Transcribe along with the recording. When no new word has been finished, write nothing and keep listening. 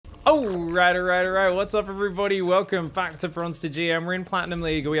Alright. What's up, everybody? Welcome back to Bronze to GM. We're in Platinum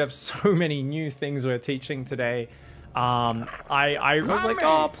League. We have so many new things we're teaching today. I was like,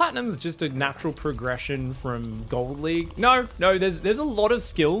 oh, Platinum's just a natural progression from Gold League. No, there's a lot of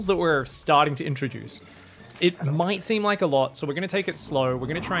skills that we're starting to introduce. It might seem like a lot, so we're going to take it slow. We're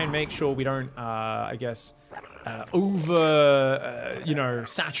going to try and make sure we don't,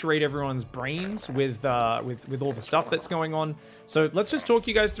 saturate everyone's brains with all the stuff that's going on. So let's just talk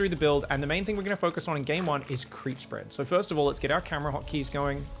you guys through the build, and the main thing we're going to focus on in game one is creep spread. So first of all, let's get our camera hotkeys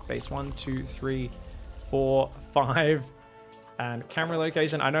going. Base 1, 2, 3, 4, 5, and camera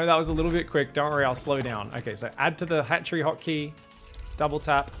location. I know that was a little bit quick. Don't worry, I'll slow down. Okay, so add to the hatchery hotkey, double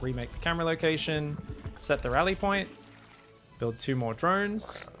tap, remake the camera location, set the rally point, build 2 more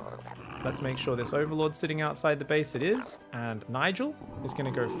drones. Let's make sure this Overlord's sitting outside the base. It is. And Nigel is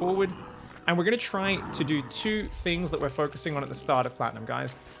going to go forward. And we're going to try to do 2 things that we're focusing on at the start of Platinum,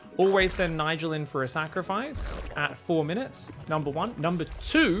 guys. Always send Nigel in for a sacrifice at 4 minutes, number 1. Number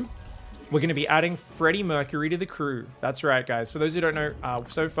 2, we're going to be adding Freddie Mercury to the crew. That's right, guys. For those who don't know,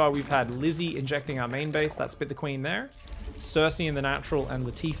 so far we've had Lizzie injecting our main base. That's Bit the Queen there. Cersei in the natural and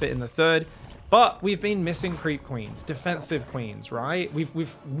Latifah in the third. But we've been missing creep queens, defensive queens, right?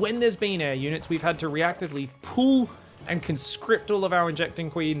 When there's been air units, we've had to reactively pull and conscript all of our injecting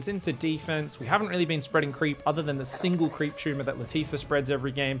queens into defense. We haven't really been spreading creep other than the single creep tumor that Latifah spreads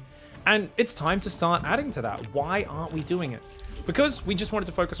every game. And it's time to start adding to that. Why aren't we doing it? Because we just wanted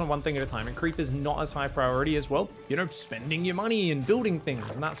to focus on one thing at a time, and creep is not as high priority as, well, you know, spending your money and building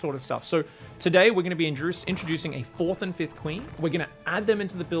things and that sort of stuff. So today we're going to be introducing a 4th and 5th queen. We're going to add them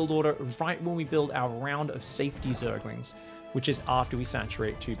into the build order right when we build our round of safety Zerglings, which is after we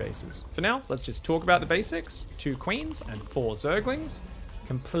saturate 2 bases. For now, let's just talk about the basics. 2 queens and 4 Zerglings.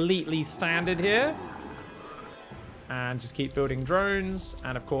 Completely standard here. And just keep building drones.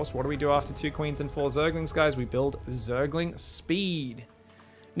 And of course, what do we do after 2 queens and 4 Zerglings, guys? We build Zergling speed.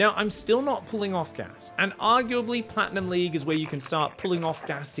 Now, I'm still not pulling off gas. And arguably, Platinum League is where you can start pulling off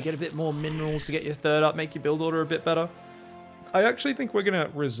gas to get a bit more minerals, to get your third up, make your build order a bit better. I actually think we're going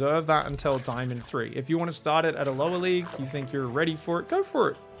to reserve that until Diamond 3. If you want to start it at a lower league, you think you're ready for it, go for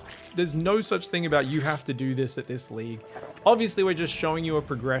it. There's no such thing about you have to do this at this league. Obviously, we're just showing you a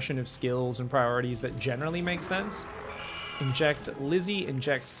progression of skills and priorities that generally make sense. Inject Lizzie,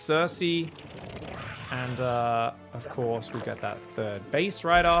 inject Cersei, and of course we get that 3rd base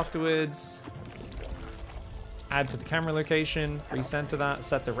right afterwards. Add to the camera location, recenter that,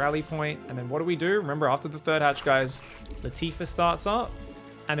 set the rally point, and then what do we do? Remember, after the 3rd hatch, guys, Latifah starts up,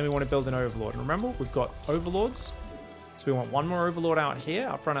 and then we want to build an Overlord. And remember, we've got Overlords, so we want 1 more Overlord out here,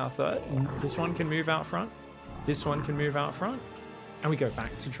 up front our 3rd. This one can move out front. This one can move out front, and we go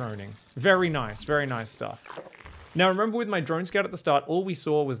back to droning. Very nice stuff. Now, remember with my drone scout at the start, all we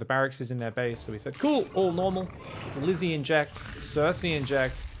saw was the barracks is in their base. So we said, cool, all normal. Lizzie inject, Cersei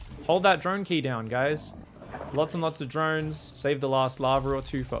inject. Hold that drone key down, guys. Lots and lots of drones. Save the last lava or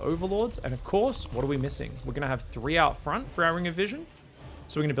 2 for Overlords. And of course, what are we missing? We're going to have 3 out front for our Ring of Vision.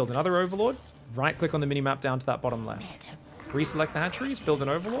 So we're going to build another Overlord. Right-click on the minimap down to that bottom left. Reselect the hatcheries, build an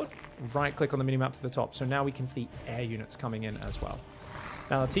Overlord. Right-click on the minimap to the top. So now we can see air units coming in as well.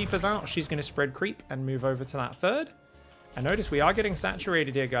 Now Latifah's out, she's going to spread creep and move over to that 3rd. And notice we are getting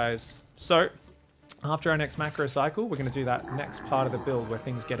saturated here, guys. So, after our next macro cycle, we're going to do that next part of the build where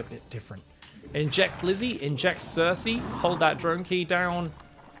things get a bit different. Inject Lizzie, inject Cersei, hold that drone key down,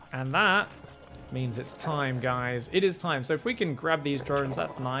 and that means it's time, guys. It is time. So if we can grab these drones,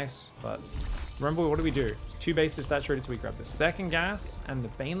 that's nice, but remember, what do we do? 2 bases saturated, so we grab the 2nd gas and the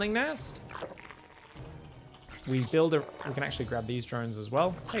Baneling Nest. We can actually grab these drones as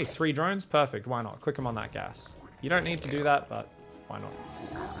well. Hey, 3 drones, perfect, why not? Click them on that gas. You don't need to do that, but why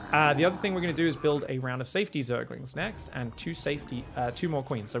not? The other thing we're going to do is build a round of safety Zerglings next, and 2 more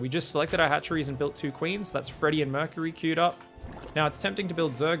queens. So we just selected our hatcheries and built 2 queens. That's Freddie and Mercury queued up. Now it's tempting to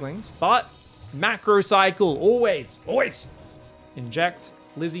build Zerglings, but macro cycle, always. Inject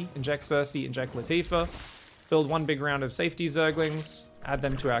Lizzie, inject Cersei, inject Latifah. Build 1 big round of safety Zerglings, add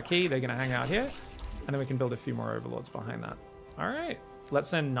them to our key. They're going to hang out here. And then we can build a few more Overlords behind that. All right. Let's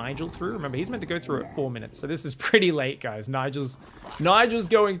send Nigel through. Remember, he's meant to go through at 4 minutes. So this is pretty late, guys. Nigel's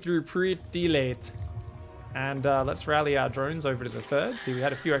going through pretty late. And let's rally our drones over to the 3rd. See, we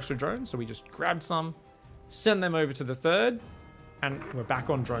had a few extra drones, so we just grabbed some, send them over to the 3rd. And we're back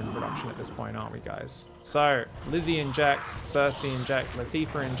on drone production at this point, aren't we, guys? So, Lizzie inject, Cersei inject,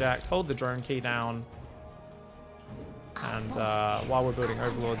 Latifah inject. Hold the drone key down. And while we're building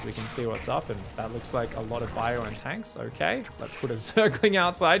overlords, we can see what's up, and that looks like a lot of bio and tanks. Okay, let's put a Zergling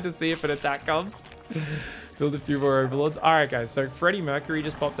outside to see if an attack comes. Build a few more overlords. All right, guys, so Freddy Mercury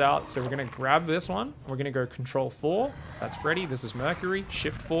just popped out, so we're gonna grab this one. We're gonna go Control 4. That's Freddy. This is Mercury.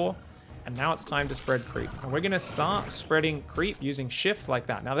 Shift 4. And now it's time to spread creep. And we're gonna start spreading creep using shift like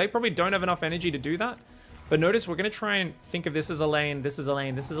that. Now, they probably don't have enough energy to do that, but notice we're gonna try and think of this as a lane, this is a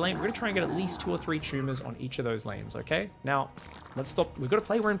lane, this is a lane. We're gonna try and get at least 2 or 3 tumors on each of those lanes, okay? Now, let's stop. We've got to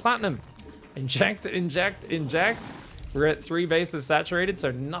play, we're in platinum. Inject, inject, inject. We're at 3 bases saturated,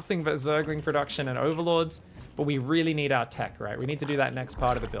 so nothing but Zergling production and overlords, but we really need our tech, right? We need to do that next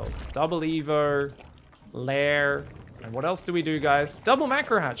part of the build. Double Evo, Lair, and what else do we do, guys? Double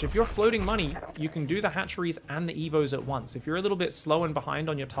macro hatch. If you're floating money, you can do the hatcheries and the evos at once. If you're a little bit slow and behind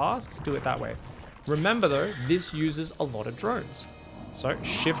on your tasks, do it that way. Remember though, this uses a lot of drones. So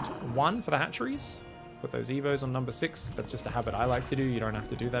shift 1 for the hatcheries. Put those evos on number 6. That's just a habit I like to do. You don't have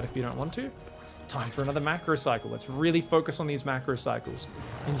to do that if you don't want to. Time for another macro cycle. Let's really focus on these macro cycles.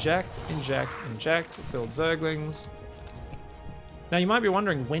 Inject, inject, inject. Build Zerglings. Now, you might be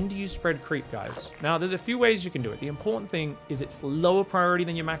wondering, when do you spread creep, guys? Now, there's a few ways you can do it. The important thing is it's lower priority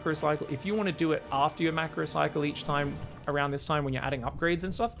than your macro cycle. If you want to do it after your macro cycle each time, around this time when you're adding upgrades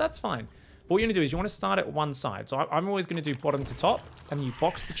and stuff, that's fine. But what you're going to do is you want to start at one side. So I'm always going to do bottom to top, and then you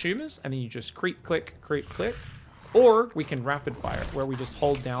box the tumors, and then you just creep, click, creep, click. Or we can rapid fire, where we just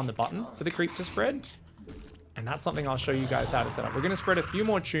hold down the button for the creep to spread. And that's something I'll show you guys how to set up. We're going to spread a few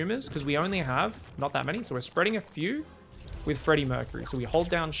more tumors, because we only have not that many. So we're spreading a few with Freddy Mercury. So we hold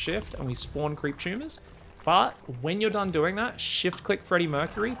down shift and we spawn creep tumors. But when you're done doing that, shift click Freddy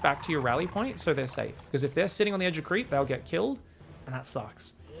Mercury back to your rally point so they're safe. Because if they're sitting on the edge of creep, they'll get killed, and that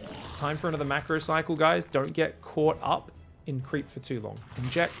sucks. Time for another macro cycle, guys. Don't get caught up in creep for too long.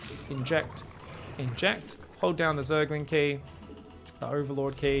 Inject, inject, inject. Hold down the Zergling key, the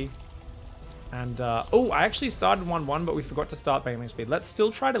Overlord key. And, oh, I actually started 1-1, but we forgot to start Baneling Speed. Let's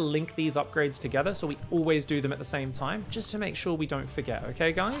still try to link these upgrades together so we always do them at the same time, just to make sure we don't forget,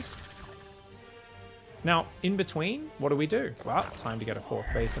 okay, guys? Now, in between, what do we do? Well, time to get a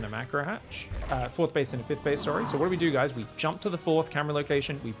 4th base and a macro hatch. 4th base and a 5th base, sorry. So what do we do, guys? We jump to the 4th camera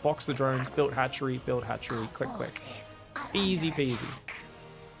location, we box the drones, build hatchery, click, click. Easy peasy.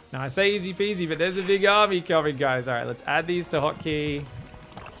 Now, I say easy peasy, but there's a big army coming, guys. All right, let's add these to hotkey.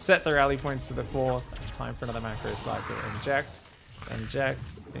 Set the rally points to the 4th. Time for another macro cycle. Inject, inject,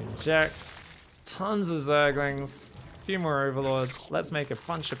 inject. Tons of Zerglings. A few more overlords. Let's make a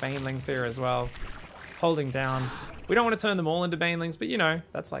bunch of banelings here as well. Holding down. We don't want to turn them all into banelings, but you know,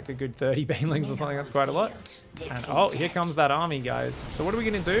 that's like a good 30 banelings or something. That's quite a lot. And oh, here comes that army, guys. So what are we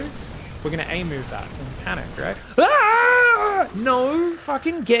going to do? We're going to A move that and panic, right? Ah! No,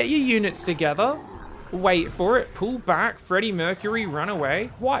 fucking get your units together. Wait for it, pull back, Freddy Mercury, run away.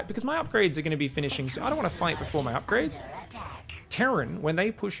 Why? Because my upgrades are going to be finishing soon. I don't want to fight before my upgrades. Terran, when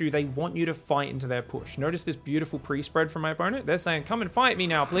they push you, they want you to fight into their push. Notice this beautiful pre-spread from my opponent. They're saying, come and fight me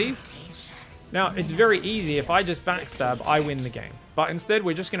now, please. Now, it's very easy. If I just backstab, I win the game. But instead,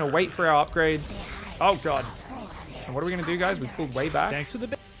 we're just going to wait for our upgrades. Oh, God. And what are we going to do, guys? We pulled way back. Thanks for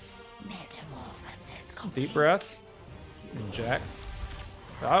the... Deep breath. Inject.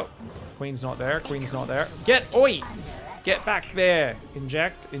 Oh, queen's not there, queen's not there. Get, oi! Get back there.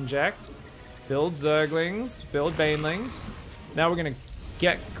 Inject, inject. Build Zerglings, build Banelings. Now we're gonna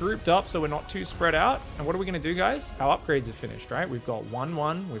get grouped up so we're not too spread out. And what are we gonna do, guys? Our upgrades are finished, right? We've got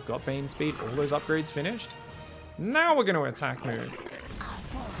 1-1, we've got Bane Speed, all those upgrades finished. Now we're gonna attack move.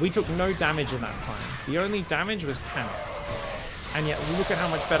 We took no damage in that time. The only damage was panic. And yet look at how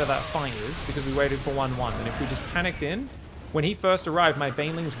much better that fight is because we waited for 1-1. And if we just panicked in, when he first arrived, my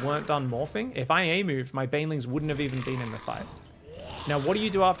Banelings weren't done morphing. If I A-moved, my Banelings wouldn't have even been in the fight. Now, what do you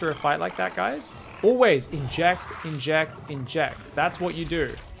do after a fight like that, guys? Always inject, inject, inject. That's what you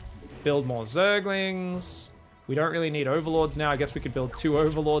do. Build more Zerglings. We don't really need Overlords now. I guess we could build 2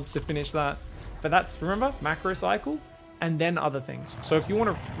 Overlords to finish that. But that's, remember, macro cycle, and then other things. So if you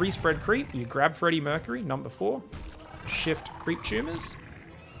want to respread creep, you grab Freddy Mercury, number 4, shift creep tumors,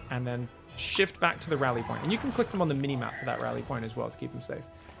 and then shift back to the rally point. And you can click them on the mini-map for that rally point as well to keep them safe.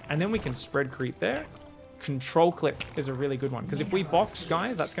 And then we can spread creep there. Control click is a really good one, because if we box,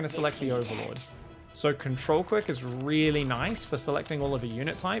 guys, that's going to select the Overlord. So control click is really nice for selecting all of a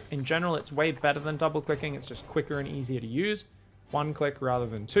unit type. In general, it's way better than double clicking. It's just quicker and easier to use. 1 click rather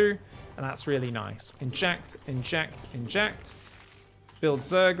than 2, and that's really nice. Inject, inject, inject. Build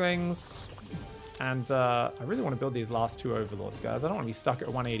Zerglings. And I really want to build these last 2 Overlords, guys. I don't want to be stuck at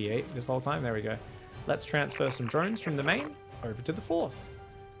 188 this whole time. There we go. Let's transfer some drones from the main over to the 4th.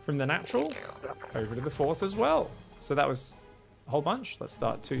 From the natural over to the 4th as well. So that was a whole bunch. Let's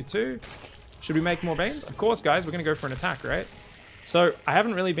start 2-2. Should we make more Banes? Of course, guys, we're going to go for an attack, right? So I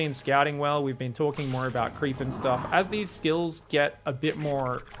haven't really been scouting well. We've been talking more about creep and stuff. As these skills get a bit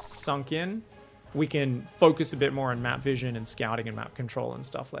more sunk in, we can focus a bit more on map vision and scouting and map control and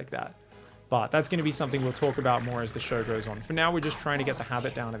stuff like that. But that's going to be something we'll talk about more as the show goes on. For now, we're just trying to get the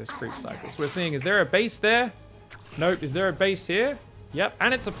habit down of this creep cycle. So we're seeing, is there a base there? Nope. Is there a base here? Yep.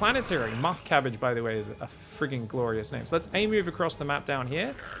 And it's a planetary. Muff Cabbage, by the way, is a friggin' glorious name. So let's move across the map down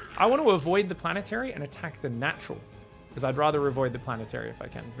here. I want to avoid the planetary and attack the natural, because I'd rather avoid the planetary if I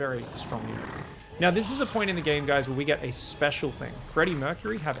can. Very strong unit. Now, this is a point in the game, guys, where we get a special thing. Freddie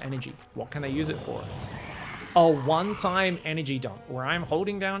Mercury have energy. What can they use it for? A one-time energy dump, where I'm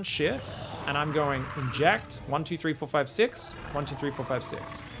holding down shift and I'm going inject 1, 2, 3, 4, 5, 6, 1, 2, 3, 4, 5,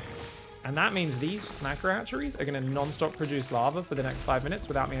 6. And that means these macro hatcheries are going to non-stop produce lava for the next 5 minutes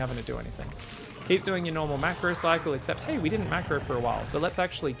without me having to do anything. Keep doing your normal macro cycle, except, hey, we didn't macro for a while. So let's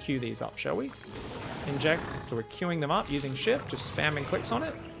actually queue these up, shall we? Inject. So we're queuing them up using shift, just spamming clicks on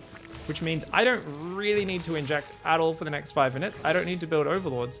it, which means I don't really need to inject at all for the next 5 minutes. I don't need to build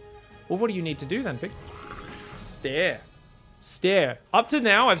overlords. Well, what do you need to do then, Pig? Stare. Stare. Up to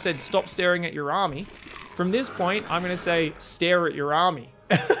now, I've said stop staring at your army. From this point, I'm going to say stare at your army.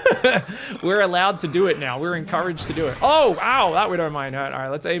 We're allowed to do it now. We're encouraged to do it. Oh, ow, that Widow Mine hurt. All right,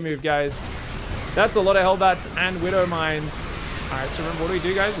 let's move, guys. That's a lot of Hellbats and Widow Mines. All right, so remember, what do we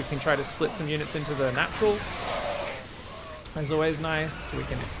do, guys? We can try to split some units into the natural. That's always nice. We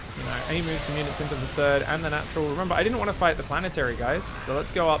can, move some units into the third and the natural. Remember, I didn't want to fight the planetary, guys. So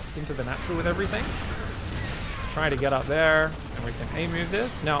let's go up into the natural with everything. Try to get up there, and we can move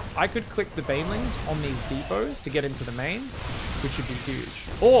this. Now, I could click the banelings on these depots to get into the main, which would be huge.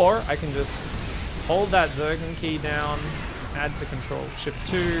 Or I can just hold that Zergling key down, add to control, shift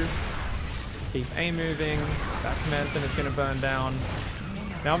 2, keep moving. That command center is going to burn down.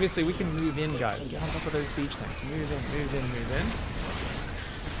 Now, obviously, we can move in, guys. Get on top of those siege tanks. Move in, move in, move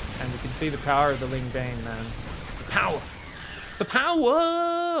in. And you can see the power of the Ling Bane, man. The power! The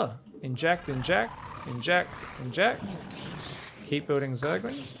power! Inject, inject. Inject, inject. Keep building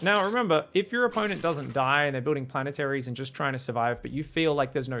Zerglings. Now remember, if your opponent doesn't die and they're building planetaries and just trying to survive, but you feel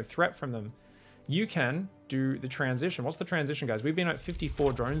like there's no threat from them, you can do the transition. What's the transition, guys? We've been at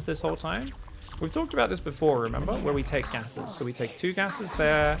 54 drones this whole time. We've talked about this before, remember? Where we take gases. So we take 2 gases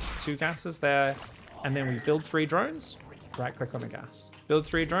there, 2 gases there, and then we build 3 drones, right-click on the gas. Build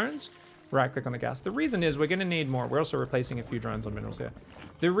 3 drones, right-click on the gas. The reason is we're going to need more. We're also replacing a few drones on minerals here.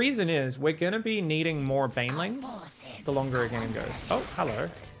 The reason is we're going to be needing more banelings the longer a game goes. Oh, hello.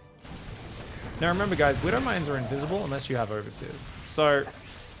 Now remember, guys, Widow Mines are invisible unless you have Overseers. So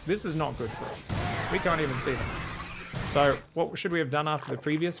this is not good for us. We can't even see them. So what should we have done after the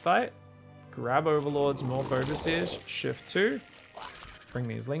previous fight? Grab Overlords, morph Overseers, shift 2, bring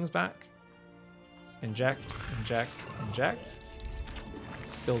these Lings back, inject, inject, inject,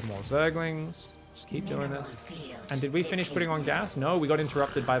 build more Zerglings. Just keep doing this. And did we finish putting on gas? No, we got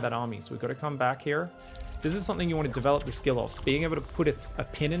interrupted by that army. So we've got to come back here. This is something you want to develop the skill of. Being able to put a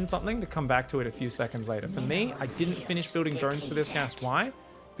pin in something to come back to it a few seconds later. For me, I didn't finish building drones for this gas. Why?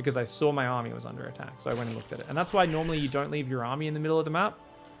 Because I saw my army was under attack. So I went and looked at it. And that's why normally you don't leave your army in the middle of the map.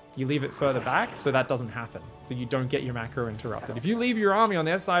 You leave it further back so that doesn't happen. So you don't get your macro interrupted. If you leave your army on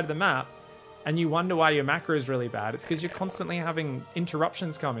their side of the map and you wonder why your macro is really bad, it's because you're constantly having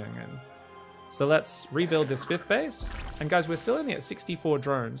interruptions coming in. So let's rebuild this 5th base. And guys, we're still only at 64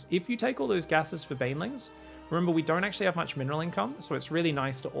 drones. If you take all those gases for banelings, remember we don't actually have much mineral income, so it's really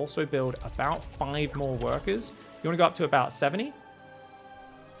nice to also build about 5 more workers. You want to go up to about 70?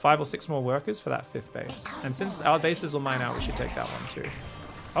 5 or 6 more workers for that 5th base. And since our bases will mine out, we should take that one too.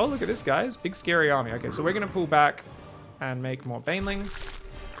 Oh, look at this, guys. Big scary army. Okay, so we're going to pull back and make more banelings.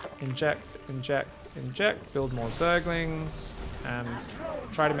 Inject, inject, inject. Build more Zerglings. And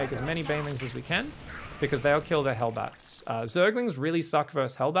try to make as many banelings as we can, because they'll kill their Hellbats. Zerglings really suck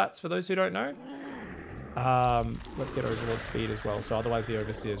versus Hellbats, for those who don't know. Let's get Overlord speed as well, so otherwise the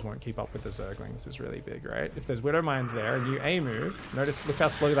Overseers won't keep up with the Zerglings. Is really big, right? If there's Widow Mines there and you move, notice, look how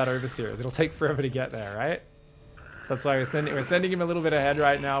slow that Overseer is. It'll take forever to get there, right? So that's why we're sending him a little bit ahead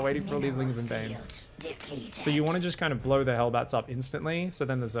right now, waiting for all these Lings and Banes. So you want to just kind of blow the Hellbats up instantly, so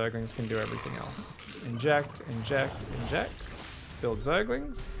then the Zerglings can do everything else. Inject, inject, inject. Build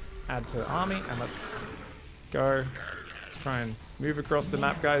Zerglings, add to army, and let's go. Let's try and move across the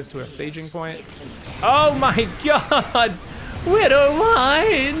map, guys, to a staging point. Oh my god! Widow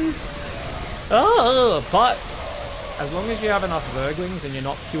Mines! Oh, but as long as you have enough Zerglings and you're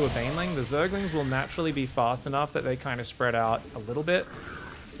not pure Baneling, the Zerglings will naturally be fast enough that they kind of spread out a little bit.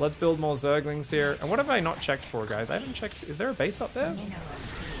 Let's build more Zerglings here. And what have I not checked for, guys? I haven't checked. Is there a base up there?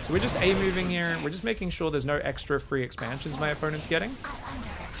 So we're just A moving here. We're just making sure there's no extra free expansions my opponent's getting.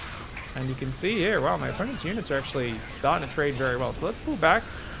 And you can see here, wow, my opponent's units are actually starting to trade very well. So let's pull back.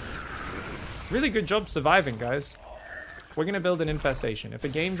 Really good job surviving, guys. We're going to build an infestation. If a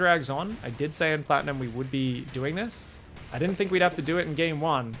game drags on, I did say in Platinum we would be doing this. I didn't think we'd have to do it in game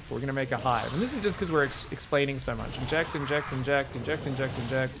 1, but we're going to make a hive. And this is just because we're explaining so much. Inject, inject, inject, inject, inject,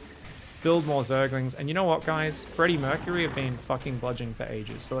 inject. Build more Zerglings. And you know what, guys? Freddie Mercury have been fucking bludgeoning for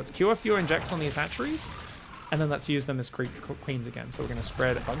ages. So let's queue a few injects on these hatcheries. And then let's use them as queens again. So we're going to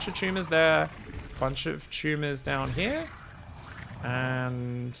spread a bunch of tumors there. A bunch of tumors down here.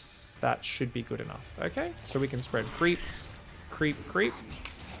 And that should be good enough. Okay, so we can spread creep, creep, creep.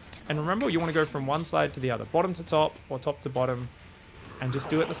 And remember, you want to go from one side to the other. Bottom to top or top to bottom. And just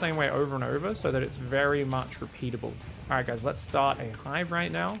do it the same way over and over so that it's very much repeatable. Alright guys, let's start a hive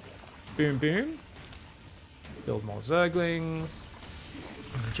right now. Boom, boom. Build more Zerglings.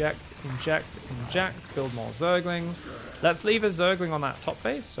 Inject, inject, inject. Build more Zerglings. Let's leave a Zergling on that top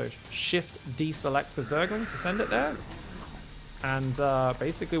base. So shift deselect the Zergling to send it there. And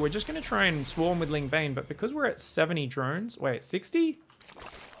basically we're just going to try and swarm with Ling Bane. But because we're at 70 drones... Wait, 60?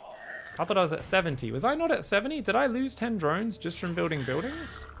 I thought I was at 70. Was I not at 70? Did I lose 10 drones just from building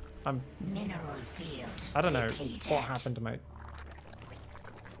buildings? I don't know what happened to my...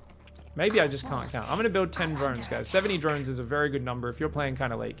 Maybe I just can't count. I'm going to build 10 drones, guys. 70 drones is a very good number if you're playing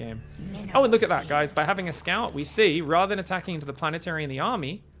kind of late game. Oh, and look at that, guys. By having a scout, we see, rather than attacking into the planetary and the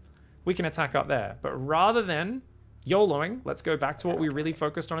army, we can attack up there. But rather than YOLOing, let's go back to what we really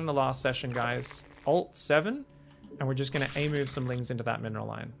focused on in the last session, guys. Alt 7, and we're just going to A-move some lings into that mineral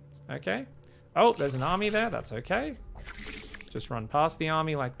line. Okay. Oh, there's an army there. That's okay. Just run past the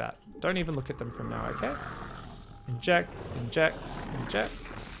army like that. Don't even look at them from now, okay? Inject, inject, inject.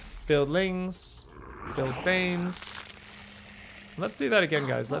 Build lings. Build banes. Let's do that again,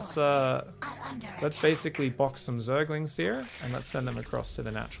 guys. Let's basically box some Zerglings here, and let's send them across to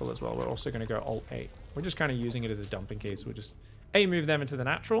the natural as well. We're also going to go Alt 8. We're just kind of using it as a dumping case. We'll just A-move them into the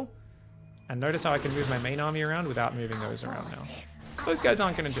natural. And notice how I can move my main army around without moving those around now. Those guys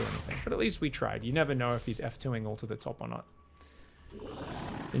aren't going to do anything, but at least we tried. You never know if he's F2ing all to the top or not.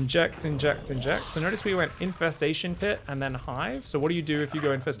 Inject, inject, inject. So notice we went Infestation Pit and then Hive. So what do you do if you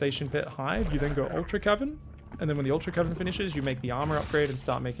go Infestation Pit, Hive? You then go Ultra Cavern. And then when the Ultra Cavern finishes, you make the armor upgrade and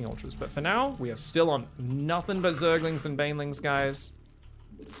start making Ultras. But for now, we are still on nothing but Zerglings and Banelings, guys.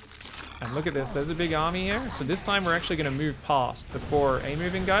 And look at this. There's a big army here. So this time we're actually going to move past before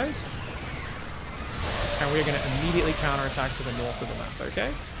A-moving, guys. And we're going to immediately counterattack to the north of the map,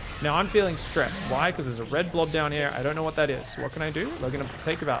 okay? Now, I'm feeling stressed. Why? Because there's a red blob down here. I don't know what that is. So what can I do? We're going to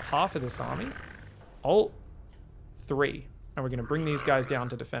take about half of this army. Alt 3. And we're going to bring these guys down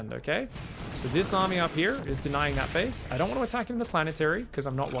to defend, okay? So this army up here is denying that base. I don't want to attack into the planetary because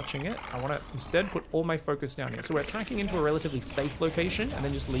I'm not watching it. I want to instead put all my focus down here. So we're attacking into a relatively safe location and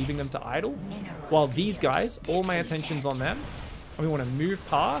then just leaving them to idle. While these guys, all my attention's on them. And we want to move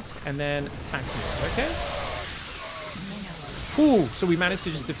past and then attack here, okay? Ooh, so we managed to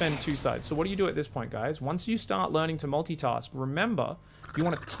just defend two sides. So what do you do at this point, guys? Once you start learning to multitask, remember, you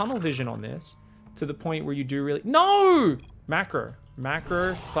want to tunnel vision on this to the point where you do really... No! Macro.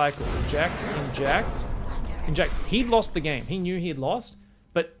 Macro, cycle. Inject, inject, inject. He'd lost the game. He knew he'd lost,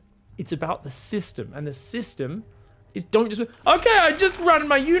 but it's about the system. And the system is don't just... Okay, I just run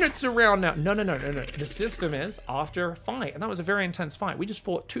my units around now. No, no, no, no, no. The system is after a fight. And that was a very intense fight. We just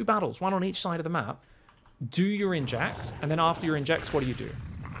fought 2 battles, one on each side of the map. Do your injects, and then after your injects, what do?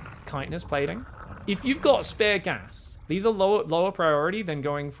 Chitinous plating. If you've got spare gas, these are lower priority than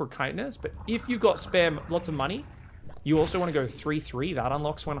going for chitinous, but if you've got spare lots of money, you also want to go 3-3. That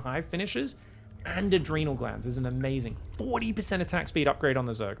unlocks when Hive finishes. And adrenal glands is an amazing 40% attack speed upgrade on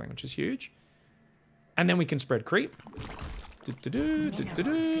the Zergling, which is huge. And then we can spread creep. And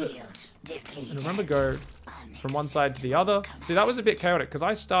remember, go from one side to the other. See, that was a bit chaotic because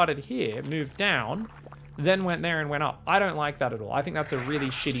I started here, moved down, then went there and went up. I don't like that at all. I think that's a really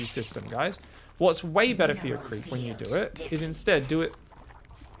shitty system, guys. What's way better for your creep when you do it is instead do it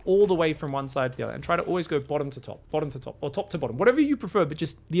all the way from one side to the other and try to always go bottom to top, or top to bottom, whatever you prefer. But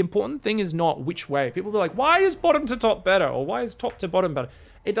just the important thing is not which way. People be like, why is bottom to top better? Or why is top to bottom better?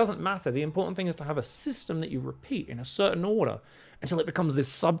 It doesn't matter. The important thing is to have a system that you repeat in a certain order until it becomes this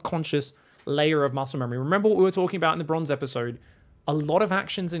subconscious layer of muscle memory. Remember what we were talking about in the bronze episode? A lot of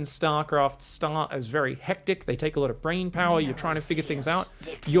actions in StarCraft start as very hectic. They take a lot of brain power. You're trying to figure things out.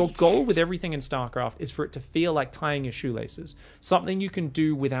 Your goal with everything in StarCraft is for it to feel like tying your shoelaces. Something you can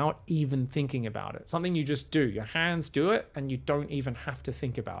do without even thinking about it. Something you just do. Your hands do it, and you don't even have to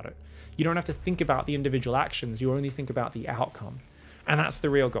think about it. You don't have to think about the individual actions. You only think about the outcome. And that's the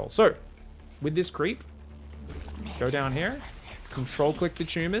real goal. So, with this creep, go down here. Control-click the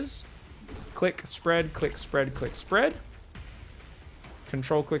tumors. Click, spread, click, spread, click, spread.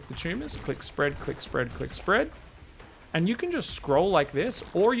 Control-click the tumors. Click, spread, click, spread, click, spread. And you can just scroll like this,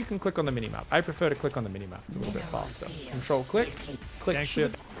 or you can click on the minimap. I prefer to click on the minimap. It's a little bit faster. Control-click, click,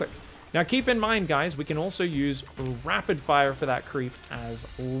 shift, click. Now, keep in mind, guys, we can also use rapid fire for that creep as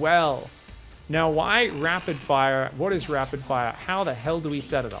well. Now, why rapid fire? What is rapid fire? How the hell do we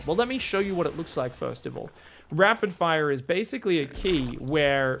set it up? Well, let me show you what it looks like, first of all. Rapid fire is basically a key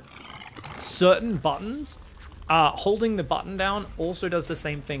where certain buttons, holding the button down also does the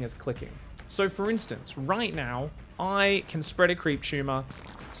same thing as clicking. So, for instance, right now, I can spread a creep tumor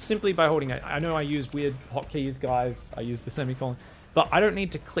simply by holding it. I know I use weird hotkeys, guys. I use the semicolon. But I don't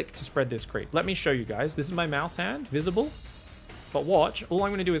need to click to spread this creep. Let me show you guys. This is my mouse hand, visible. But watch, all I'm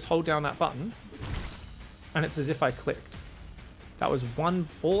going to do is hold down that button, and it's as if I clicked. That was one,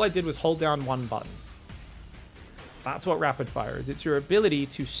 all I did was hold down one button. That's what rapid fire is. It's your ability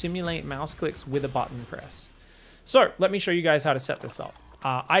to simulate mouse clicks with a button press. So let me show you guys how to set this up.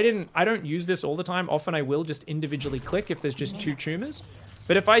 I don't use this all the time. Often I will just individually click if there's just 2 tumors.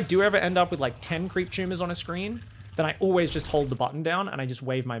 But if I do ever end up with like 10 creep tumors on a screen, then I always just hold the button down and I just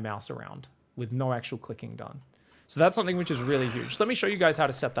wave my mouse around with no actual clicking done. So that's something which is really huge. Let me show you guys how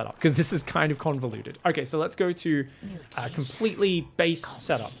to set that up, because this is kind of convoluted. Okay, so let's go to completely base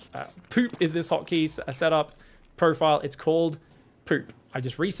setup. Poop is this hotkey setup profile. It's called poop. I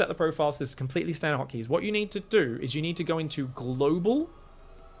just reset the profile, so this is completely standard hotkeys. What you need to do is you need to go into global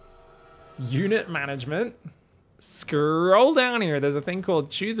unit management. Scroll down here. There's a thing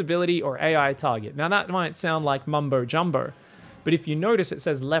called choose ability or AI target. Now that might sound like mumbo jumbo, but if you notice, it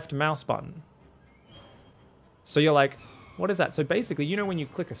says left mouse button. So you're like, what is that? So basically, you know, when you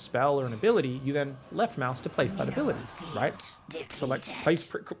click a spell or an ability, you then left mouse to place that ability, right? Select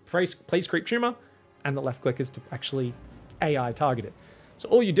place creep tumor, and the left click is to actually AI target it. So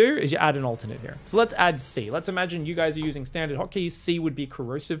all you do is you add an alternate here. So let's add C. Let's imagine you guys are using standard hotkeys. C would be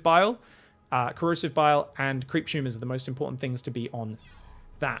corrosive bile. Corrosive bile and creep tumors are the most important things to be on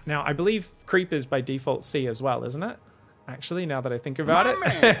that. Now, I believe creep is by default C as well, isn't it? Actually, now that I think about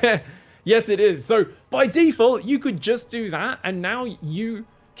it. Yes, it is. So by default, you could just do that, and now you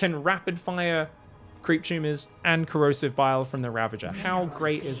can rapid fire creep tumors and corrosive bile from the Ravager. How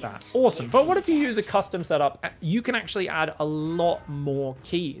great is that? Awesome. But what if you use a custom setup? You can actually add a lot more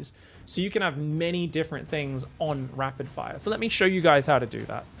keys. So you can have many different things on rapid fire. So let me show you guys how to do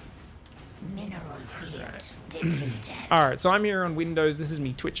that. All right, so I'm here on Windows. This is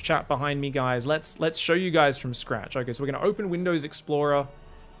me Twitch chat behind me, guys. Let's show you guys from scratch. Okay, so we're going to open Windows Explorer.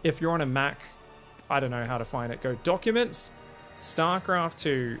 If you're on a Mac, I don't know how to find it. Go Documents, StarCraft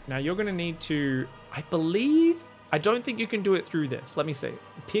 2. Now you're going to need to, I don't think you can do it through this. Let me see.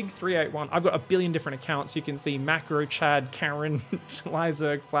 PIIIIIIG. I've got a billion different accounts. You can see Macro, Chad, Karen,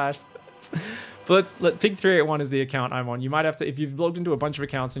 Zerg, Flash. But PIIIIIIG is the account I'm on. You might have to, if you've logged into a bunch of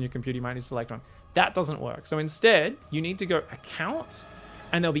accounts on your computer, you might need to select one. That doesn't work. So instead, you need to go Accounts,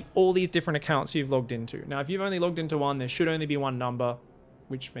 and there'll be all these different accounts you've logged into. Now, if you've only logged into one, there should only be one number,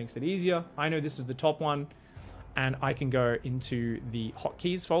 which makes it easier. I know this is the top one, and I can go into the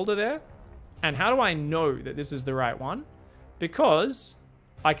hotkeys folder there. And how do I know that this is the right one? Because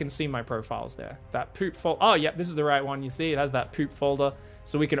I can see my profiles there. That poop folder. Oh, yeah, this is the right one. You see, it has that poop folder.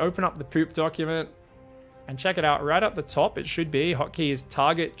 So we can open up the poop document and check it out. Right up the top, it should be hotkey is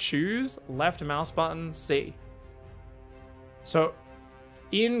target, choose, left mouse button, C. So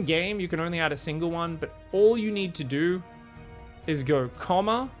in game, you can only add a single one, but all you need to do is go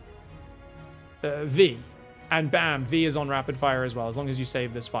comma, V, and bam, V is on rapid fire as well, as long as you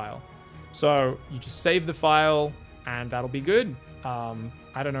save this file. So you just save the file and that'll be good.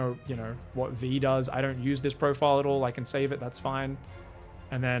 I don't know, what V does. I don't use this profile at all. I can save it, that's fine.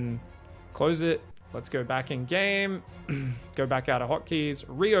 And then close it. Let's go back in game, go back out of hotkeys,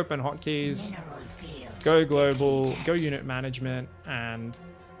 reopen hotkeys, go global, go unit management, and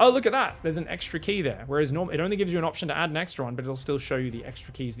oh, look at that. There's an extra key there. Whereas normally it only gives you an option to add an extra one, but it'll still show you the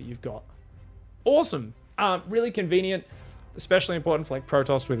extra keys that you've got. Awesome. Really convenient, especially important for like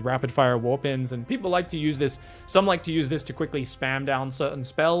Protoss with rapid fire warp ins, and people like to use this. Some like to use this to quickly spam down certain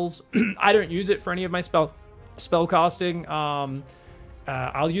spells. I don't use it for any of my spell casting.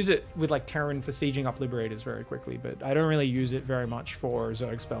 I'll use it with like Terran for sieging up Liberators very quickly, but I don't really use it very much for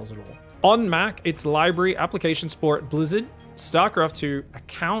Zerg spells at all. On Mac, it's Library, Application Support, Blizzard, StarCraft 2,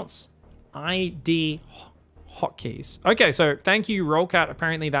 Accounts, ID, Hotkeys. Okay, so thank you, Rollcat.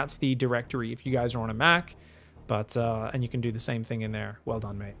 Apparently that's the directory if you guys are on a Mac, but and you can do the same thing in there. Well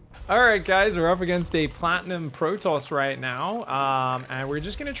done, mate. All right, guys, we're up against a Platinum Protoss right now, and we're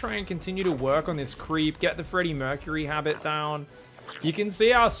just gonna try and continue to work on this creep, get the Freddie Mercury habit down. You can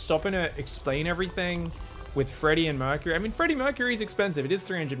see how stopping to explain everything with Freddie and Mercury. I mean, Freddie Mercury is expensive. It is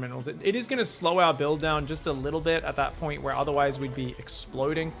 300 minerals. It is going to slow our build down just a little bit at that point where otherwise we'd be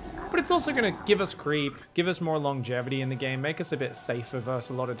exploding. But it's also going to give us creep, give us more longevity in the game, make us a bit safer versus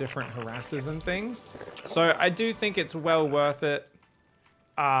a lot of different harassers and things. So I do think it's well worth it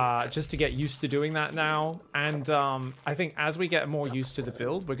just to get used to doing that now. And I think as we get more used to the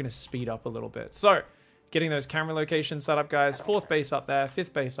build, we're going to speed up a little bit. So getting those camera locations set up, guys. 4th base up there,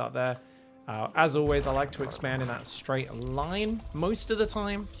 5th base up there. As always, I like to expand in that straight line most of the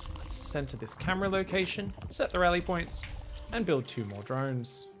time. Center this camera location, set the rally points, and build 2 more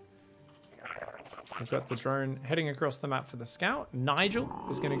drones. We've got the drone heading across the map for the scout. Nigel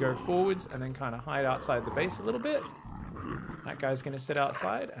is going to go forwards and then kind of hide outside the base a little bit. That guy's going to sit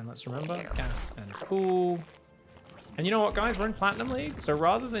outside, and let's remember, gas and pool. And you know what, guys? We're in Platinum League, so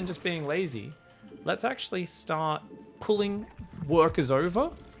rather than just being lazy, let's actually start pulling workers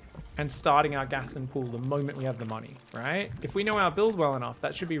over and starting our gas and pool the moment we have the money, right? If we know our build well enough,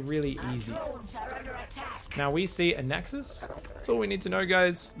 that should be really easy. Now we see a Nexus. That's all we need to know,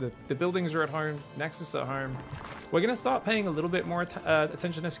 guys. The buildings are at home, Nexus at home. We're gonna start paying a little bit more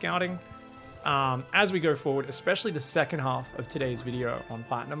attention to scouting as we go forward, especially the second half of today's video on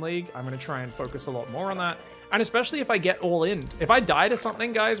Platinum League. I'm gonna try and focus a lot more on that. And especially if I get all in. If I die to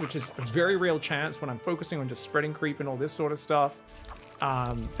something, guys, which is a very real chance when I'm focusing on just spreading creep and all this sort of stuff,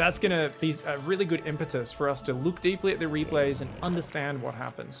 that's going to be a really good impetus for us to look deeply at the replays and understand what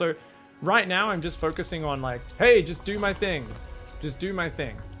happened. So right now I'm just focusing on like, hey, just do my thing. Just do my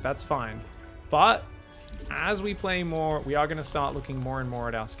thing. That's fine. But as we play more, we are going to start looking more and more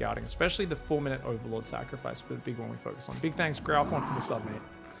at our scouting, especially the 4-minute Overlord sacrifice, with a big one we focus on. Big thanks, Growlfont, for the sub, mate.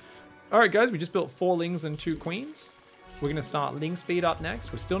 All right, guys, we just built 4 Lings and 2 Queens. We're going to start Ling speed up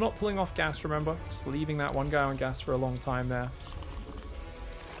next. We're still not pulling off gas, remember. Just leaving that one guy on gas for a long time there.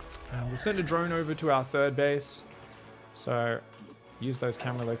 We'll send a drone over to our 3rd base. So use those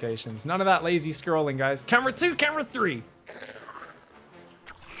camera locations. None of that lazy scrolling, guys. Camera 2, camera 3.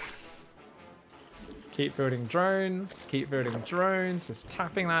 Keep building drones. Keep building drones. Just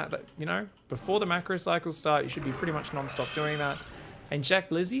tapping that, you know, before the macro cycles start, you should be pretty much non-stop doing that.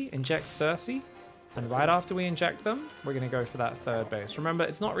 Inject Lizzie, inject Cersei, and right after we inject them, we're going to go for that 3rd base. Remember,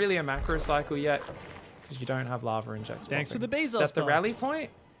 it's not really a macro cycle yet because you don't have lava injects. Thanks for the Bezos. Set the rally point,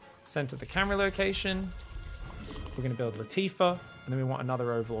 center the camera location. We're going to build Latifah, and then we want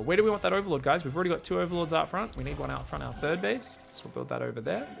another Overlord. Where do we want that Overlord, guys? We've already got 2 Overlords out front. We need one out front, our 3rd base. So we'll build that over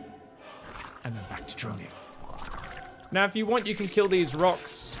there. And then back to droning. Now, if you want, you can kill these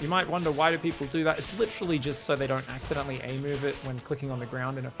rocks. You might wonder, why do people do that? It's literally just so they don't accidentally A-move it when clicking on the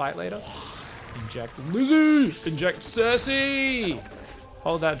ground in a fight later. Inject Lizzie! Inject Cersei!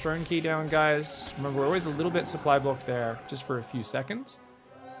 Hold that drone key down, guys. Remember, we're always a little bit supply blocked there, just for a few seconds.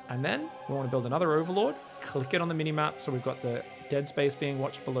 And then we want to build another Overlord. Click it on the minimap, so we've got the dead space being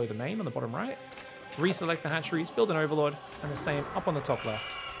watched below the main on the bottom right. Reselect the hatcheries, build an Overlord, and the same up on the top left,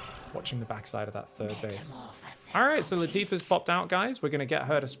 watching the backside of that 3rd base. All right, so Latifah's popped out, guys. We're going to get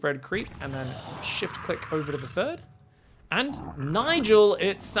her to spread creep and then shift-click over to the 3rd. And Nigel,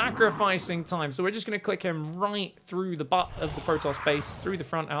 it's sacrificing time. So we're just going to click him right through the butt of the Protoss base, through the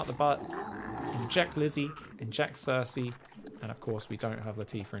front, out the butt. Inject Lizzie, inject Cersei. And of course, we don't have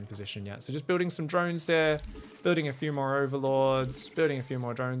Latifah in position yet. So just building some drones there, building a few more Overlords, building a few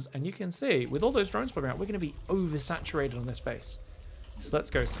more drones. And you can see, with all those drones popping out, we're going to be oversaturated on this base. So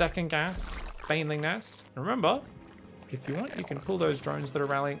let's go 2nd gas, Baneling Nest. And remember, if you want, you can pull those drones that are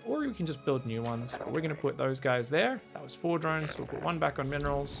rallying, or you can just build new ones. But we're going to put those guys there. That was 4 drones, so we'll put 1 back on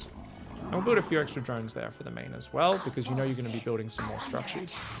minerals. And we'll build a few extra drones there for the main as well, because you know you're going to be building some more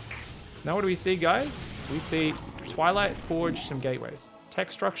structures. Now what do we see, guys? We see Twilight, Forge, some gateways.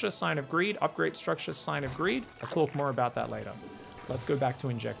 Tech structure, sign of greed. Upgrade structure, sign of greed. I'll talk more about that later. Let's go back to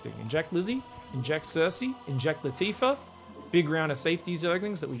injecting. Inject Lizzie, inject Cersei, inject Latifah. Big round of safety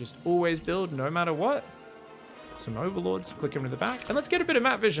Zerglings that we just always build no matter what. Some Overlords, click them to the back. And let's get a bit of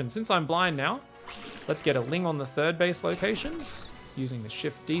map vision. Since I'm blind now, let's get a Ling on the 3rd base locations using the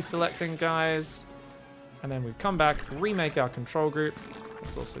shift deselecting, guys. And then we come back, remake our control group.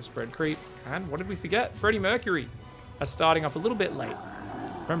 Let's also spread creep. And what did we forget? Freddie Mercury are starting up a little bit late.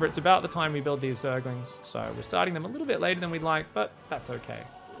 Remember, it's about the time we build these Zerglings, so we're starting them a little bit later than we'd like, but that's okay.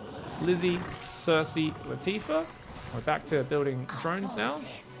 Lizzie, Cersei, Latifah. We're back to building drones now.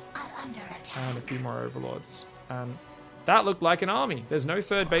 And a few more overlords. And that looked like an army. There's no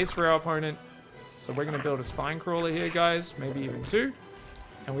third base for our opponent. So we're going to build a spine crawler here, guys. Maybe even 2.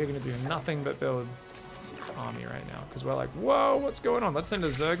 And we're going to do nothing but build army right now. Because we're like, whoa, what's going on? Let's send a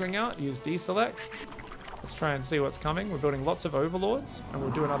Zergling out. Use deselect. Let's try and see what's coming. We're building lots of overlords. And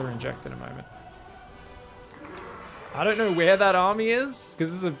we'll do another inject in a moment. I don't know where that army is. Because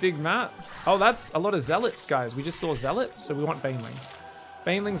this is a big map. Oh, that's a lot of zealots, guys. We just saw zealots. So we want banelings.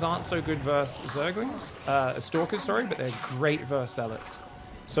 Banelings aren't so good versus Zerglings. Stalkers, sorry. But they're great versus zealots.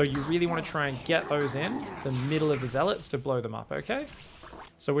 So you really want to try and get those in the middle of the zealots to blow them up, okay?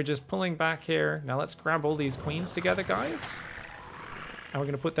 So we're just pulling back here. Now let's grab all these queens together, guys. And we're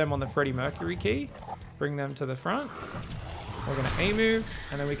going to put them on the Freddie Mercury key. Bring them to the front. We're going to A-move,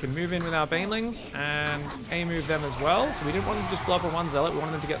 and then we can move in with our banelings and A-move them as well. So we didn't want them to just blow up on one zealot. We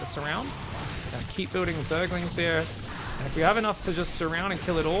wanted them to get the surround. Now keep building Zerglings here. And if we have enough to just surround and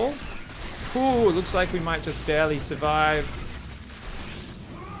kill it all, ooh, it looks like we might just barely survive.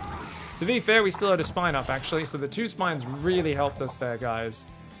 To be fair, we still had a spine up, actually, so the 2 spines really helped us there, guys.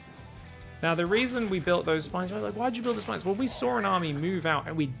 Now, the reason we built those spines, we're like, why'd you build the spines? Well, we saw an army move out,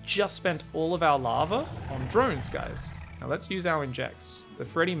 and we just spent all of our lava on drones, guys. Now, let's use our injects. The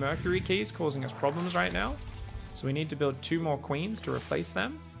Freddie Mercury key is causing us problems right now, so we need to build 2 more queens to replace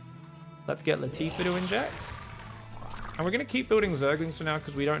them. Let's get Latifah to inject. And we're going to keep building Zerglings for now,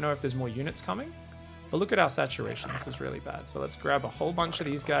 because we don't know if there's more units coming. But look at our saturation. This is really bad. So let's grab a whole bunch of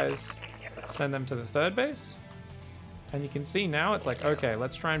these guys, send them to the 3rd base. And you can see now it's like, okay,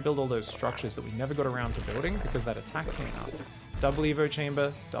 let's try and build all those structures that we never got around to building because that attack came out. Double Evo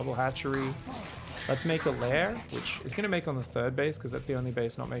chamber, double hatchery. Let's make a lair, which is going to make on the 3rd base because that's the only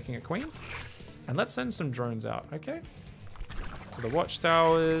base not making a queen. And let's send some drones out, okay? To the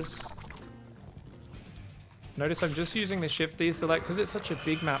watchtowers. Notice I'm just using the shift deselect because it's such a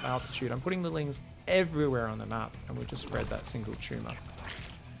big map altitude. I'm putting the lings everywhere on the map and we'll just spread that single tumor.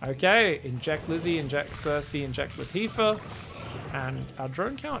 Okay, inject Lizzie, inject Cersei, inject Latifah. And our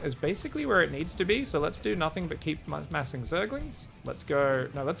drone count is basically where it needs to be. So let's do nothing but keep massing Zerglings. Let's go.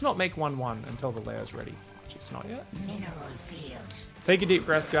 No, let's not make 1-1 until the lair's ready. Just not yet. Mineral field. Take a deep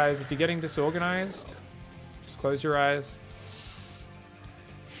breath, guys. If you're getting disorganized, just close your eyes.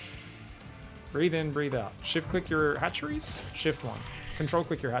 Breathe in, breathe out. Shift click your hatcheries, shift 1. Control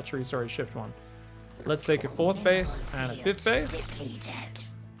click your hatcheries, sorry, shift 1. Let's take a 4th base and a 5th base.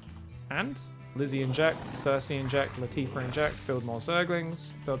 And Lizzie inject, Cersei inject, Latifah inject, build more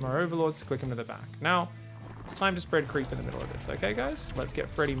Zerglings, build more Overlords, click them to the back. Now, it's time to spread creep in the middle of this, okay guys? Let's get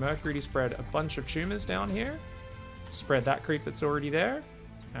Freddie Mercury to spread a bunch of tumors down here. Spread that creep that's already there.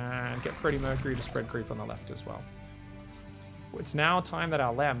 And get Freddie Mercury to spread creep on the left as well. It's now time that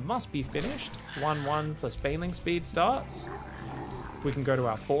our lair must be finished. 1-1 plus Baneling speed starts. We can go to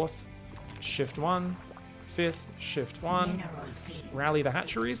our 4th, shift 1, 5th, shift 1, rally the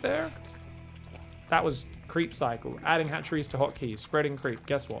hatcheries there. That was creep cycle, adding hatcheries to hotkeys, spreading creep.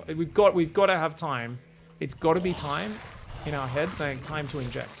 Guess what? We've got to have time. It's got to be time in our head saying time to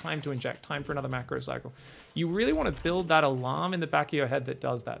inject, time for another macro cycle. You really want to build that alarm in the back of your head that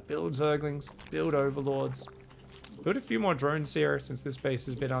does that. Build Zerglings, build Overlords. Build a few more drones here since this base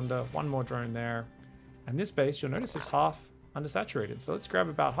is a bit under. 1 more drone there. And this base, you'll notice, is half undersaturated. So let's grab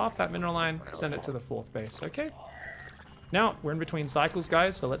about half that mineral line, send it to the 4th base, okay? Now, we're in between cycles,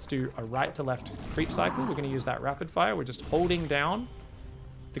 guys, so let's do a right to left creep cycle. We're going to use that rapid fire. We're just holding down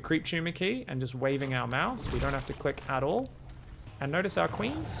the creep tumor key and just waving our mouse. We don't have to click at all. And notice our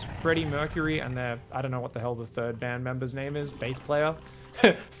queens, Freddie Mercury and their, I don't know what the hell the 3rd band member's name is, bass player.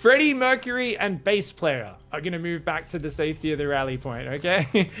 Freddie Mercury and bass player are going to move back to the safety of the rally point,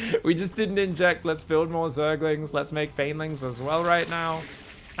 okay? We just didn't inject. Let's build more Zerglings. Let's make Banelings as well right now.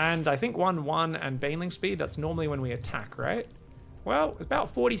 And I think 1-1 and Baneling speed, that's normally when we attack, right? Well,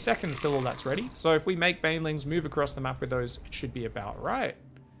 about 40 seconds till all that's ready. So if we make Banelings, move across the map with those, it should be about right.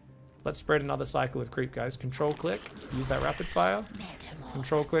 Let's spread another cycle of creep, guys. Control click, use that rapid fire.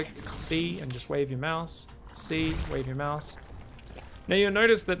 Control click, C, and just wave your mouse. C, wave your mouse. Now you'll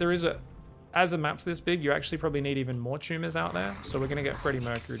notice that there is as the map's this big, you actually probably need even more tumors out there. So we're gonna get Freddie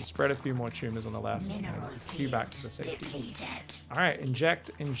Mercury to spread a few more tumors on the left and a few back to the safety. All right, inject,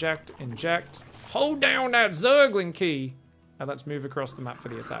 inject, inject. Hold down that Zergling key. And let's move across the map for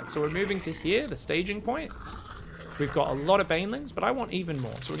the attack. So we're moving to here, the staging point. We've got a lot of Banelings, but I want even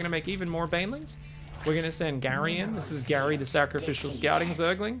more. So we're gonna make even more Banelings. We're gonna send Gary in. This is Gary, the sacrificial scouting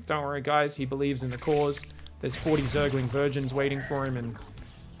Zergling. Don't worry guys, he believes in the cause. There's 40 Zergling virgins waiting for him in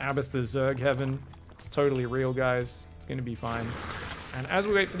Abatha Zerg heaven. It's totally real, guys. It's going to be fine. And as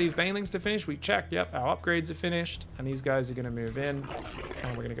we wait for these banelings to finish, we check, yep, our upgrades are finished, and these guys are going to move in,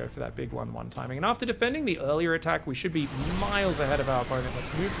 and we're going to go for that big 1-1 timing. And after defending the earlier attack, we should be miles ahead of our opponent.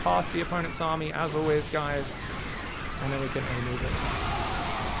 Let's move past the opponent's army, as always, guys, and then we can A-move it.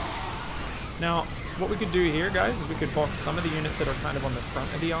 Now, what we could do here, guys, is we could box some of the units that are kind of on the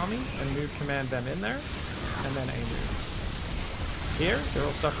front of the army and move command them in there, and then A-move. Here, they're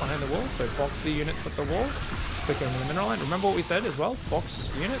all stuck behind the wall, so box the units at the wall. Click in the mineral line. Remember what we said as well?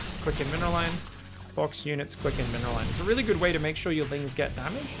 Box units, click in mineral line. Box units, click in mineral line. It's a really good way to make sure your things get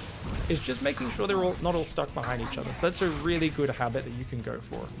damaged. It's just making sure they're not all stuck behind each other. So that's a really good habit that you can go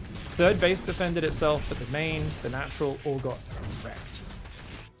for. Third base defended itself, but the main, the natural, all got wrecked.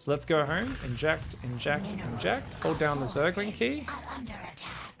 So let's go home. Inject, inject, inject. Hold down the Zergling key.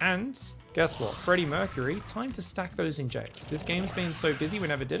 And guess what? Freddie Mercury, time to stack those injects. This game's been so busy we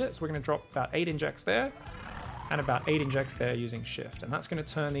never did it. So we're going to drop about 8 injects there. And about 8 injects there using shift. And that's going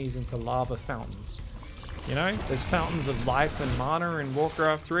to turn these into lava fountains. You know, there's fountains of life and mana in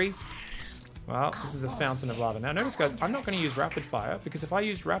Warcraft 3. Well, this is a fountain of lava. Now notice, guys, I'm not going to use rapid fire, because if I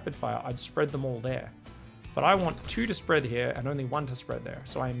used rapid fire, I'd spread them all there. But I want 2 to spread here and only 1 to spread there.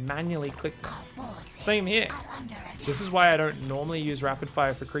 So I manually click them. Same here. This is why I don't normally use rapid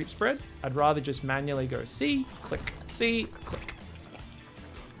fire for creep spread. I'd rather just manually go C, click, click.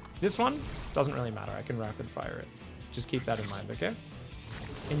 This one doesn't really matter. I can rapid fire it. Just keep that in mind, okay?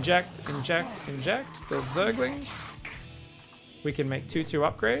 Inject, inject, inject. Build Zerglings. We can make 2/2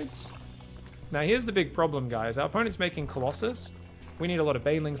 upgrades. Now here's the big problem, guys. Our opponent's making Colossus. We need a lot of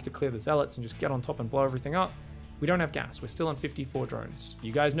banelings to clear the zealots and just get on top and blow everything up. We don't have gas. We're still on 54 drones.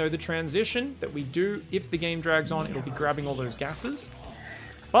 You guys know the transition that we do. If the game drags on, it'll be grabbing all those gases.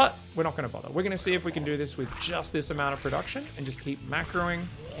 But we're not going to bother. We're going to see if we can do this with just this amount of production and just keep macroing.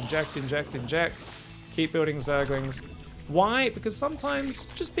 Inject, inject, inject. Keep building Zerglings. Why? Because sometimes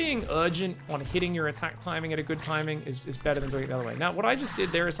just being urgent on hitting your attack timing at a good timing is better than doing it the other way. Now, what I just did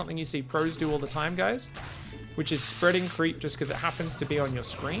there is something you see pros do all the time, guys, which is spreading creep just because it happens to be on your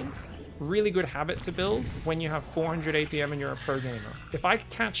screen. Really good habit to build when you have 400 APM and you're a pro gamer. If I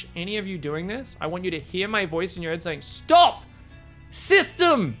catch any of you doing this, I want you to hear my voice in your head saying, stop!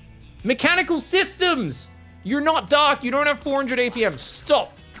 System! Mechanical systems! You're not dark, you don't have 400 APM,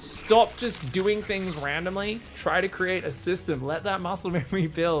 stop! Stop just doing things randomly. Try to create a system. Let that muscle memory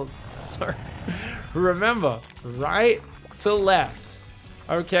build. So remember, right to left.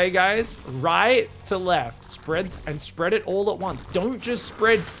 Okay, guys? Right to left. Spread it all at once. Don't just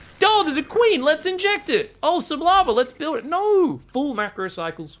spread. Oh, there's a queen. Let's inject it. Oh, some lava. Let's build it. No. Full macro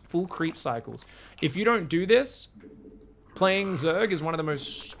cycles, full creep cycles. If you don't do this, playing Zerg is one of the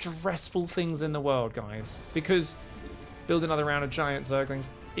most stressful things in the world, guys. Because build another round of giant Zerglings.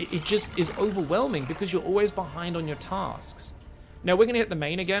 It just is overwhelming because you're always behind on your tasks. Now we're going to hit the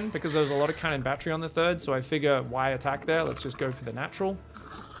main again because there's a lot of cannon battery on the third, so I figure why attack there? Let's just go for the natural.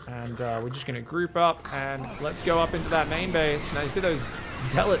 And we're just going to group up and let's go up into that main base. Now you see those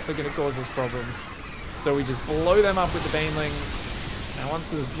zealots are going to cause us problems. So we just blow them up with the banelings. Now once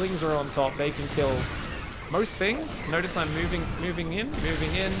the lings are on top, they can kill most things. Notice I'm moving in.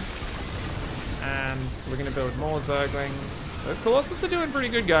 And we're going to build more Zerglings. Those Colossus are doing pretty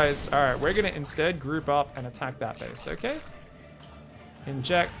good, guys. All right, we're going to instead group up and attack that base, okay?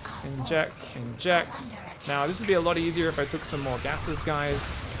 Inject, inject, inject. Now, this would be a lot easier if I took some more gases,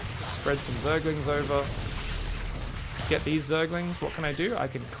 guys. Spread some Zerglings over. Get these Zerglings. What can I do? I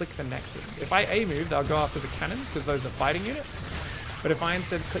can click the Nexus. If I A-move, they'll go after the cannons because those are fighting units. But if I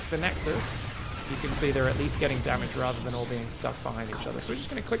instead click the Nexus, you can see they're at least getting damage rather than all being stuck behind each other. So we're just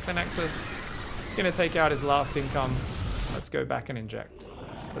going to click the Nexus. It's going to take out his last income. Let's go back and inject.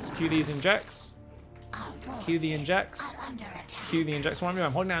 Let's queue these injects. Queue the injects. Queue the injects. So what I'm doing,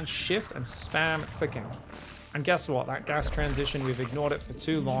 I'm holding down shift and spam clicking. And guess what? That gas transition, we've ignored it for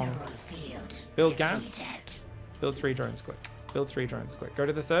too long. Build gas. Build 3 drones, click. Build 3 drones, click. Go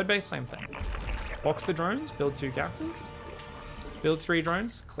to the third base, same thing. Box the drones, build 2 gases. Build 3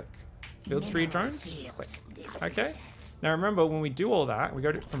 drones, click. Build 3 drones, click. Okay? Now remember, when we do all that, we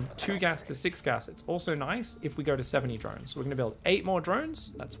go from 2 gas to 6 gas. It's also nice if we go to 70 drones. So we're going to build 8 more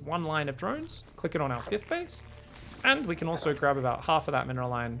drones. That's 1 line of drones. Click it on our 5th base. And we can also grab about half of that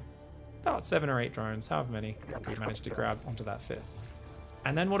mineral line. About 7 or 8 drones, however many we managed to grab onto that 5th.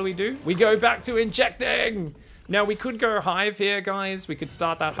 And then what do? We go back to injecting! Now we could go hive here, guys. We could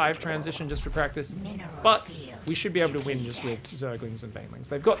start that hive transition just for practice. But we should be able to win just with Zerglings and banelings.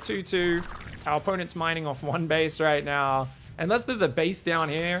 They've got 2-2. Our opponent's mining off 1 base right now. Unless there's a base down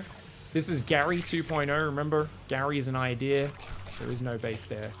here. This is Gary 2.0, remember? Gary is an idea. There is no base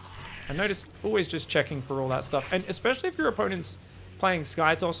there. And notice, always just checking for all that stuff. And especially if your opponent's playing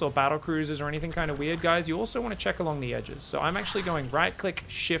Skytoss or battle cruisers or anything kind of weird, guys, you also want to check along the edges. So I'm actually going right-click,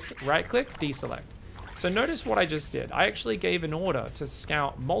 shift, right-click, deselect. So notice what I just did. I actually gave an order to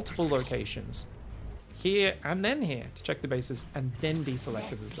scout multiple locations here and then here to check the bases and then deselected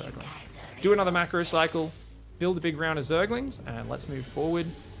the Zergling. Do another macro cycle, build a big round of Zerglings, and let's move forward.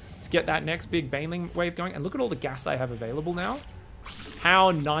 Let's get that next big Baneling wave going. And look at all the gas I have available now.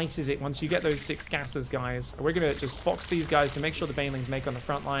 How nice is it once you get those 6 gases, guys? We're going to just box these guys to make sure the Banelings make on the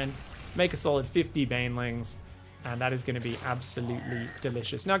front line. Make a solid 50 Banelings. And that is going to be absolutely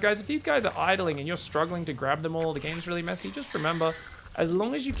delicious. Now, guys, if these guys are idling and you're struggling to grab them all, the game's really messy, just remember, as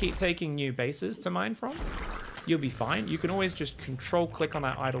long as you keep taking new bases to mine from, you'll be fine. You can always just control-click on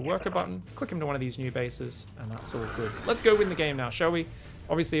that idle worker button, click into one of these new bases, and that's all good. Let's go win the game now, shall we?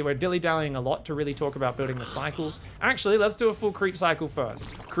 Obviously, we're dilly-dallying a lot to really talk about building the cycles. Actually, let's do a full creep cycle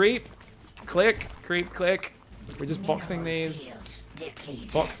first. Creep, click, creep, click. We're just boxing these.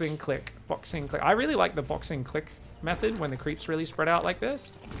 Boxing, click, boxing, click. I really like the boxing, click method when the creeps really spread out like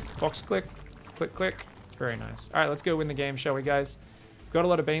this. Box, click, click, click. Very nice. All right, let's go win the game, shall we, guys? Got a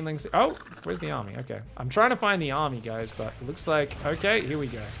lot of Banelings. Oh, where's the army? Okay. I'm trying to find the army, guys, but it looks like... Okay, here we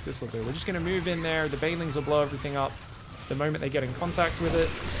go. This will do. We're just going to move in there. The Banelings will blow everything up the moment they get in contact with it.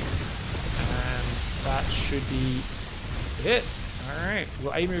 And that should be it. All right.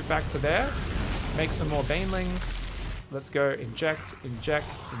 We'll A-move back to there. Make some more Banelings. Let's go inject, inject,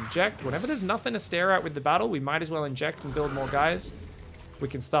 inject. Whenever there's nothing to stare at with the battle, we might as well inject and build more guys. We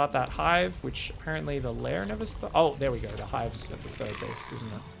can start that hive, which apparently the lair never started. Oh, there we go. The hive's at the 3rd base, isn't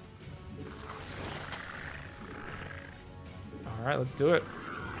it? All right, let's do it.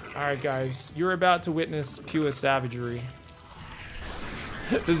 All right, guys. You're about to witness pure savagery.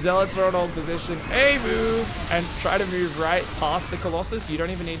 The Zealots are on hold position. Hey, move! And try to move right past the Colossus. You don't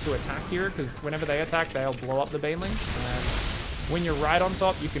even need to attack here, because whenever they attack, they'll blow up the Banelings. And when you're right on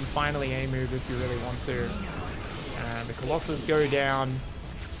top, you can finally A-move if you really want to. And the Colossus go down.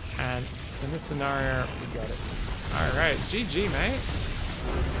 And in this scenario, we got it. All right, GG, mate.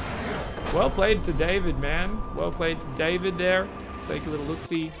 Well played to David, man. Well played to David there. Let's take a little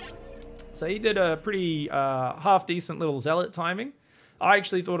look-see. So he did a pretty half-decent little Zealot timing. I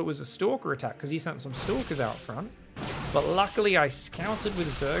actually thought it was a Stalker attack because he sent some Stalkers out front. But luckily I scouted with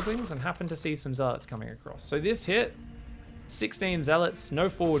Zerglings and happened to see some Zealots coming across. So this hit, 16 Zealots, no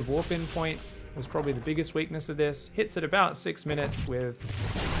forward warp-in point, was probably the biggest weakness of this. Hits at about 6 minutes with,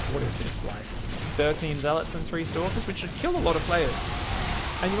 what is this, like 13 Zealots and 3 Stalkers, which should kill a lot of players.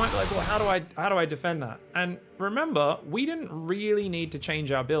 And you might be like, well, how do I defend that? And remember, we didn't really need to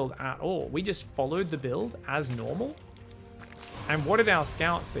change our build at all. We just followed the build as normal. And what did our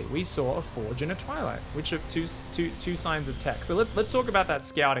scouts see? We saw a Forge and a Twilight, which are two signs of tech. So let's talk about that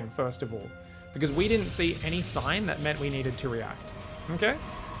scouting first of all, because we didn't see any sign that meant we needed to react. Okay?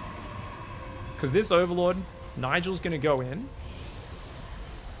 Because this Overlord, Nigel's going to go in.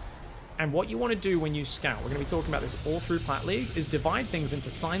 And what you want to do when you scout, we're going to be talking about this all through PIIIIIIG, is divide things into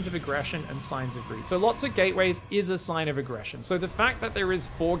signs of aggression and signs of greed. So lots of gateways is a sign of aggression. So the fact that there is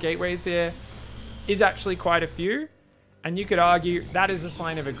 4 gateways here is actually quite a few. And you could argue that is a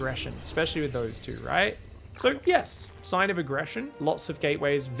sign of aggression, especially with those 2, right? So yes, sign of aggression, lots of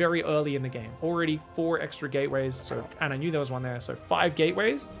gateways very early in the game. Already 4 extra gateways, so, and I knew there was one there, so 5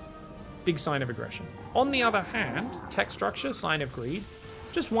 gateways, big sign of aggression. On the other hand, tech structure, sign of greed.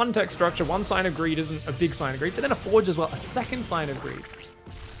 Just 1 tech structure, 1 sign of greed isn't a big sign of greed, but then a forge as well, a 2nd sign of greed.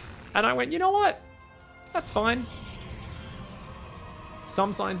 And I went, you know what? That's fine.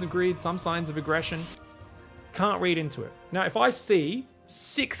 Some signs of greed, some signs of aggression. Can't read into it. Now, if I see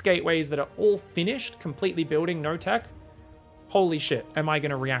 6 gateways that are all finished, completely building, no tech, holy shit, am I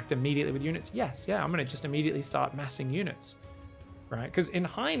going to react immediately with units? Yes, yeah, I'm going to just immediately start massing units, right? Because in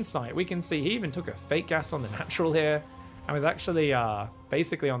hindsight, we can see he even took a fake gas on the natural here and was actually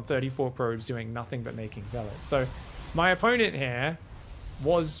basically on 34 probes doing nothing but making zealots. So my opponent here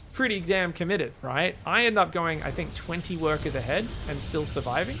was pretty damn committed, right? I end up going, I think, 20 workers ahead and still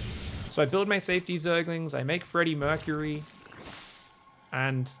surviving. So I build my safety Zerglings, I make Freddy Mercury,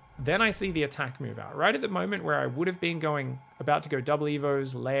 and then I see the attack move out. Right at the moment where I would have been about to go double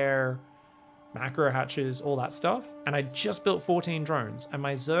evos, lair, macro hatches, all that stuff, and I just built 14 drones, and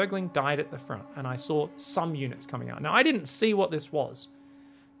my Zergling died at the front, and I saw some units coming out. Now, I didn't see what this was,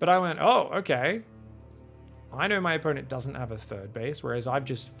 but I went, oh, okay. I know my opponent doesn't have a 3rd base, whereas I've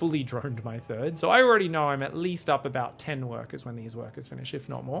just fully droned my 3rd, so I already know I'm at least up about 10 workers when these workers finish, if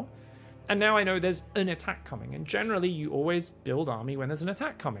not more. And now I know there's an attack coming. And generally, you always build army when there's an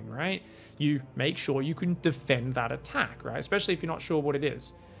attack coming, right? You make sure you can defend that attack, right? Especially if you're not sure what it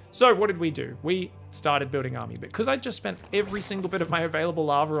is. So what did we do? We started building army. Because I just spent every single bit of my available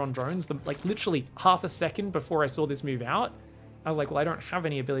lava on drones, like literally half a second before I saw this move out, I was like, well, I don't have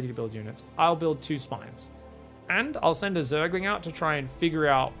any ability to build units. I'll build 2 spines. And I'll send a Zergling out to try and figure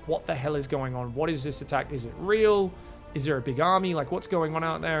out what the hell is going on. What is this attack? Is it real? Is there a big army? Like, what's going on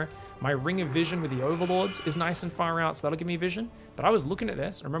out there? My ring of vision with the overlords is nice and far out, so that'll give me vision. But I was looking at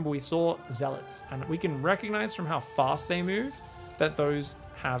this. Remember, we saw zealots, and we can recognize from how fast they move that those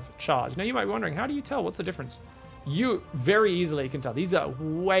have charge. Now, you might be wondering, how do you tell? What's the difference? You very easily can tell. These are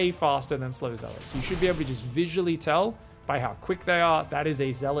way faster than slow zealots. You should be able to just visually tell by how quick they are. That is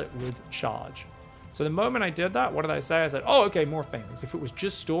a zealot with charge. So the moment I did that, what did I say? I said, oh, okay, morph banelings. If it was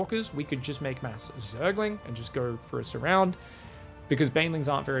just stalkers, we could just make mass Zergling and just go for a surround, because banelings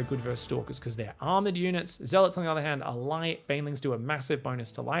aren't very good versus stalkers because they're armored units. Zealots, on the other hand, are light. Banelings do a massive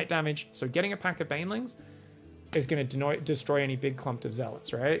bonus to light damage. So getting a pack of banelings is going to destroy any big clump of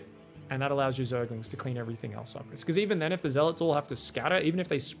zealots, right? And that allows your Zerglings to clean everything else up. Because even then, if the zealots all have to scatter, even if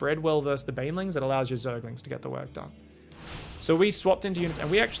they spread well versus the banelings, it allows your Zerglings to get the work done. So we swapped into units, and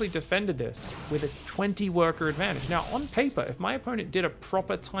we actually defended this with a 20 worker advantage. Now, on paper, if my opponent did a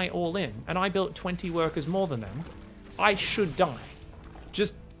proper tight all-in, and I built 20 workers more than them, I should die.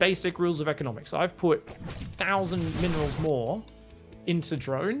 Just basic rules of economics. I've put 1,000 minerals more into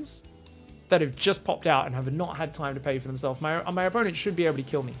drones that have just popped out and have not had time to pay for themselves. My opponent should be able to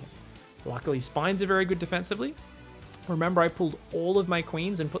kill me here. Luckily, spines are very good defensively. Remember, I pulled all of my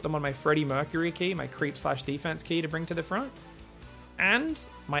queens and put them on my Freddie Mercury key, my creep/defense key to bring to the front. And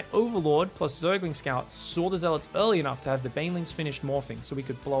my Overlord plus Zergling Scout saw the Zealots early enough to have the Banelings finished morphing so we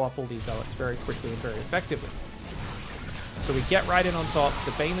could blow up all these Zealots very quickly and very effectively. So we get right in on top,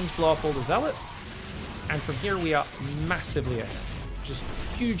 the Banelings blow up all the Zealots, and from here we are massively ahead. Just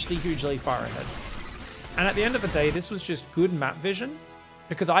hugely, hugely far ahead. And at the end of the day, this was just good map vision,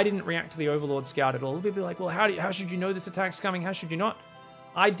 because I didn't react to the Overlord Scout at all. People be like, well, how should you know this attack's coming? How should you not?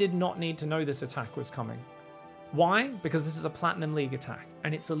 I did not need to know this attack was coming. Why? Because this is a Platinum League attack,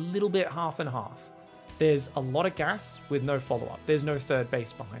 and it's a little bit half and half. There's a lot of gas with no follow-up. There's no third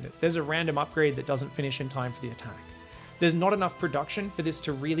base behind it. There's a random upgrade that doesn't finish in time for the attack. There's not enough production for this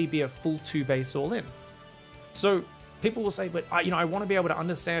to really be a full 2-base all-in. So people will say, but I want to be able to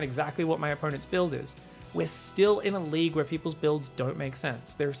understand exactly what my opponent's build is. We're still in a league where people's builds don't make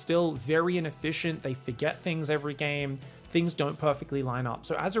sense. They're still very inefficient. They forget things every game. Things don't perfectly line up.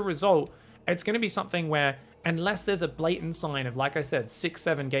 So as a result, it's going to be something where, unless there's a blatant sign of, like I said,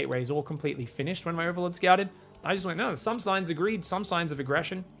 6-7 gateways all completely finished when my Overlord scouted, I just went, no, some signs agreed, some signs of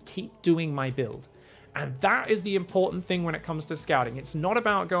aggression, keep doing my build. And that is the important thing when it comes to scouting. It's not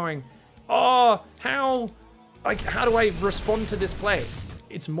about going, oh, how do I respond to this play?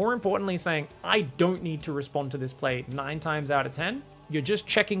 It's more importantly saying, I don't need to respond to this play 9 times out of 10. You're just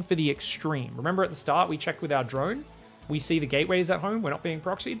checking for the extreme. Remember at the start, we checked with our drone. We see the gateways at home. We're not being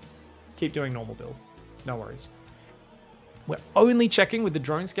proxied. Keep doing normal build. No worries. We're only checking with the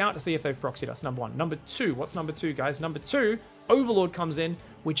drone scout to see if they've proxied us, number 1. Number 2, what's number 2, guys? Number 2, Overlord comes in.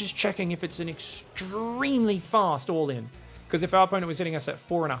 We're just checking if it's an extremely fast all-in. Because if our opponent was hitting us at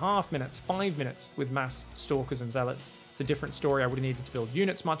 4.5 minutes, 5 minutes with mass Stalkers and Zealots, it's a different story. I would have needed to build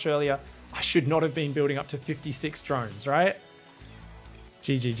units much earlier. I should not have been building up to 56 drones, right?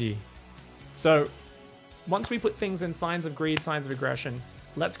 GGG. So once we put things in signs of greed, signs of aggression,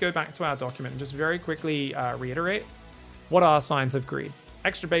 let's go back to our document and just very quickly reiterate. What are signs of greed?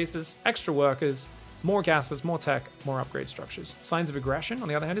 Extra bases, extra workers, more gases, more tech, more upgrade structures. Signs of aggression, on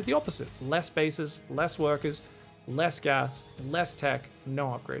the other hand, is the opposite. Less bases, less workers, less gas, less tech,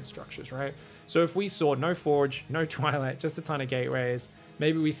 no upgrade structures, right? So if we saw no Forge, no Twilight, just a ton of gateways,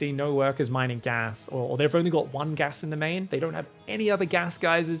 maybe we see no workers mining gas, or they've only got 1 gas in the main, they don't have any other gas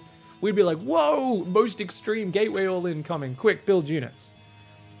guises, we'd be like, whoa, most extreme gateway all-in coming, quick, build units.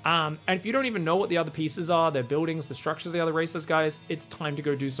 And if you don't even know what the other pieces are, their buildings, the structures of the other races, guys, it's time to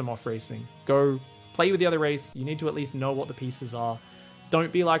go do some off-racing. Go play with the other race. You need to at least know what the pieces are.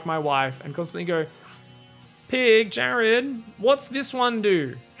 Don't be like my wife and constantly go, Pig, Jared, what's this one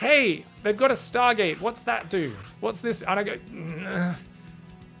do? Hey, they've got a Stargate. What's that do? What's this? And I go, nah.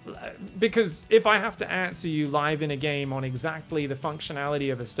 Because if I have to answer you live in a game on exactly the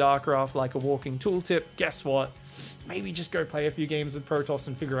functionality of a StarCraft like a walking tooltip, guess what? Maybe just go play a few games with Protoss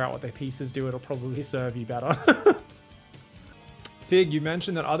and figure out what their pieces do. It'll probably serve you better. Pig, you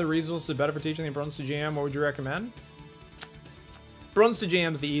mentioned that other resources are better for teaching than Bronze 2 GM. What would you recommend? Bronze 2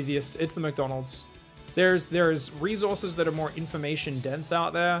 GM is the easiest. It's the McDonald's. There's resources that are more information dense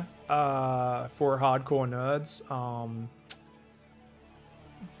out there for hardcore nerds.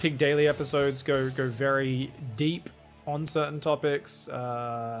 Pig Daily episodes go very deep on certain topics.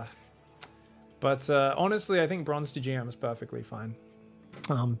 But honestly, I think Bronze to GM is perfectly fine.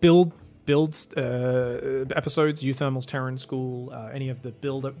 Builds episodes, Euthermal's Terran School, any of the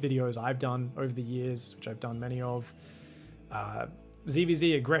build up videos I've done over the years, which I've done many of.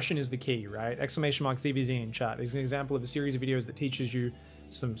 ZVZ, aggression is the key, right? Exclamation mark ZVZ in chat is an example of a series of videos that teaches you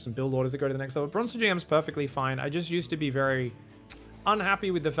some build orders that go to the next level. Bronze to GM is perfectly fine. I just used to be very unhappy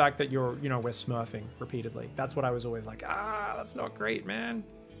with the fact that we're smurfing repeatedly. That's what I was always like, that's not great, man.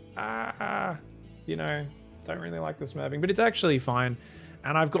 Don't really like the smurfing, but it's actually fine.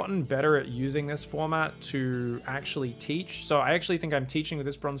 And I've gotten better at using this format to actually teach. So I actually think I'm teaching with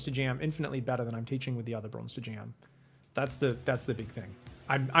this Bronze to GM infinitely better than I'm teaching with the other Bronze to GM. That's the big thing.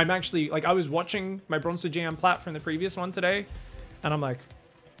 I'm actually, like, I was watching my Bronze to GM plat from the previous one today, and I'm like,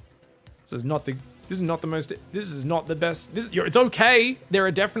 this is not the best. It's okay. There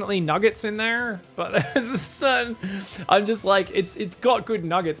are definitely nuggets in there, but I'm just like, it's got good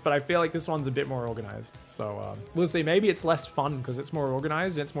nuggets, but I feel like this one's a bit more organized. So we'll see. Maybe it's less fun because it's more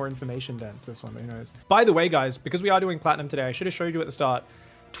organized and it's more information dense. This one, who knows? By the way, guys, because we are doing platinum today, I should have showed you at the start.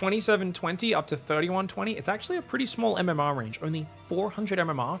 2720 up to 3120. It's actually a pretty small MMR range. Only 400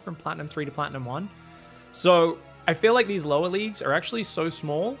 MMR from Platinum 3 to Platinum 1. So I feel like these lower leagues are actually so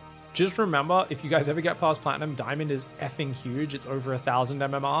small. Just remember, if you guys ever get past Platinum, Diamond is effing huge. It's over 1,000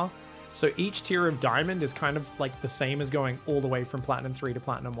 MMR. So each tier of Diamond is kind of like the same as going all the way from Platinum 3 to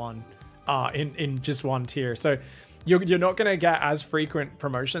Platinum 1 in just one tier. So you're not going to get as frequent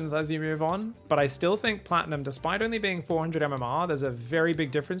promotions as you move on, but I still think Platinum, despite only being 400 MMR, there's a very big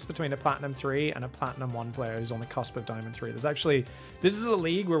difference between a Platinum 3 and a Platinum 1 player who's on the cusp of Diamond 3. This is a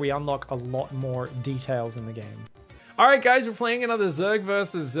league where we unlock a lot more details in the game. All right, guys, we're playing another Zerg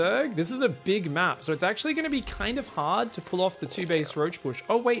versus Zerg. This is a big map, so it's actually going to be kind of hard to pull off the 2-base roach push.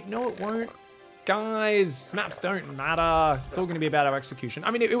 Oh, wait, no, it won't. Guys, maps don't matter. It's all going to be about our execution. I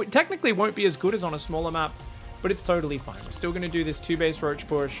mean, it technically won't be as good as on a smaller map, but it's totally fine. We're still going to do this 2-base roach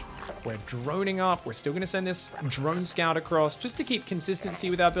push. We're droning up. We're still going to send this drone scout across just to keep consistency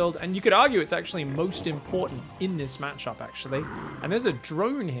with our build. And you could argue it's actually most important in this matchup, actually. And there's a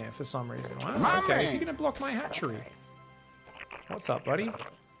drone here for some reason. Wow, okay, is he going to block my hatchery? What's up, buddy?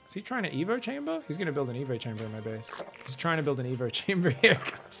 Is he trying to Evo chamber? He's going to build an Evo chamber in my base. He's trying to build an Evo chamber here.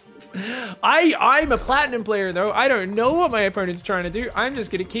 I'm a platinum player, though. I don't know what my opponent's trying to do. I'm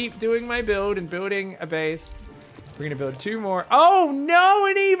just going to keep doing my build and building a base. We're going to build 2 more. Oh, no,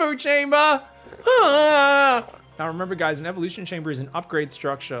 an Evo chamber. Now, remember, guys, an evolution chamber is an upgrade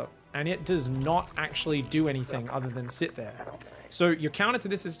structure, and it does not actually do anything other than sit there. So your counter to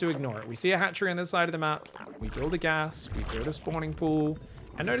this is to ignore it. We see a hatchery on this side of the map. We build a gas. We build a spawning pool.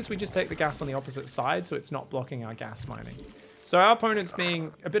 And notice we just take the gas on the opposite side, so it's not blocking our gas mining. So our opponent's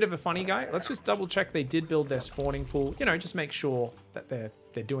being a bit of a funny guy. Let's just double check they did build their spawning pool. You know, just make sure that they're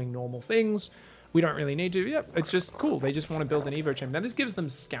doing normal things. We don't really need to. Yep, it's just cool. They just want to build an Evo chamber. Now this gives them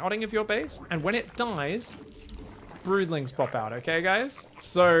scouting of your base, and when it dies, broodlings pop out. Okay, guys.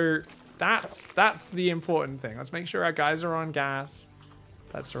 So that's the important thing. Let's make sure our guys are on gas.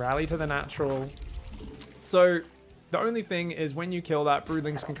 Let's rally to the natural. So the only thing is when you kill that,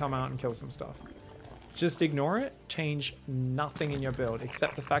 broodlings can come out and kill some stuff. Just ignore it. Change nothing in your build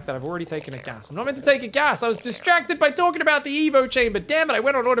except the fact that I've already taken a gas. I'm not meant to take a gas. I was distracted by talking about the Evo chamber. Damn it, I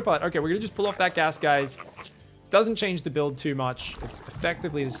went on autopilot. Okay, we're gonna just pull off that gas, guys. Doesn't change the build too much. It's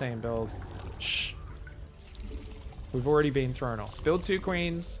effectively the same build. Shh. We've already been thrown off. Build 2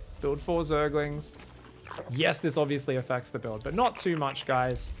 queens. Build 4 zerglings. Yes, this obviously affects the build, but not too much,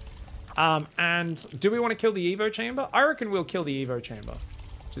 guys. And do we want to kill the Evo chamber? I reckon we'll kill the Evo chamber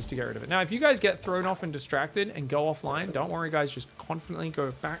just to get rid of it. Now, if you guys get thrown off and distracted and go offline, don't worry, guys. Just confidently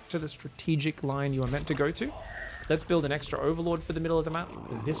go back to the strategic line you are meant to go to. Let's build an extra overlord for the middle of the map.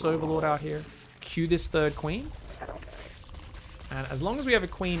 This overlord out here. Cue this 3rd queen. And as long as we have a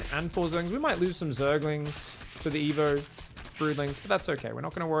queen and 4 zerglings, we might lose some zerglings to the Evo broodlings, but that's okay. We're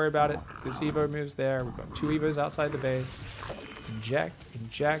not going to worry about it. This Evo moves there. We've got 2 Evos outside the base. Inject,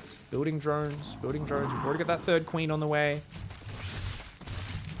 inject, building drones, building drones. We've already got that 3rd queen on the way.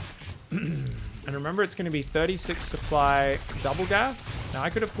 And remember, it's going to be 36 supply double gas. Now, I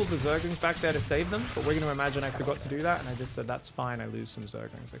could have pulled the zerglings back there to save them, but we're going to imagine I forgot to do that, and I just said, that's fine, I lose some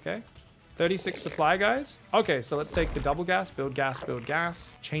zerglings, okay? 36 supply, guys. Okay, so let's take the double gas, build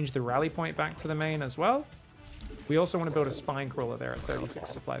gas, change the rally point back to the main as well. We also want to build a spine crawler there at 36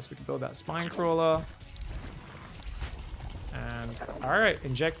 supply, so we can build that spine crawler. And And all right,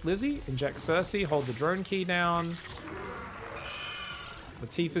 inject Lizzie, inject Cersei, hold the drone key down.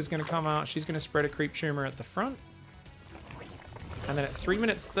 Latifah's going to come out. She's going to spread a creep tumor at the front. And then at 3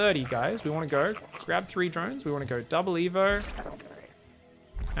 minutes 30, guys, we want to go grab 3 drones. We want to go double Evo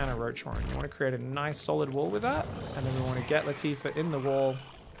and a roach horn. You want to create a nice solid wall with that. And then we want to get Latifah in the wall.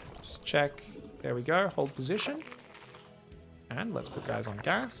 Just check. There we go. Hold position. And let's put guys on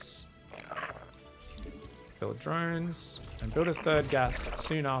gas. Build drones. And build a 3rd gas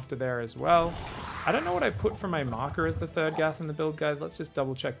soon after there as well. I don't know what I put for my marker as the 3rd gas in the build, guys. Let's just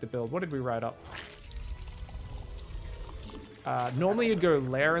double check the build. What did we write up? Normally you'd go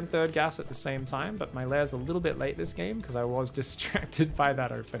lair and 3rd gas at the same time, but my lair's a little bit late this game because I was distracted by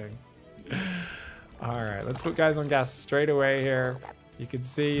that opening. All right, let's put guys on gas straight away here. You can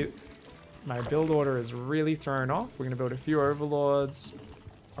see my build order is really thrown off. We're going to build a few overlords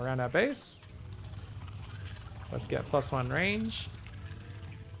around our base. Let's get +1 range.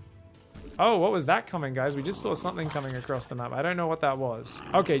 Oh, what was that coming, guys? We just saw something coming across the map. I don't know what that was.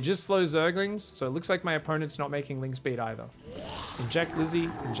 Okay, just slow Zerglings. So it looks like my opponent's not making link speed either. Inject Lizzie,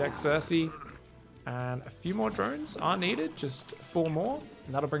 inject Cersei. And a few more drones are needed. Just 4 more.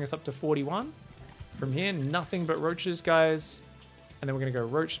 And that'll bring us up to 41. From here, nothing but roaches, guys. And then we're going to go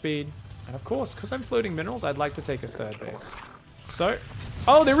roach speed. And of course, because I'm floating minerals, I'd like to take a 3rd base. So,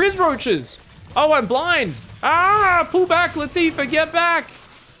 oh, there is roaches. Oh, I'm blind. Ah, pull back, Latifah, get back.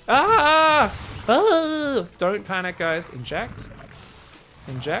 Ah! Ah! Don't panic, guys. Inject.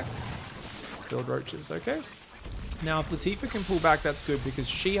 Inject. Build roaches, okay? Now, if Latifah can pull back, that's good because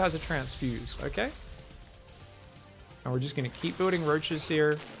she has a transfuse, okay? And we're just going to keep building roaches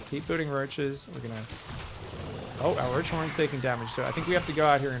here. Keep building roaches. We're going to... Oh, our roach horn's taking damage. So I think we have to go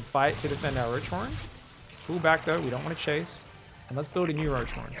out here and fight to defend our roach horn. Pull back, though. We don't want to chase. And let's build a new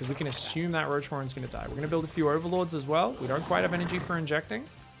roach horn because we can assume that roach horn's going to die. We're going to build a few overlords as well. We don't quite have energy for injecting.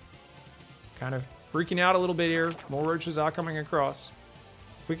 Kind of freaking out a little bit here. More roaches are coming across.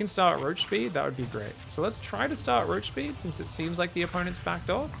 If we can start roach speed, that would be great. So let's try to start roach speed since it seems like the opponent's backed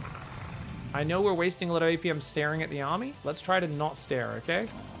off. I know we're wasting a lot of APM staring at the army. Let's try to not stare, okay?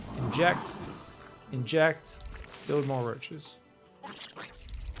 Inject. Inject. Build more roaches.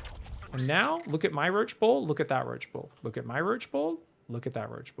 And now, look at my roach ball. Look at that roach ball. Look at my roach ball. Look at that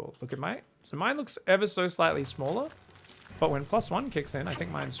roach ball. Look at my... So mine looks ever so slightly smaller. But when +1 kicks in, I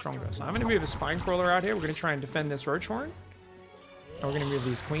think mine's stronger. So I'm going to move a spine crawler out here. We're going to try and defend this roach horn. And we're going to move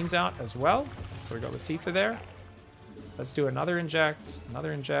these queens out as well. So we got Latifah there. Let's do another inject.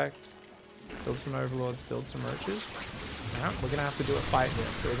 Another inject. Build some overlords. Build some roaches. Now we're going to have to do a fight here.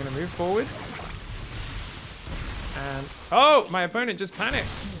 So we're going to move forward. And... Oh! My opponent just panicked.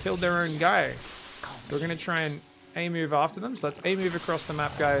 Killed their own guy. So we're going to try and A-move after them. So let's A-move across the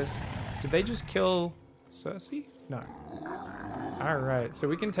map, guys. Did they just kill Cersei? No. Alright, so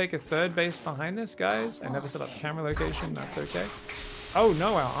we can take a 3rd base behind this, guys. I never set up the camera location. That's okay. Oh,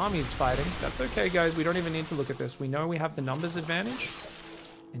 no, our army's fighting. That's okay, guys. We don't even need to look at this. We know we have the numbers advantage.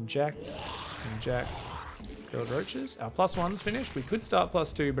 Inject. Inject. Build roaches. Our +1's finished. We could start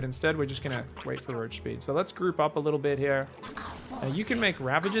 +2, but instead we're just going to wait for roach speed. So let's group up a little bit here. Now, you can make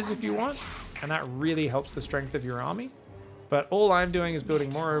ravages if you want, and that really helps the strength of your army. But all I'm doing is building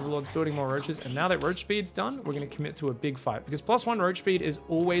more overlords, building more roaches, and now that roach speed's done, we're going to commit to a big fight. Because +1 roach speed is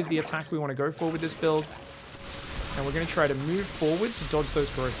always the attack we want to go for with this build. And we're going to try to move forward to dodge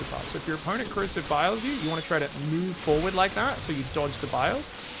those corrosive biles. So if your opponent corrosive biles you, you want to try to move forward like that, so you dodge the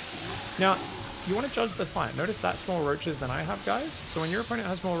biles. Now, you want to judge the fight. Notice that's more roaches than I have, guys. So when your opponent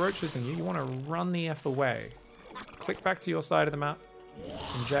has more roaches than you want to run the F away. Click back to your side of the map.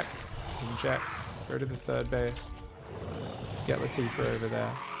 Inject. Inject. Go to the 3rd base. Get Latifah over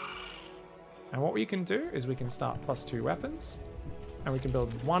there. And what we can do is we can start +2 weapons and we can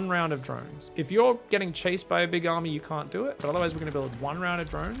build 1 round of drones. If you're getting chased by a big army, you can't do it, but otherwise we're going to build 1 round of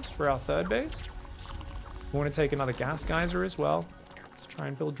drones for our 3rd base. We want to take another gas geyser as well. Let's try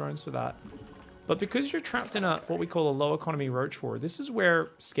and build drones for that. But because you're trapped in what we call a low economy roach war, this is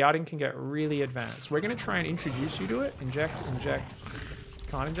where scouting can get really advanced. We're going to try and introduce you to it. Inject, inject.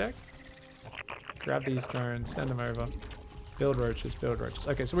 Can't inject. Grab these drones, send them over. Build roaches, build roaches.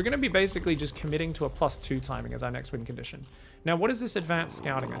 Okay, so we're going to be basically just committing to a +2 timing as our next win condition. Now, what is this advanced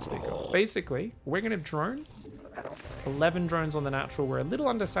scouting I speak of? Basically, we're going to drone 11 drones on the natural. We're a little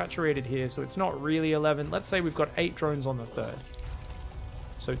undersaturated here, so it's not really 11. Let's say we've got 8 drones on the 3rd.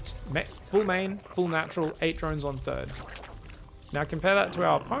 So full main, full natural, 8 drones on 3rd. Now compare that to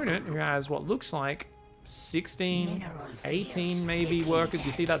our opponent who has what looks like 16, 18 maybe workers.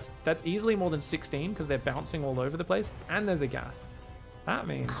 You see that's easily more than 16 because they're bouncing all over the place and there's a gas. That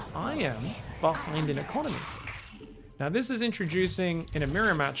means I am behind in economy. Now this is introducing, in a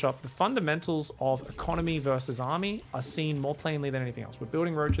mirror matchup, the fundamentals of economy versus army are seen more plainly than anything else. We're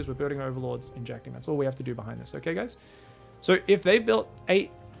building roaches, we're building overlords, injecting. That's all we have to do behind this, okay guys? So if they've built 8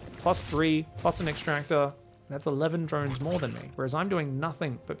 plus 3 plus an extractor, that's 11 drones more than me, whereas I'm doing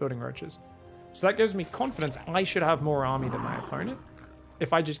nothing but building roaches. So that gives me confidence I should have more army than my opponent.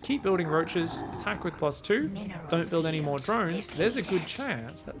 If I just keep building roaches, attack with +2, don't build any more drones, there's a good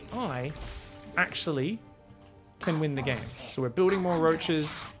chance that I actually can win the game. So we're building more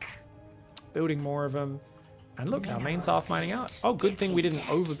roaches, building more of them, and look, our main's half mining out. Oh, good thing we didn't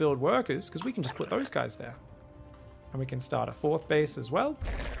overbuild workers, because we can just put those guys there. And we can start a 4th base as well.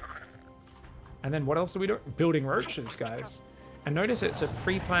 And then what else are we doing? Building roaches, guys. And notice it's a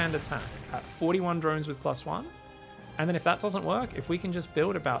pre-planned attack at 41 drones with +1. And then if that doesn't work, if we can just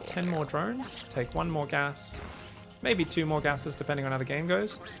build about 10 more drones, take 1 more gas, maybe 2 more gases depending on how the game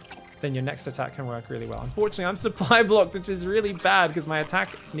goes, then your next attack can work really well. Unfortunately, I'm supply blocked, which is really bad because my attack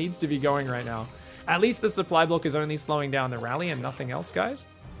needs to be going right now. At least the supply block is only slowing down the rally and nothing else, guys.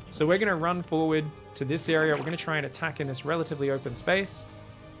 So we're going to run forward to this area. We're going to try and attack in this relatively open space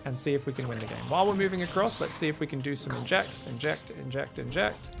and see if we can win the game. While we're moving across, let's see if we can do some injects. Inject, inject,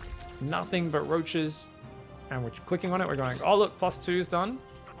 inject. Nothing but roaches. And we're clicking on it. We're going, oh, look, +2 is done.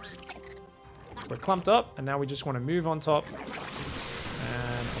 We're clumped up. And now we just want to move on top.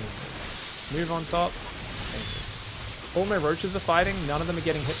 And move on top. All my roaches are fighting. None of them are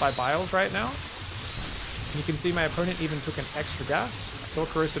getting hit by biles right now. And you can see my opponent even took an extra gas. I saw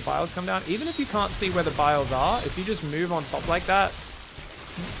corrosive biles come down. Even if you can't see where the biles are, if you just move on top like that,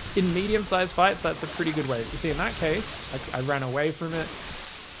 in medium-sized fights, that's a pretty good way. You see, in that case, I ran away from it.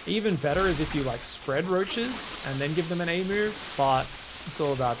 Even better is if you like spread roaches and then give them an A move, but it's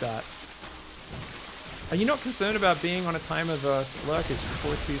all about that. Are you not concerned about being on a timer versus lurkers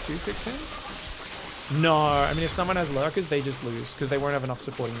before 2-2 kicks in? No, I mean, if someone has lurkers, they just lose because they won't have enough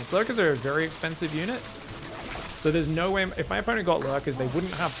supporting units. Lurkers are a very expensive unit. So there's no way, if my opponent got lurkers, they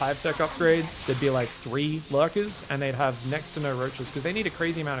wouldn't have hive tech upgrades. There'd be like 3 lurkers and they'd have next to no roaches because they need a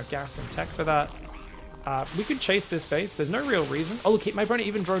crazy amount of gas and tech for that. We could chase this base. There's no real reason. Oh, look, my opponent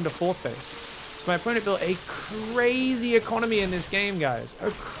even droned a 4th base. So my opponent built a crazy economy in this game, guys.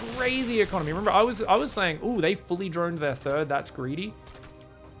 A crazy economy. Remember, I was saying, ooh, they fully droned their 3rd. That's greedy.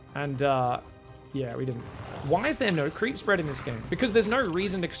 And yeah, we didn't. Why is there no creep spread in this game? Because there's no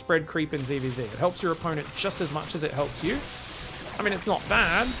reason to spread creep in ZVZ. It helps your opponent just as much as it helps you. I mean, it's not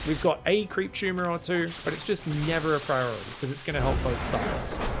bad. We've got a creep tumor or 2, but it's just never a priority because it's going to help both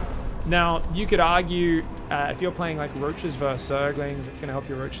sides. Now, you could argue if you're playing like roaches versus zerglings, it's going to help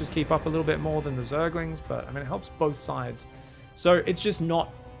your roaches keep up a little bit more than the zerglings, but I mean, it helps both sides. So it's just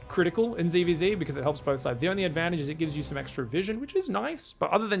not critical in ZVZ because it helps both sides. The only advantage is it gives you some extra vision, which is nice,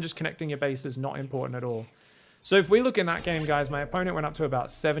 but other than just connecting your base is not important at all. So if we look in that game, guys, my opponent went up to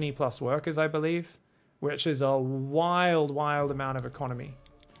about 70 plus workers, I believe, which is a wild, wild amount of economy.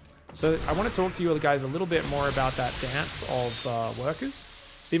 So I want to talk to you guys a little bit more about that dance of workers.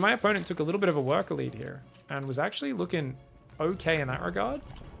 See, my opponent took a little bit of a worker lead here and was actually looking okay in that regard,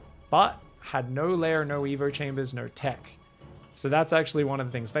 but had no lair, no evo chambers, no tech. So that's actually one of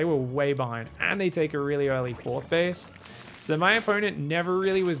the things. They were way behind and they take a really early 4th base. So my opponent never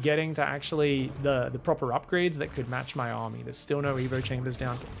really was getting to actually the proper upgrades that could match my army. There's still no evo chambers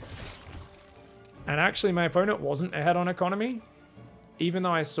down. And actually my opponent wasn't ahead on economy, even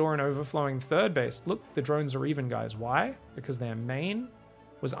though I saw an overflowing 3rd base. Look, the drones are even, guys. Why? Because their main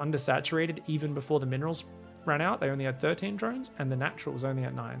was undersaturated even before the minerals ran out. They only had 13 drones and the natural was only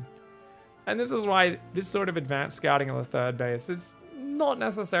at 9. And this is why this sort of advanced scouting on the 3rd base is not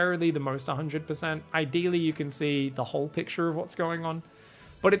necessarily the most 100%. Ideally, you can see the whole picture of what's going on.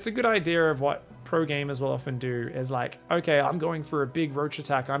 But it's a good idea of what pro gamers will often do is like, okay, I'm going for a big roach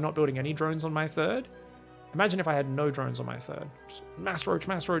attack. I'm not building any drones on my 3rd. Imagine if I had no drones on my 3rd. Just mass roach,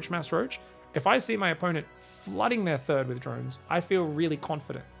 mass roach, mass roach. If I see my opponent flooding their 3rd with drones, I feel really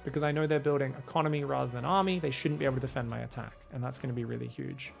confident because I know they're building economy rather than army. They shouldn't be able to defend my attack, and that's going to be really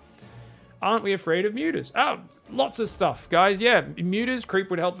huge. Aren't we afraid of muters? Oh, lots of stuff, guys. Yeah, muters, creep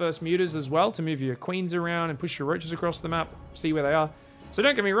would help versus muters as well to move your queens around and push your roaches across the map, see where they are. So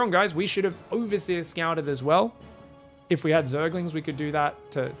don't get me wrong, guys. We should have overseer scouted as well. If we had zerglings, we could do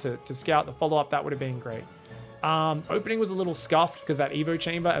that to scout the follow-up. That would have been great. Opening was a little scuffed because that evo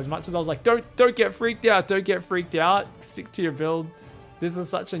chamber, as much as I was like, don't get freaked out, don't get freaked out, stick to your build. This is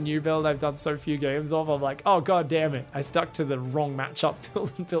such a new build I've done so few games of. I'm like, oh god damn it, I stuck to the wrong matchup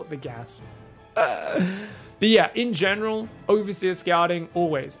build and built the gas. But yeah, in general, overseer scouting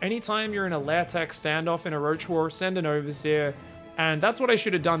always. Anytime you're in a lair tech standoff in a roach war, send an overseer, and that's what I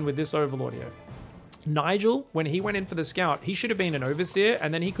should have done with this overlord here. Nigel, when he went in for the scout, he should have been an overseer,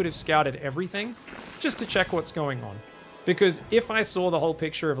 and then he could have scouted everything just to check what's going on. Because if I saw the whole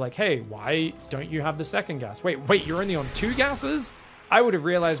picture of like, hey, why don't you have the second gas? Wait, you're only on 2 gases? I would have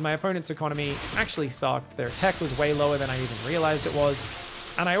realized my opponent's economy actually sucked. Their tech was way lower than I even realized it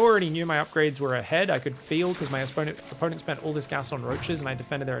was. And I already knew my upgrades were ahead. I could feel, because my opponent spent all this gas on roaches and I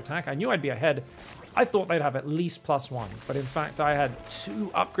defended their attack. I knew I'd be ahead. I thought they'd have at least +1. But in fact, I had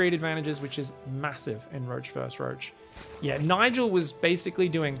 2 upgrade advantages, which is massive in roach versus roach. Yeah, Nigel was basically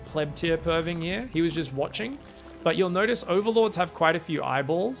doing pleb tier perving here. He was just watching. But you'll notice overlords have quite a few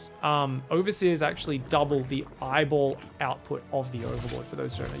eyeballs. Overseers actually double the eyeball output of the overlord, for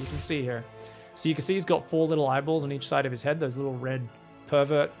those who don't know. You can see here. So you can see he's got 4 little eyeballs on each side of his head, those little red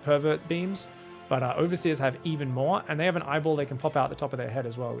pervert beams. But overseers have even more, and they have an eyeball they can pop out the top of their head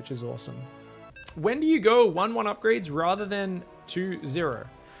as well, which is awesome. When do you go 1-1 upgrades rather than 2-0?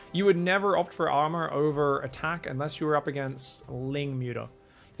 You would never opt for armor over attack unless you were up against Ling Muta.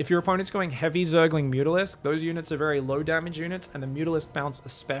 If your opponent's going heavy Zergling Mutalisk, those units are very low damage units, and the Mutalisk bounce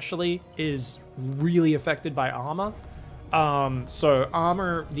especially is really affected by armor. So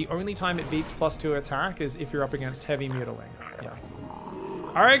armor, the only time it beats +2 attack is if you're up against heavy Mutaling. Yeah.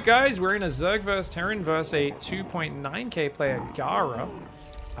 All right, guys, we're in a Zerg vs Terran versus a 2.9k player, Gara.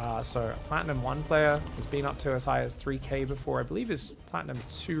 So a Platinum 1 player has been up to as high as 3k before. I believe is Platinum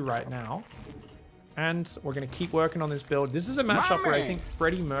 2 right now. And we're going to keep working on this build. This is a matchup where I think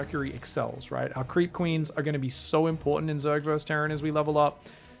Freddie Mercury excels, right? Our creep queens are going to be so important in Zerg vs Terran as we level up.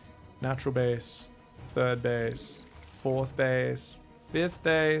 Natural base, 3rd base, 4th base, 5th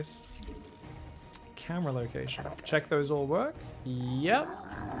base. Camera location. Check those all work. Yep.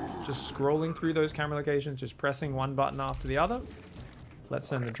 Just scrolling through those camera locations, just pressing one button after the other. Let's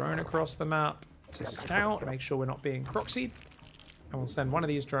send the drone across the map to scout, make sure we're not being proxied. And we'll send one of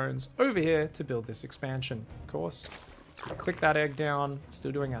these drones over here to build this expansion, of course. So click that egg down.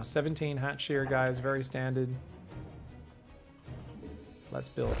 Still doing our 17 hatch here, guys. Very standard. Let's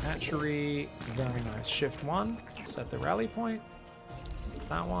build hatchery. Very nice. Shift 1. Set the rally point. Set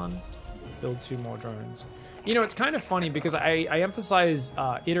that one. Build 2 more drones. You know, it's kind of funny because I emphasize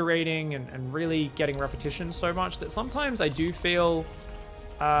iterating and really getting repetition so much that sometimes I do feel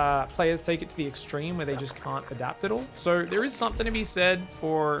players take it to the extreme where they just can't adapt it all. So there is something to be said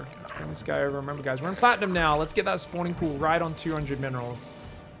for... Let's bring this guy over. Remember, guys, we're in Platinum now. Let's get that spawning pool right on 200 minerals.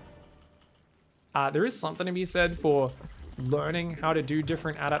 There is something to be said for learning how to do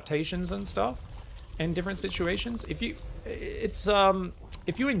different adaptations and stuff in different situations. If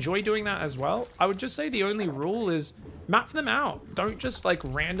you enjoy doing that as well, I would just say the only rule is map them out. Don't just like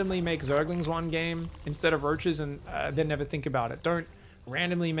randomly make Zerglings one game instead of roaches and then never think about it. Don't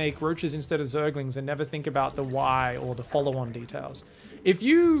randomly make roaches instead of Zerglings and never think about the why or the follow-on details. If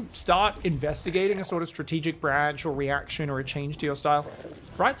you start investigating a sort of strategic branch or reaction or a change to your style,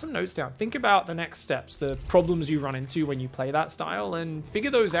 write some notes down. Think about the next steps, the problems you run into when you play that style, and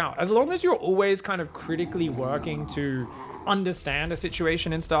figure those out. As long as you're always kind of critically working to understand a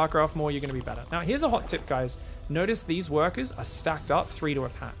situation in StarCraft more, you're going to be better. Now, here's a hot tip, guys. Notice these workers are stacked up 3 to a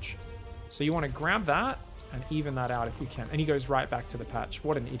patch. So you want to grab that and even that out if you can. And he goes right back to the patch.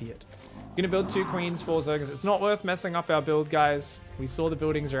 What an idiot. I'm going to build 2 queens, 4 Zergers. It's not worth messing up our build, guys. We saw the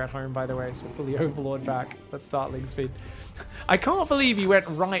buildings are at home, by the way, so fully overlord back. Let's start Ling speed. I can't believe you went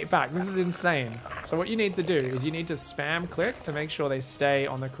right back. This is insane. So what you need to do is you need to spam click to make sure they stay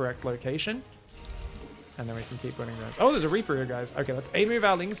on the correct location. And then we can keep running those. Oh, there's a Reaper here, guys. Okay, let's A-move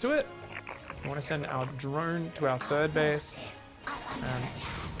our Lings to it. I want to send our drone to our 3rd base. And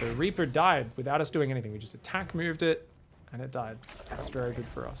the Reaper died without us doing anything. We just attack moved it, and it died. That's very good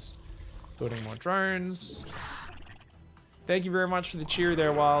for us. Building more drones. Thank you very much for the cheer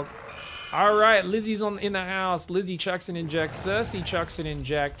there, Wild. All right, Lizzie's in the house. Lizzie chucks and injects. Cersei chucks and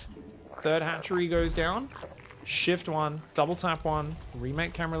inject. 3rd hatchery goes down. Shift 1, double tap 1,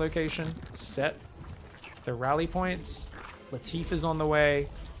 remake camera location, set the rally points. Latifah's on the way.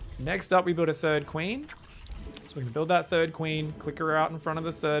 Next up, we build a 3rd queen. So we can build that 3rd queen, click her out in front of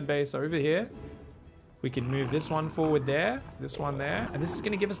the 3rd base over here. We can move this one forward there, this one there, and this is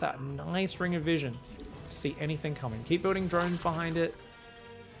going to give us that nice ring of vision to see anything coming. Keep building drones behind it.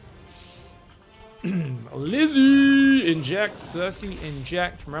 Lizzie! Inject. Cersei,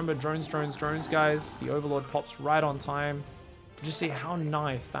 inject. Remember, drones, drones, drones, guys. The Overlord pops right on time. Did you see how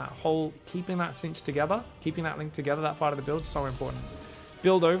nice that whole, keeping that cinch together, keeping that link together, that part of the build is so important.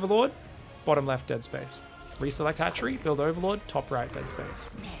 Build Overlord, bottom left dead space. Reselect hatchery, build Overlord, top right dead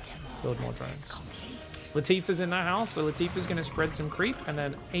space. Build more drones. Latifah's in that house, so Latifah's going to spread some creep and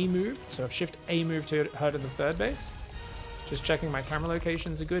then A move. So shift A move to her to the 3rd base. Just checking my camera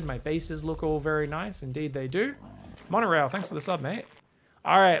locations are good. My bases look all very nice. Indeed, they do. Monorail, thanks for the sub, mate.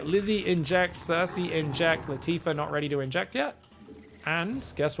 All right, Lizzie inject, Cersei inject, Latifah not ready to inject yet. And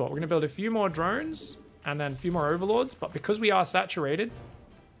guess what? We're going to build a few more drones and then a few more overlords. But because we are saturated,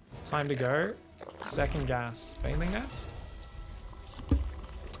 time to go. Second gas. Baneling nest.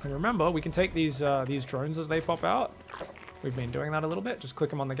 And remember, we can take these drones as they pop out. We've been doing that a little bit. Just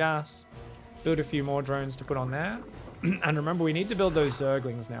click them on the gas. Build a few more drones to put on there. And remember, we need to build those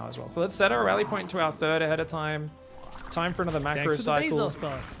Zerglings now as well. So let's set our rally point to our third ahead of time. Time for another macro cycle.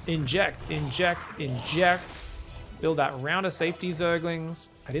 Inject, inject, inject. Build that round of safety Zerglings.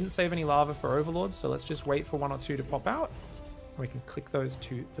 I didn't save any lava for overlords, so let's just wait for 1 or 2 to pop out. We can click those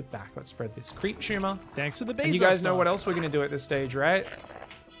to the back. Let's spread this creep tumor. Thanks for the Bezos. And you guys know what else we're going to do at this stage, right?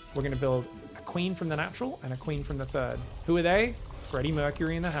 We're going to build a queen from the natural and a queen from the third. Who are they? Freddie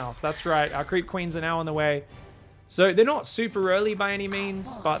Mercury in the house. That's right. Our creep queens are now on the way. So they're not super early by any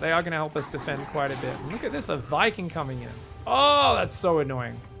means, but they are going to help us defend quite a bit. And look at this, a Viking coming in. Oh, that's so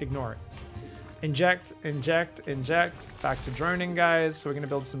annoying. Ignore it. Inject, inject, inject. Back to droning, guys. So we're going to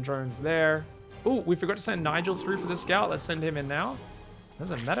build some drones there. Oh, we forgot to send Nigel through for the scout. Let's send him in now.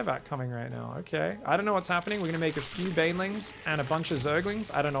 There's a medevac coming right now. Okay. I don't know what's happening. We're going to make a few banelings and a bunch of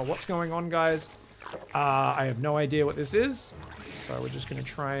zerglings. I don't know what's going on, guys. I have no idea what this is. So we're just going to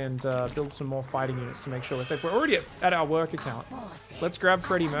try and build some more fighting units to make sure we're safe. We're already at our work account. Let's grab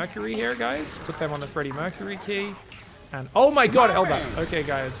Freddie Mercury here, guys. Put them on the Freddie Mercury key. And oh my god, Hellbats. Okay,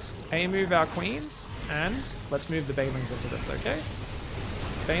 guys. A-move our queens. And let's move the banelings into this, okay?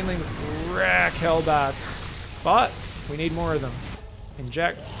 Banelings wreck Hellbats. But we need more of them.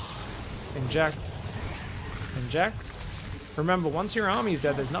 Inject. Inject. Inject. Remember, once your army's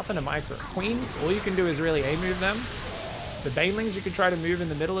dead, there's nothing to micro. Queens, all you can do is really A-move them. The banelings you can try to move in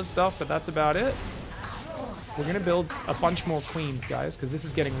the middle of stuff, but that's about it. We're going to build a bunch more queens, guys, because this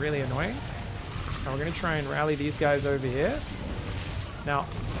is getting really annoying. And we're going to try and rally these guys over here. Now,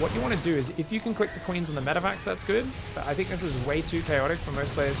 what you want to do is, if you can click the queens on the medevacs, that's good. But I think this is way too chaotic for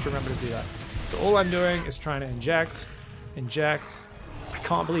most players to remember to do that. So all I'm doing is trying to inject, inject. I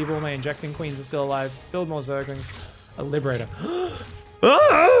can't believe all my injecting queens are still alive. Build more zerglings. A liberator.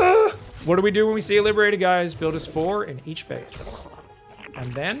 What do we do when we see a liberator, guys? Build us 4 in each base.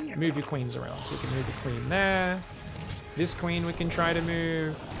 And then move your queens around. So we can move the queen there. This queen we can try to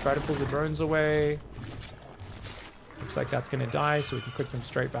move. Try to pull the drones away. Looks like that's going to die, so we can click them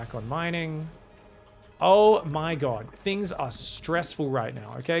straight back on mining. Oh my god. Things are stressful right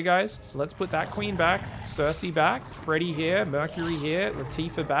now. Okay, guys? So let's put that queen back. Cersei back. Freddie here. Mercury here.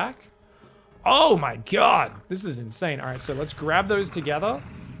 Latifah back. Oh my god. This is insane. All right, so let's grab those together.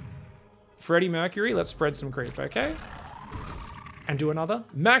 Freddie Mercury, let's spread some creep, okay? And do another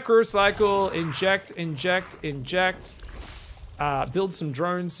macro cycle. Inject, inject, inject. Build some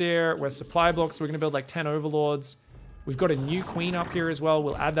drones here. We're supply blocks, so we're going to build like 10 overlords. We've got a new queen up here as well.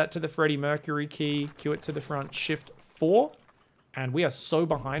 We'll add that to the Freddie Mercury key. Queue it to the front. Shift 4. And we are so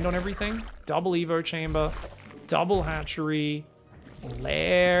behind on everything. Double Evo chamber. Double hatchery.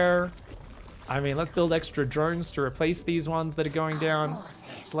 Lair. I mean, let's build extra drones to replace these ones that are going down.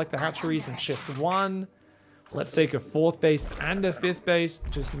 Select the hatcheries and shift 1. Let's take a 4th base and a 5th base.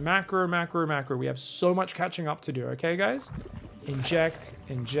 Just macro, macro, macro. We have so much catching up to do, okay, guys? Inject,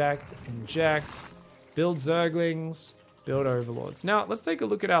 inject, inject. Build zerglings. Build overlords. Now, let's take a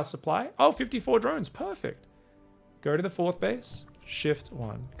look at our supply. Oh, 54 drones. Perfect. Go to the 4th base. Shift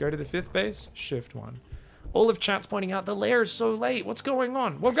 1. Go to the 5th base. Shift 1. All of chat's pointing out the lair is so late. What's going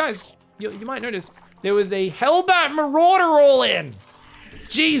on? Well, guys, you might notice there was a Hellbat Marauder all in.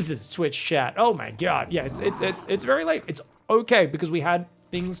 Jesus, Twitch chat. Oh my god. Yeah, it's very late. It's okay because we had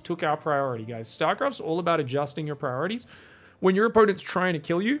things took our priority, guys. StarCraft's all about adjusting your priorities. When your opponent's trying to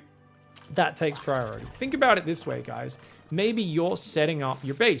kill you, that takes priority. Think about it this way, guys. Maybe you're setting up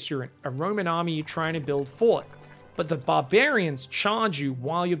your base. You're a Roman army, you're trying to build fort. But the barbarians charge you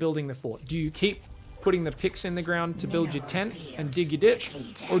while you're building the fort. Do you keep putting the picks in the ground to build your tent and dig your ditch,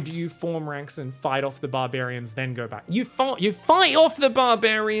 or do you form ranks and fight off the barbarians, then go back? You fight off the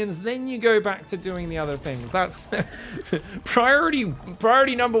barbarians, then you go back to doing the other things. That's priority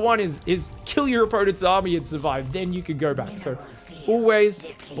number 1 is kill your opponent's army and survive, then you can go back. So always,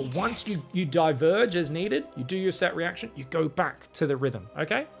 but once you diverge as needed, you do your set reaction, you go back to the rhythm,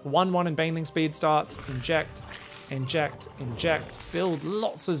 okay? 1-1 and baneling speed starts, inject, inject, inject, build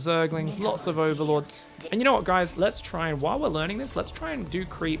lots of zerglings, lots of overlords. And you know what, guys? Let's try and, while we're learning this, let's try and do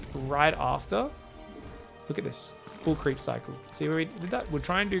creep right after. Look at this. Full creep cycle. See where we did that? We'll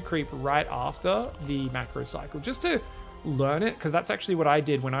try and do creep right after the macro cycle, just to learn it, because that's actually what I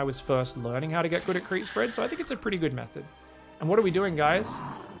did when I was first learning how to get good at creep spread. So I think it's a pretty good method. And what are we doing, guys?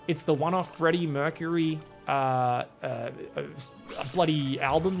 It's the one-off Freddie Mercury bloody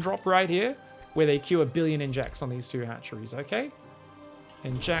album drop right here, where they queue 1 billion injects on these 2 hatcheries, okay?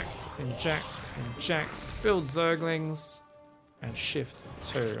 Inject, inject, inject, build Zerglings, and shift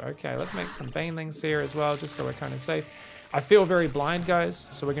 2. Okay, let's make some Banelings here as well, just so we're kind of safe. I feel very blind, guys,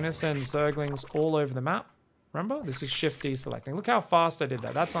 so we're going to send Zerglings all over the map. Remember, this is shift deselecting. Look how fast I did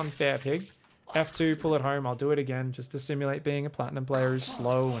that. That's unfair, Pig. F2, pull it home. I'll do it again, just to simulate being a platinum player who's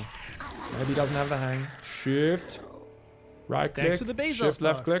slow and maybe doesn't have the hang. Shift, right click, shift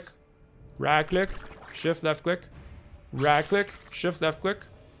left click, right click, shift left click, right click, shift left click,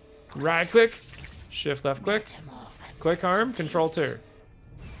 right click, shift left click, click home, control 2.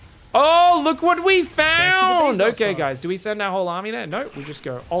 Oh, look what we found! Okay, guys, do we send our whole army there? No, we just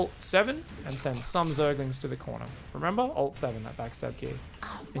go Alt 7 and send some Zerglings to the corner. Remember? Alt 7, that backstab key.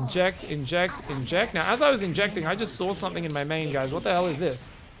 Inject, inject, inject. Now, as I was injecting, I just saw something in my main, guys. What the hell is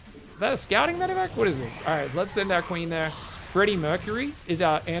this? Is that a scouting medevac? What is this? All right, so let's send our queen there. Freddie Mercury is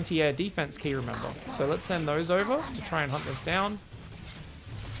our anti-air defense key, remember. So let's send those over to try and hunt this down.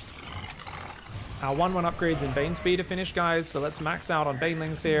 Our 1-1 upgrades in Bane speed are finished, guys. So let's max out on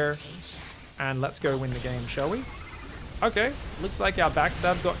Banelings here. And let's go win the game, shall we? Okay, looks like our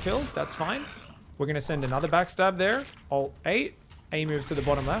backstab got killed. That's fine. We're going to send another backstab there. Alt 8. A move to the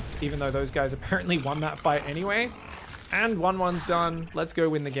bottom left, even though those guys apparently won that fight anyway. And 1-1's done. Let's go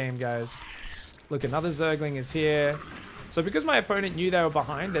win the game, guys. Look, another Zergling is here. So because my opponent knew they were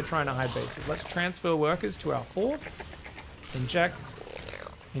behind, they're trying to hide bases. Let's transfer workers to our 4. Inject.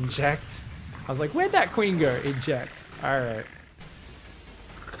 Inject. I was like, where'd that queen go? Inject. All right.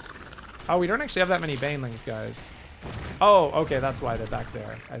 Oh, we don't actually have that many Banelings, guys. Oh, okay, that's why they're back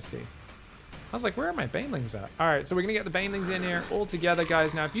there. I see. I was like, where are my Banelings at? All right, so we're going to get the Banelings in here all together,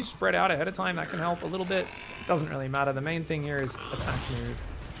 guys. Now, if you spread out ahead of time, that can help a little bit. Doesn't really matter. The main thing here is attack move.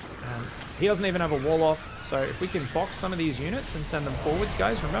 And he doesn't even have a wall off. So if we can box some of these units and send them forwards,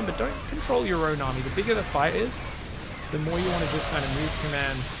 guys, remember, don't control your own army. The bigger the fight is, the more you want to just kind of move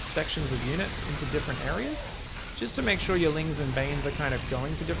command sections of units into different areas, just to make sure your Lings and Banes are kind of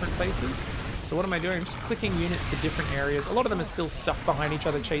going to different places. So what am I doing? I'm just clicking units to different areas. A lot of them are still stuck behind each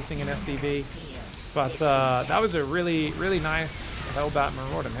other chasing an SCV. But that was a really, really nice Hellbat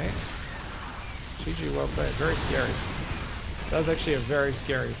Marauder, mate. GG, well played. Very scary. That was actually a very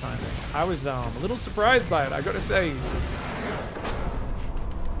scary timing. I was a little surprised by it, I gotta say.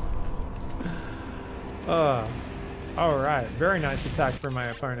 Alright, very nice attack from my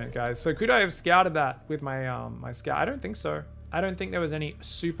opponent, guys. So could I have scouted that with my my scout? I don't think so. I don't think there was any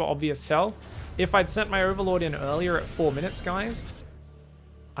super obvious tell. If I'd sent my Overlord in earlier at 4 minutes, guys,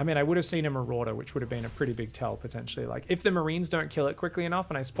 I mean, I would have seen a Marauder, which would have been a pretty big tell, potentially. Like, if the Marines don't kill it quickly enough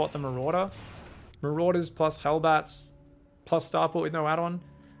and I spot the Marauder, Marauders plus Hellbats plus Starport with no add-on,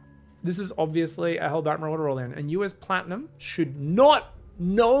 this is obviously a Hellbat Marauder all-in. And you as Platinum should not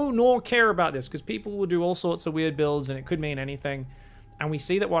know nor care about this, because people will do all sorts of weird builds and it could mean anything. And we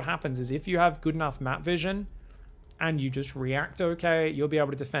see that what happens is if you have good enough map vision and you just react okay, you'll be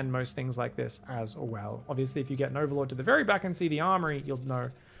able to defend most things like this as well. Obviously, if you get an Overlord to the very back and see the armory, you'll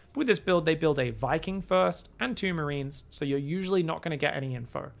know. But with this build, they build a Viking first and 2 Marines, so you're usually not going to get any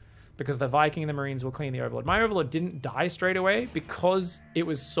info, because the Viking and the Marines will clean the Overlord. My Overlord didn't die straight away because it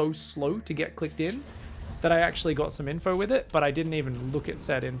was so slow to get clicked in that I actually got some info with it, but I didn't even look at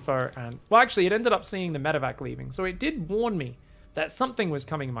said info. And, well, actually, it ended up seeing the medevac leaving, so it did warn me that something was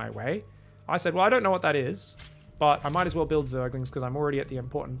coming my way. I said, well, I don't know what that is, but I might as well build Zerglings because I'm already at the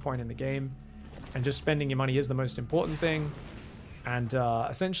important point in the game, and just spending your money is the most important thing. And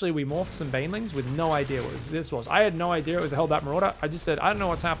essentially, we morphed some Banelings with no idea what this was. I had no idea it was a Hellbat Marauder. I just said, I don't know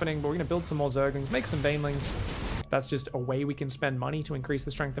what's happening, but we're going to build some more Zerglings, make some Banelings. That's just a way we can spend money to increase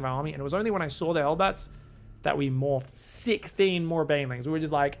the strength of our army. And it was only when I saw the Hellbats that we morphed 16 more Banelings. We were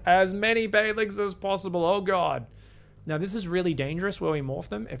just like, as many Banelings as possible, oh god. Now this is really dangerous where we morph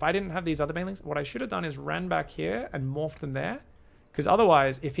them. If I didn't have these other Banelings, what I should have done is ran back here and morphed them there. Because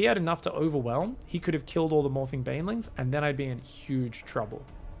otherwise, if he had enough to overwhelm, he could have killed all the morphing Banelings, and then I'd be in huge trouble.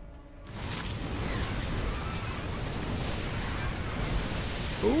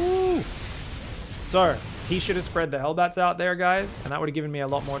 Ooh! So, he should have spread the Hellbats out there, guys, and that would have given me a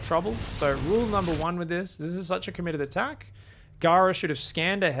lot more trouble. So, rule number 1 with this is such a committed attack. Gara should have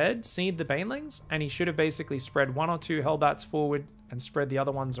scanned ahead, seen the Banelings, and he should have basically spread 1 or 2 Hellbats forward and spread the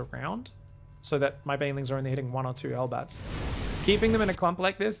other ones around, so that my Banelings are only hitting 1 or 2 Hellbats. Keeping them in a clump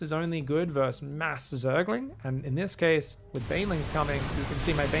like this is only good versus mass Zergling, and in this case, with Banelings coming, you can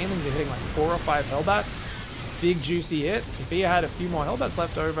see my Banelings are hitting like 4 or 5 Hellbats, big juicy hits. If he had a few more Hellbats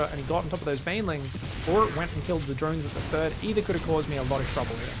left over and he got on top of those Banelings, or went and killed the drones at the third, either could have caused me a lot of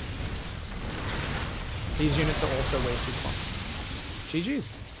trouble here. These units are also way too fun.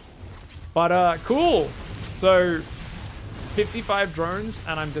 GG's. But cool. So 55 drones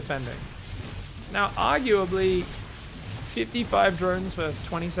and I'm defending. Now arguably 55 drones versus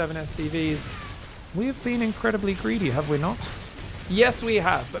 27 SCVs. We've been incredibly greedy, have we not? Yes, we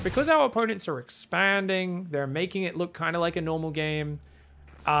have. But because our opponents are expanding, they're making it look kind of like a normal game,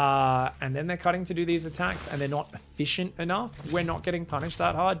 and then they're cutting to do these attacks, and they're not efficient enough, we're not getting punished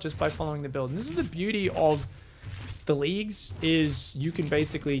that hard just by following the build. And this is the beauty of the leagues, is you can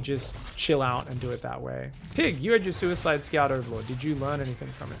basically just chill out and do it that way. Pig, you had your Suicide Scout Overlord. Did you learn anything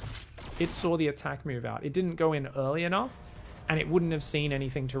from it? It saw the attack move out. It didn't go in early enough, and it wouldn't have seen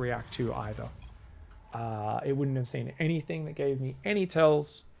anything to react to either. It wouldn't have seen anything that gave me any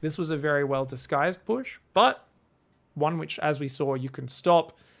tells. This was a very well disguised push, but one which, as we saw, you can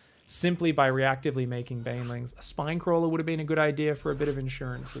stop simply by reactively making Banelings. A Spine Crawler would have been a good idea for a bit of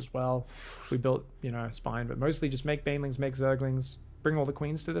insurance as well. We built, you know, Spine, but mostly just make Banelings, make Zerglings, bring all the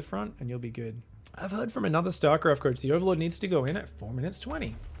Queens to the front, and you'll be good. I've heard from another StarCraft coach, the Overlord needs to go in at 4 minutes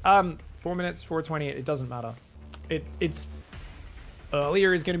 20. 4 minutes, 4:20, it doesn't matter. It's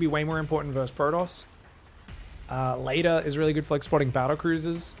earlier is going to be way more important versus Protoss. Later is really good for like spotting battle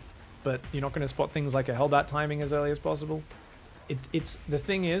cruisers, but you're not going to spot things like a Hellbat timing as early as possible. It's the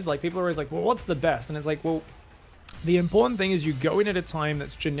thing is, like, people are always like, well, what's the best? And it's like, well, the important thing is you go in at a time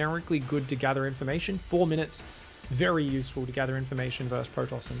that's generically good to gather information. 4 minutes, very useful to gather information versus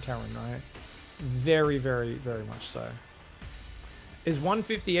Protoss and Terran, right? Very, very, very much so. Is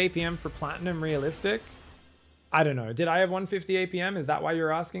 150 APM for Platinum realistic? I don't know. Did I have 150 APM? Is that why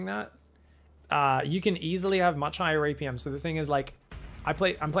you're asking that? You can easily have much higher APM. So the thing is, like, I'm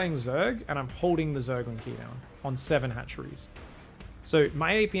playing Zerg, and I'm holding the Zergling key down on 7 hatcheries. So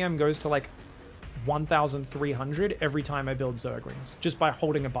my APM goes to like 1,300 every time I build Zerglings, just by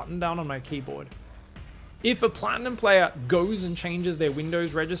holding a button down on my keyboard. If a Platinum player goes and changes their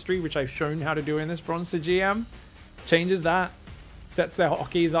Windows registry, which I've shown how to do in this Bronze to GM, changes that, sets their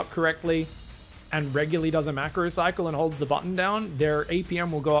hotkeys up correctly, and regularly does a macro cycle and holds the button down, their APM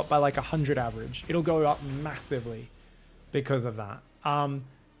will go up by like 100 average. It'll go up massively because of that.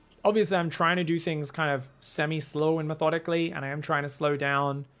 Obviously, I'm trying to do things kind of semi-slow and methodically, and I am trying to slow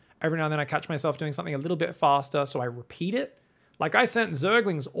down. Every now and then I catch myself doing something a little bit faster, so I repeat it. Like, I sent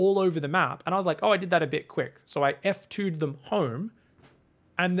Zerglings all over the map, and I was like, oh, I did that a bit quick. So I F2'd them home,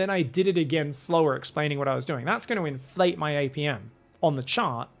 and then I did it again slower, explaining what I was doing. That's going to inflate my APM on the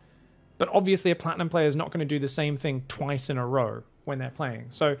chart, but obviously a Platinum player is not going to do the same thing twice in a row when they're playing.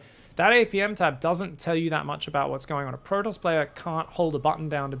 So that APM tab doesn't tell you that much about what's going on. A Protoss player can't hold a button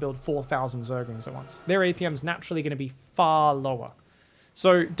down to build 4,000 Zerglings at once. Their APM is naturally going to be far lower.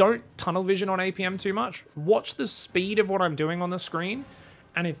 So don't tunnel vision on APM too much. Watch the speed of what I'm doing on the screen.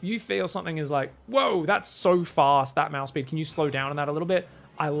 And if you feel something is like, whoa, that's so fast, that mouse speed, can you slow down on that a little bit?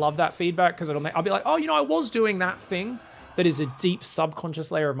 I love that feedback, because I'll be like, oh, you know, I was doing that thing that is a deep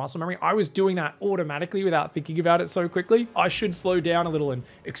subconscious layer of muscle memory. I was doing that automatically without thinking about it so quickly. I should slow down a little and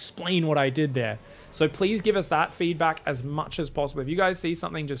explain what I did there. So please give us that feedback as much as possible. If you guys see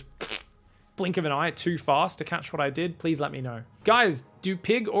something just blink of an eye too fast to catch what I did, please let me know. Guys, do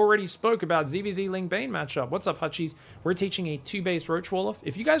PIIIIIG already spoke about ZVZ Ling Bane matchup? What's up, Hutchies? We're teaching a 2-base Roach Wall-Off.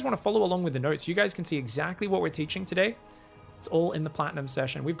 If you guys want to follow along with the notes, you guys can see exactly what we're teaching today. It's all in the Platinum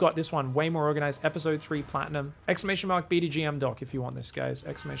session. We've got this one way more organized. Episode 3 Platinum. !B2GM doc if you want this, guys.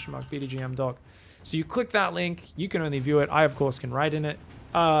 !B2GM doc. So you click that link. You can only view it. I, of course, can write in it.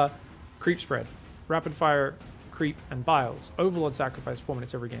 Creep spread. Rapid fire, creep, and biles. Overlord sacrifice 4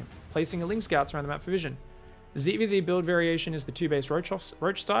 minutes every game. Placing a Ling Scouts around the map for vision. ZVZ build variation is the 2-base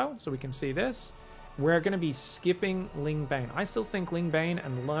Roach style. So we can see this. We're going to be skipping Ling Bane. I still think Ling Bane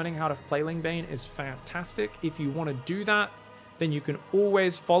and learning how to play Ling Bane is fantastic. If you want to do that, then you can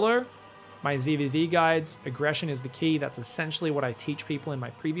always follow my ZVZ guides. Aggression is the key. That's essentially what I teach people in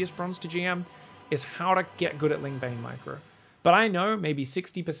my previous Bronze to GM, is how to get good at Ling Bane micro. But I know maybe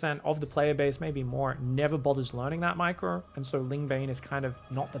 60% of the player base, maybe more, never bothers learning that micro, and so Ling Bane is kind of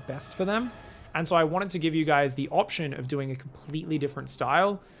not the best for them. And so I wanted to give you guys the option of doing a completely different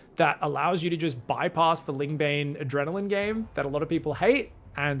style that allows you to just bypass the Ling Bane adrenaline game that a lot of people hate,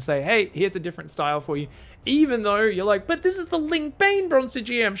 and say, hey, here's a different style for you. Even though you're like, but this is the Ling Bane Bronze to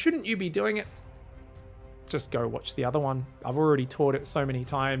GM, shouldn't you be doing it? Just go watch the other one. I've already taught it so many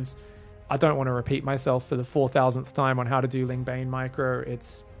times. I don't want to repeat myself for the 4,000th time on how to do Ling Bane micro.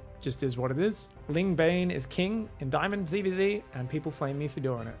 It's just is what it is. Ling Bane is king in Diamond ZVZ, and people flame me for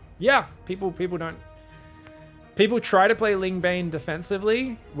doing it. Yeah, people don't People try to play Ling Bane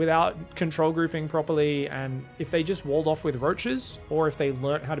defensively without control grouping properly, and if they just walled off with roaches, or if they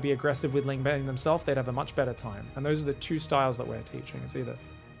learnt how to be aggressive with Ling Bane themselves, they'd have a much better time. And those are the two styles that we're teaching. It's either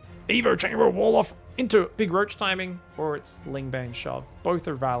Evo Chamber wall off into big roach timing, or it's Ling Bane shove. Both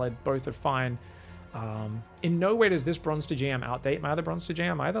are valid, both are fine. In no way does this Bronze to GM outdate my other Bronze to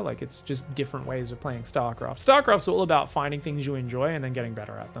GM either. Like, it's just different ways of playing StarCraft. StarCraft's all about finding things you enjoy and then getting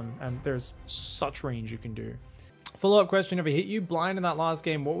better at them, and there's such range you can do. Follow-up question, if I hit you blind in that last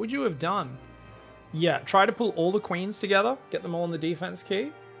game, what would you have done? Yeah, try to pull all the queens together, get them all in the defense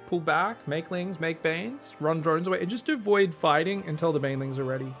key, pull back, make lings, make banes, run drones away, and just avoid fighting until the banelings are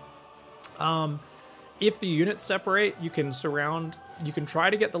ready. If the units separate, you can try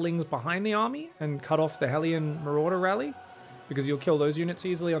to get the lings behind the army and cut off the Hellion Marauder rally, because you'll kill those units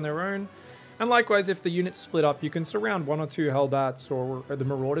easily on their own. And likewise, if the units split up, you can surround 1 or 2 Hellbats or the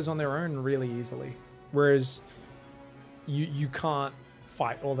Marauders on their own really easily. Whereas you can't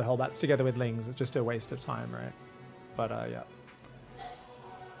fight all the Hellbats together with lings. It's just a waste of time, right? But yeah.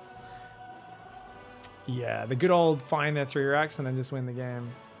 Yeah, the good old find their 3 racks and then just win the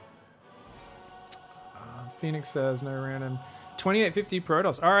game. Phoenix says no random. 2850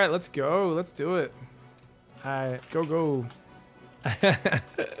 Protoss. All right, let's go. Let's do it. All right, go.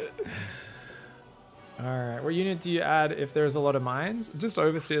 All right, what unit do you add if there's a lot of mines? Just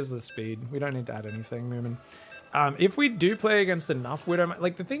overseers with speed. We don't need to add anything, Moomin. If we do play against enough Widow Mines,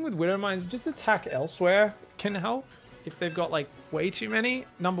 like the thing with Widow Mines, just attack elsewhere can help if they've got like way too many,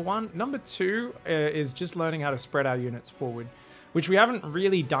 number one. Number two is just learning how to spread our units forward, which we haven't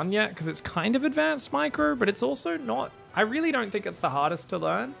really done yet because it's kind of advanced micro, but it's also not. I really don't think it's the hardest to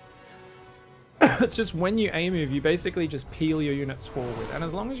learn. It's just when you aim move, you basically just peel your units forward. And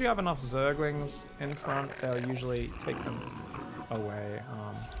as long as you have enough Zerglings in front, they'll usually take them away.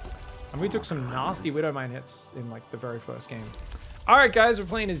 And we took some nasty Widowmine hits in like the very first game. All right, guys, we're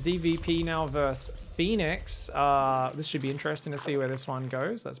playing as ZVP now versus Phoenix. This should be interesting to see where this one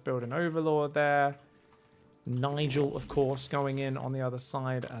goes. Let's build an Overlord there. Nigel, of course, going in on the other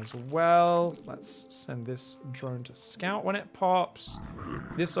side as well. Let's send this drone to scout when it pops.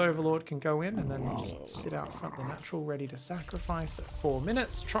 This Overlord can go in and then just sit out front the natural, ready to sacrifice at 4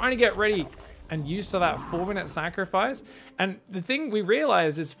 minutes. Trying to get ready and used to that 4-minute sacrifice. And the thing we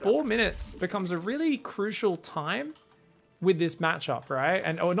realize is 4 minutes becomes a really crucial time with this matchup, right?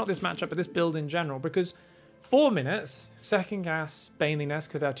 And or not this matchup, but this build in general, because 4 minutes, second gas, Baneling Nest,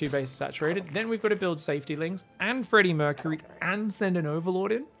 because our 2 bases saturated. Then we've got to build Safety Lings and Freddie Mercury and send an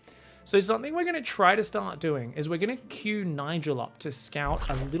Overlord in. So something we're going to try to start doing is we're going to queue Nigel up to scout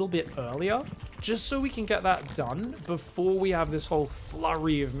a little bit earlier, just so we can get that done before we have this whole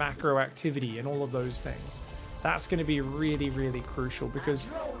flurry of macro activity and all of those things. That's going to be really, really crucial, because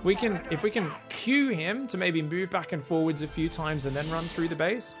if we can cue him to maybe move back and forwards a few times and then run through the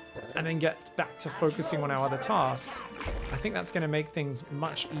base and then get back to focusing on our other tasks, I think that's going to make things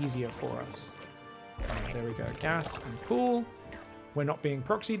much easier for us. Right, there we go. Gas and pool. We're not being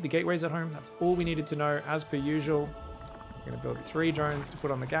proxied. The gateway's at home. That's all we needed to know, as per usual. We're going to build 3 drones to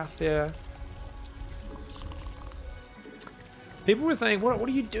put on the gas here. People were saying, what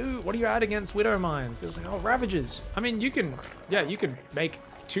do you do? What do you add against Widow Mine? People were saying, oh, Ravagers. I mean, you can make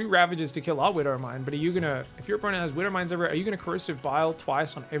 2 Ravagers to kill our Widow Mine, but are you gonna, if your opponent has Widow Mines everywhere, are you gonna Corrosive Bile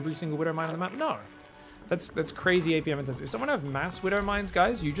twice on every single Widow Mine on the map? No. That's crazy APM intensive. If someone has mass Widow Mines,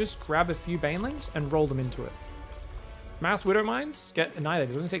 guys, you just grab a few Banelings and roll them into it. Mass Widow Mines get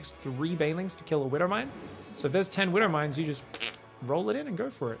annihilated. It only takes 3 Banelings to kill a Widow Mine. So if there's 10 Widow Mines, you just roll it in and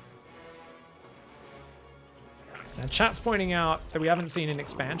go for it. Now, chat's pointing out that we haven't seen an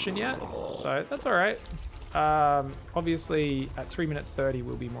expansion yet, so that's all right. Obviously, at 3 minutes 30,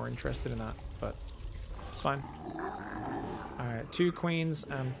 we'll be more interested in that, but it's fine. All right, 2 queens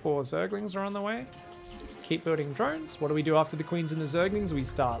and 4 Zerglings are on the way. Keep building drones. What do we do after the queens and the Zerglings? We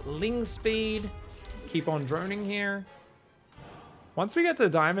start Ling speed. Keep on droning here. Once we get to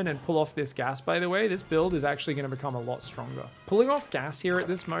Diamond and pull off this gas, by the way, this build is actually going to become a lot stronger. Pulling off gas here at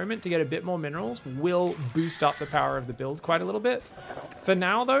this moment to get a bit more minerals will boost up the power of the build quite a little bit. For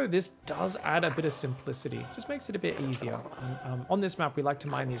now, though, this does add a bit of simplicity. Just makes it a bit easier. And, on this map, we like to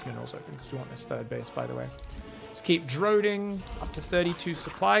mine these minerals open because we want this 3rd base, by the way. Just keep droning up to 32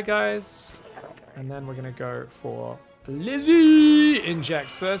 supply, guys. And then we're going to go for Lizzie inject,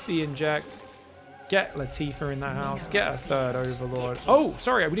 Cersei inject. Get Latifah in the house. Get a 3rd Overlord. Oh,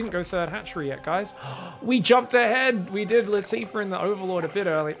 sorry, we didn't go 3rd hatchery yet, guys. We jumped ahead. We did Latifah in the Overlord a bit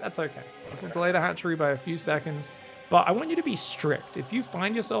early. That's okay. Let's delay the hatchery by a few seconds. But I want you to be strict. If you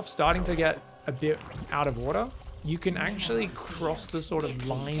find yourself starting to get a bit out of order, you can actually cross the sort of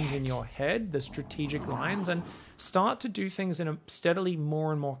lines in your head, the strategic lines, and start to do things in a steadily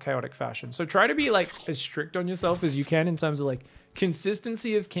more and more chaotic fashion. So try to be like as strict on yourself as you can in terms of like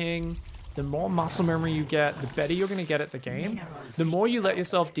consistency is king. The more muscle memory you get, the better you're going to get at the game. The more you let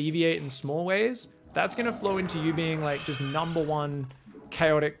yourself deviate in small ways, that's going to flow into you being like just #1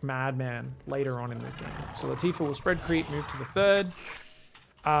 chaotic madman later on in the game. So Latifah will spread creep, move to the 3rd.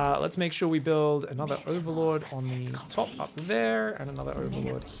 Let's make sure we build another overlord on the top up there and another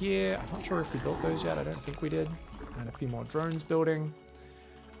overlord here. I'm not sure if we built those yet. I don't think we did. And a few more drones building.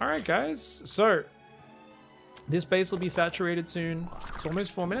 All right, guys. So this base will be saturated soon. It's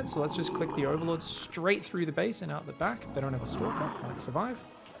almost 4 minutes, so let's just click the overlord straight through the base and out the back. If they don't have a stalker, might survive.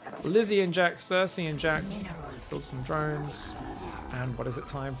 Lizzie injects, Cersei injects. Build some drones. And what is it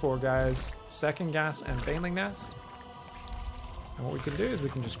time for, guys? Second gas and Baneling Nest. And what we can do is we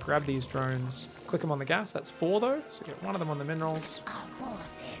can just grab these drones, click them on the gas. That's 4 though, so get one of them on the minerals.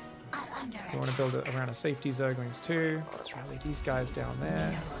 We want to build it around a safety Zerglings too. Let's rally these guys down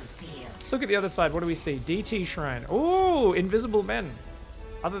there. Let's look at the other side. What do we see? DT Shrine. Ooh, invisible men.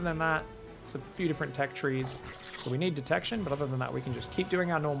 Other than that, it's a few different tech trees. So we need detection, but other than that, we can just keep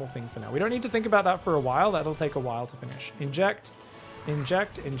doing our normal thing for now. We don't need to think about that for a while. That'll take a while to finish. Inject,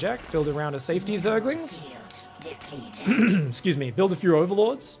 inject, inject. Build around a safety Zerglings. Excuse me. Build a few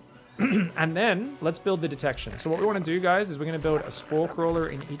overlords. And then let's build the detection. So what we want to do, guys, is we're going to build a spore crawler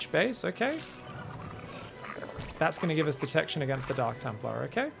in each base, okay? That's going to give us detection against the Dark Templar,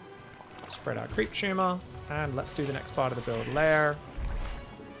 okay? Spread out creep tumor, and let's do the next part of the build. Lair.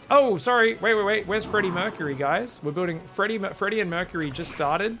 Oh, sorry. Wait. Where's Freddie Mercury, guys? We're building Freddie and Mercury just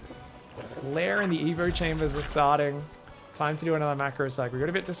started. Lair and the Evo chambers are starting. Time to do another macro cycle. We got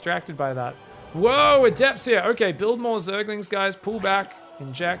a bit distracted by that. Whoa, Adepts here. Okay, build more Zerglings, guys. Pull back.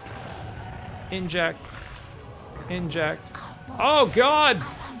 Inject. Inject. Inject. Oh, God.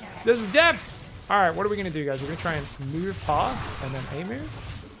 There's Adepts. All right, what are we going to do, guys? We're going to try and move past and then A move.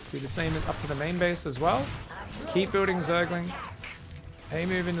 Do the same up to the main base as well. Keep building Zergling. A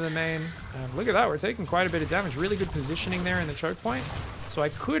move into the main. And look at that. We're taking quite a bit of damage. Really good positioning there in the choke point. So I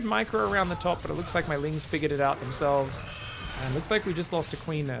could micro around the top, but it looks like my Lings figured it out themselves. And it looks like we just lost a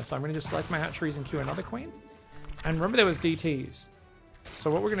queen there. So I'm going to just select my hatcheries and queue another queen. And remember, there was DTs.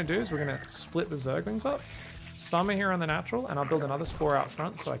 So what we're going to do is we're going to split the Zerglings up. Some are here on the natural, and I'll build another spore out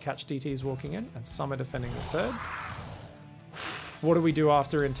front so I catch DTs walking in, and some are defending the 3rd. What do we do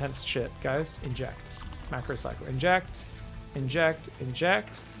after intense shit, guys? Inject. Macro cycle. Inject. Inject.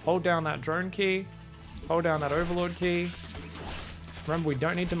 Inject. Hold down that drone key. Hold down that overlord key. Remember, we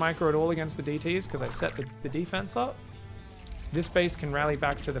don't need to micro at all against the DTs because I set the defense up. This base can rally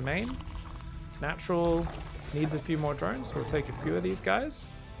back to the main. Natural needs a few more drones, so we'll take a few of these guys.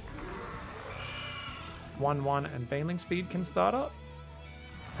 1-1 and Baneling speed can start up.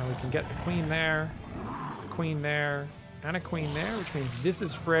 And we can get the queen there, a queen there, and a queen there, which means this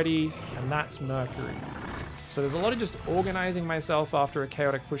is Freddy and that's Mercury. So there's a lot of just organizing myself after a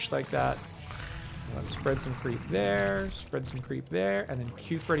chaotic push like that. Let's spread some creep there, spread some creep there, and then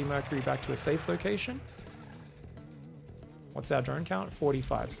cue Freddy Mercury back to a safe location. What's our drone count?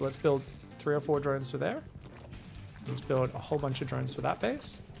 45. So let's build 3 or 4 drones for there. Let's build a whole bunch of drones for that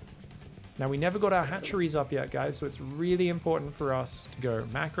base. Now, we never got our hatcheries up yet, guys, so it's really important for us to go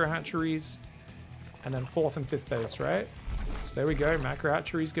macro hatcheries and then 4th and 5th base, right? So there we go. Macro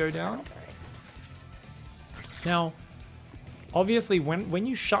hatcheries go down. Now, obviously, when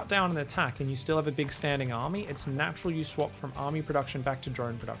you shut down an attack and you still have a big standing army, it's natural you swap from army production back to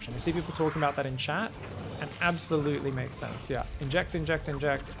drone production. I see people talking about that in chat, and absolutely makes sense. Yeah, inject, inject,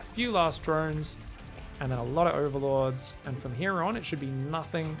 inject. A few last drones, and then a lot of overlords. And from here on, it should be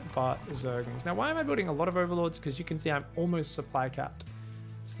nothing but Zerglings. Now, why am I building a lot of overlords? Because you can see I'm almost supply capped.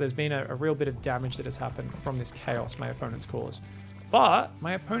 So there's been a real bit of damage that has happened from this chaos my opponent's caused. But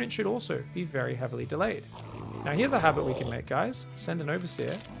my opponent should also be very heavily delayed. Now, here's a habit we can make, guys. Send an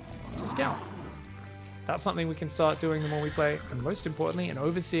Overseer to scout. That's something we can start doing the more we play. And most importantly, an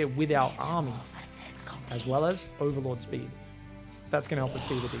Overseer with our army, as well as Overlord speed. That's going to help us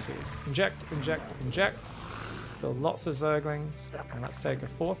see the DTs. Inject, inject, inject. Build lots of Zerglings. And let's take a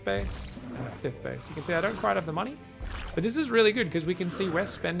 4th base and a 5th base. You can see I don't quite have the money. But this is really good because we can see we're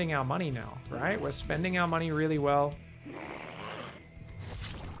spending our money now, right? We're spending our money really well.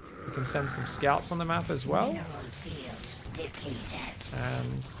 We can send some scouts on the map as well.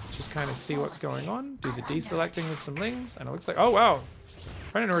 And just kind of see what's going on. Do the deselecting with some Lings. And it looks like, oh wow.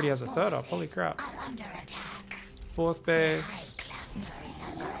 Brennan already has a 3rd up. Holy crap. 4th base.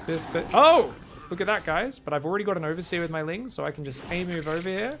 5th base. Oh! Look at that, guys. But I've already got an Overseer with my Lings, so I can just A move over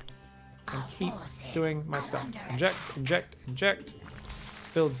here. and keep doing my stuff. Inject, inject, inject.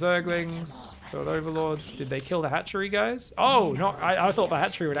 Build Zerglings, build Overlords. Did they kill the hatchery, guys? Oh, no, I thought the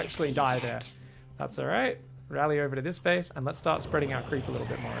hatchery would actually die there. That's all right. Rally over to this base, and let's start spreading out creep a little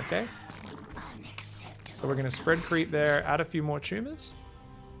bit more, okay? So we're going to spread creep there, add a few more tumors.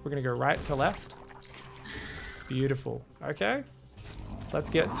 We're going to go right to left. Beautiful. Okay. Let's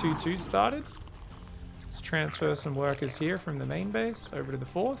get 2-2 started. Let's transfer some workers here from the main base over to the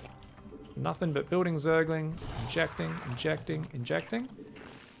 4th. Nothing but building Zerglings, injecting, injecting, injecting.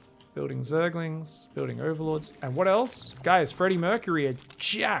 Building Zerglings, building Overlords. And what else? Guys, Freddie Mercury are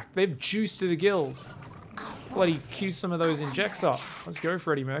jacked. They've juiced to the gills. Bloody cue some of those injects up. Let's go,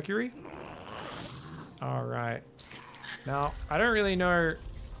 Freddie Mercury. All right. Now, I don't really know...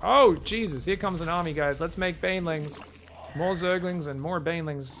 Oh, Jesus. Here comes an army, guys. Let's make Banelings. More Zerglings and more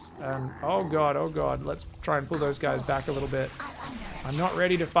Banelings. Oh, God. Oh, God. Let's try and pull those guys back a little bit. I'm not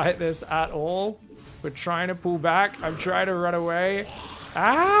ready to fight this at all. We're trying to pull back. I'm trying to run away.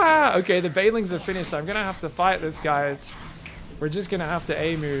 Ah! Okay, the Banelings are finished. I'm going to have to fight this, guys. We're just going to have to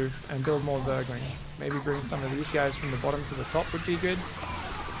A-move and build more Zerglings. Maybe bring some of these guys from the bottom to the top would be good.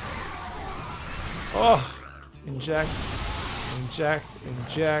 Oh! Inject. Inject.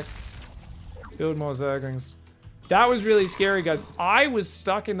 Inject. Build more Zerglings. That was really scary, guys. I was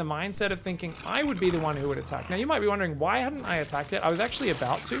stuck in the mindset of thinking I would be the one who would attack. Now, you might be wondering, why hadn't I attacked it? I was actually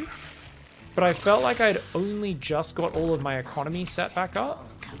about to, but I felt like I'd only just got all of my economy set back up.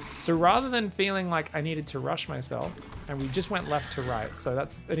 So rather than feeling like I needed to rush myself, and we just went left to right. So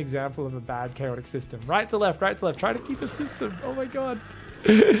that's an example of a bad chaotic system. Right to left, right to left. Try to keep a system. Oh my God.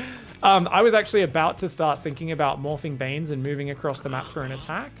 I was actually about to start thinking about morphing Banes and moving across the map for an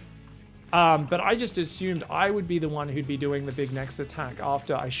attack. But I just assumed I would be the one who'd be doing the big next attack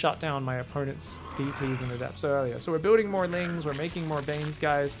after I shut down my opponent's DTs and adepts earlier. So we're building more Lings, we're making more Banes,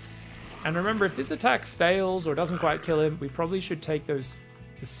 guys. And remember, if this attack fails or doesn't quite kill him, we probably should take the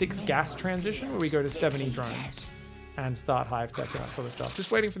 6 gas transition where we go to 70 drones and start hive tech and that sort of stuff.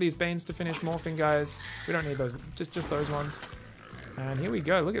 Just waiting for these Banes to finish morphing, guys. We don't need those, just those ones. And here we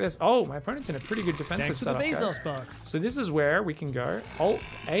go. Look at this. Oh, my opponent's in a pretty good defensive setup, guys. So this is where we can go. Alt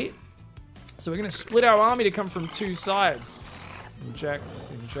 8. So we're going to split our army to come from 2 sides. Inject,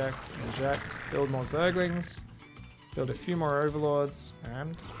 inject, inject. Build more Zerglings. Build a few more Overlords.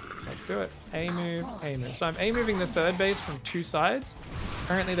 And let's do it. A-move, A-move. So I'm A-moving the 3rd base from 2 sides.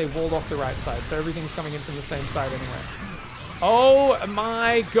 Apparently they walled off the right side, so everything's coming in from the same side anyway. Oh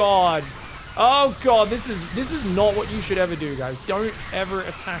my God. Oh God, this is not what you should ever do, guys. Don't ever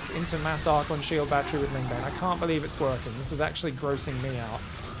attack into Mass Archon Shield Battery with Lingbane. I can't believe it's working. This is actually grossing me out,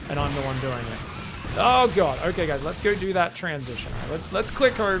 and I'm the one doing it. Oh God. Okay, guys, let's go do that transition. All right, let's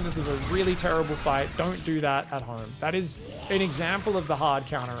click home. This is a really terrible fight. Don't do that at home. That is an example of the hard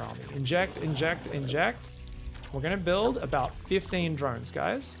counter army. Inject, inject, inject. We're gonna build about 15 drones,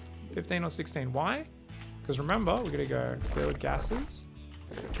 guys. 15 or 16. Why? Because remember, we're gonna go build gases.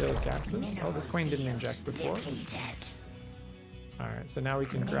 Build gases. Oh, this queen didn't inject before. Alright, so now we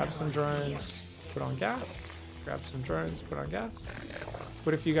can grab some drones, put on gas. Grab some drones, put on gas.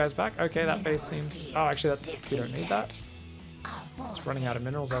 Put a few guys back. Okay, that base seems... Oh, actually, we don't need that. It's running out of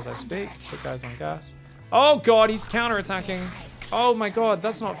minerals as I speak. Put guys on gas. Oh God, he's counterattacking. Oh my God,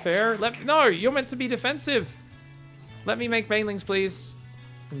 that's not fair. No, you're meant to be defensive. Let me make Banelings, please.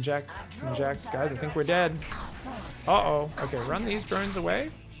 Inject, inject. Guys, I think we're dead. Uh-oh. Okay, run these drones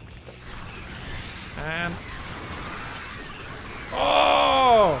away. And...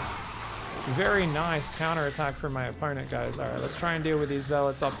 Oh! Very nice counterattack from my opponent, guys. Alright, let's try and deal with these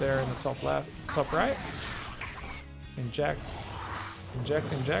zealots up there in the top left. Top right. Inject.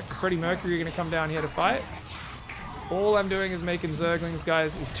 Inject, inject. Freddie Mercury gonna come down here to fight. All I'm doing is making Zerglings,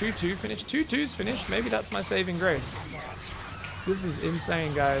 guys. Is 2-2 finished? 2-2's finished. Maybe that's my saving grace. This is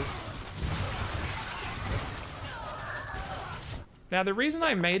insane, guys. Now, the reason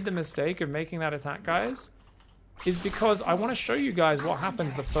I made the mistake of making that attack, guys, is because I want to show you guys what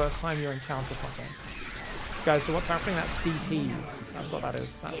happens the first time you encounter something. Guys, so what's happening? That's DTs. That's what that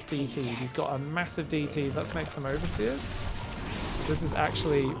is. That's DTs. He's got a massive DTs. Let's make some Overseers. This is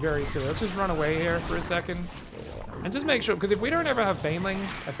actually very silly. Let's just run away here for a second. And just make sure, because if we don't ever have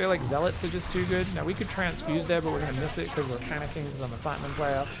Banelings, I feel like Zealots are just too good. Now, we could transfuse there, but we're going to miss it because we're panicking because I'm a Platinum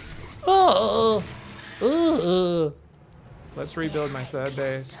player. Let's rebuild my 3rd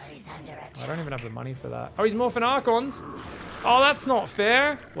base. I don't even have the money for that. Oh, he's morphing Archons. Oh, that's not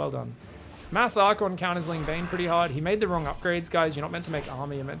fair. Well done. Mass Archon counters Lingbane pretty hard. He made the wrong upgrades, guys. You're not meant to make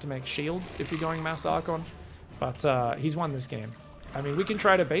armor. You're meant to make shields if you're going Mass Archon. But he's won this game. I mean, we can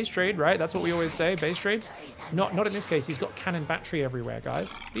try to base trade, right? That's what we always say, base trade. Not in this case. He's got cannon battery everywhere,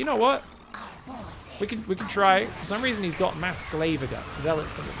 guys. But you know what? We could try. For some reason, he's got mass glaive adepts.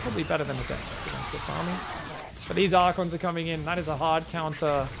 Zealots are probably better than adepts against this army. But these Archons are coming in. That is a hard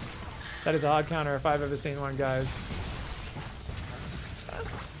counter. That is a hard counter if I've ever seen one, guys.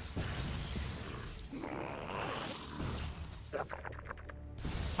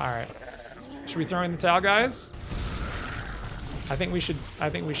 All right. Should we throw in the towel, guys? I think we should. I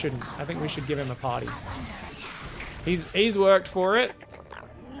think we shouldn't. I think we should give him a party. He's worked for it.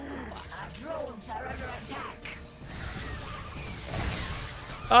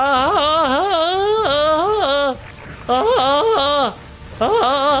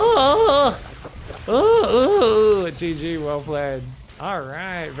 GG, well played. All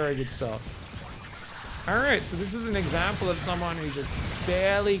right, very good stuff. All right, so this is an example of someone who just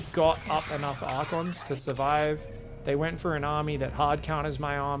barely got up enough Archons to survive. They went for an army that hard counters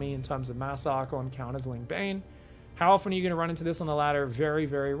my army in terms of mass Archon, counters Ling Bane. How often are you going to run into this on the ladder? Very,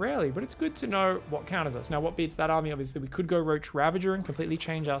 very rarely, but it's good to know what counters us. Now, what beats that army? Obviously, we could go Roach Ravager and completely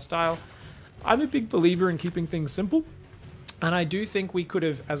change our style. I'm a big believer in keeping things simple, and I do think we could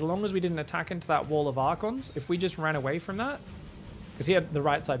have, as long as we didn't attack into that wall of Archons, if we just ran away from that, because he had the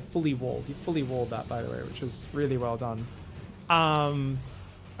right side fully walled. He fully walled that, by the way, which was really well done. And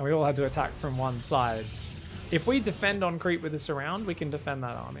we all had to attack from one side. If we defend on creep with a surround, we can defend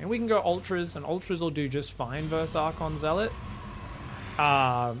that army. And we can go Ultras, and Ultras will do just fine versus Archon Zealot.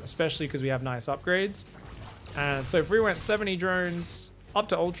 Especially because we have nice upgrades. And so if we went 70 drones up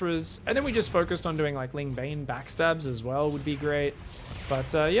to Ultras, and then we just focused on doing like Ling Bane backstabs as well would be great.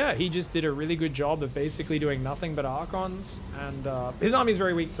 But yeah, he just did a really good job of basically doing nothing but Archons. And his army is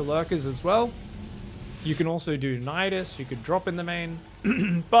very weak to Lurkers as well. You can also do Nidus, you could drop in the main.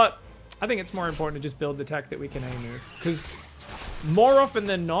 But I think it's more important to just build the tech that we can A-move. Because more often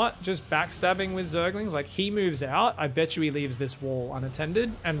than not, just backstabbing with Zerglings, like he moves out, I bet you he leaves this wall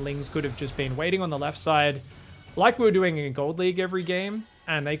unattended, and Lings could have just been waiting on the left side, like we were doing in Gold League every game,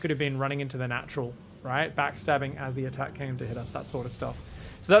 and they could have been running into the natural, right? Backstabbing as the attack came to hit us, that sort of stuff.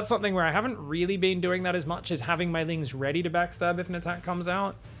 So that's something where I haven't really been doing that as much, as having my Lings ready to backstab if an attack comes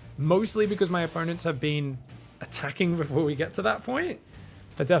out. Mostly because my opponents have been attacking before we get to that point.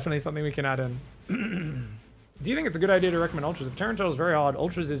 But definitely something we can add in. Do you think it's a good idea to recommend Ultras? If Terran is very hard,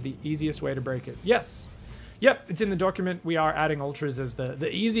 Ultras is the easiest way to break it. Yes. Yep, it's in the document. We are adding Ultras as the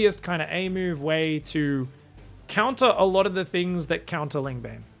easiest kind of A-move way to counter a lot of the things that counter Ling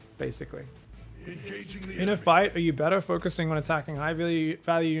Bane, basically. In a fight, are you better focusing on attacking high value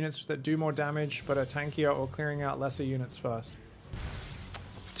units that do more damage but are tankier, or clearing out lesser units first?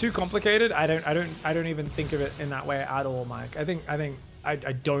 Too complicated. I don't even think of it in that way at all, Mike. I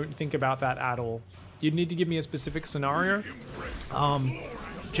don't think about that at all. You'd need to give me a specific scenario.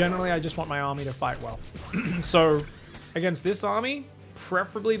 Generally, I just want my army to fight well. So, against this army,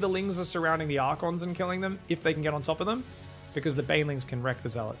 preferably the Lings are surrounding the Archons and killing them if they can get on top of them, because the Banelings can wreck the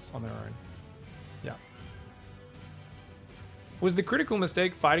Zealots on their own. Yeah. Was the critical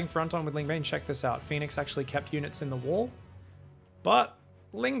mistake fighting Fronton with Ling Bane? Check this out. Phoenix actually kept units in the wall, but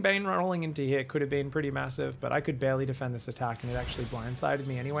Ling Bane rolling into here could have been pretty massive, but I could barely defend this attack, and it actually blindsided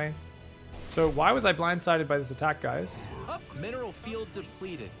me anyway. So why was I blindsided by this attack, guys? Mineral field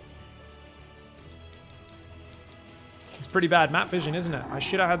depleted. It's pretty bad map vision, isn't it? I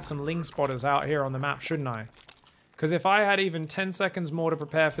should have had some Ling spotters out here on the map, shouldn't I? Because if I had even 10 seconds more to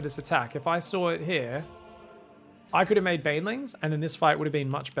prepare for this attack, if I saw it here, I could have made Banelings, and then this fight would have been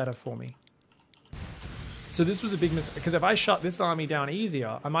much better for me. So this was a big mistake, because if I shut this army down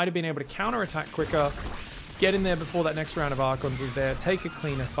easier, I might have been able to counterattack quicker, get in there before that next round of Archons is there, take a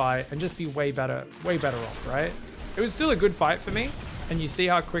cleaner fight, and just be way better off, right? It was still a good fight for me, and you see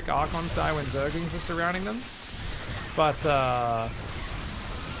how quick Archons die when Zerglings are surrounding them. But,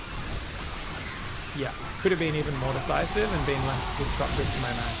 yeah, could have been even more decisive and been less disruptive to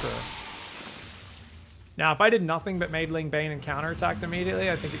my macro. Now, if I did nothing but made Ling Bane and counterattacked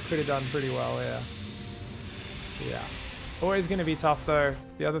immediately, I think it could have done pretty well, yeah. Yeah. Always going to be tough, though.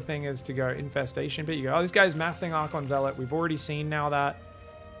 The other thing is to go Infestation. But you go, oh, this guy's massing Archon Zealot. We've already seen now that.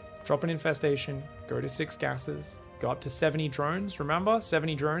 Drop an Infestation. Go to 6 gases. Go up to 70 drones. Remember?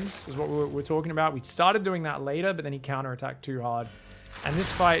 70 drones is what we're talking about. We started doing that later, but then he counterattacked too hard. And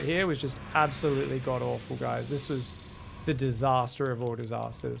this fight here was just absolutely god-awful, guys. This was the disaster of all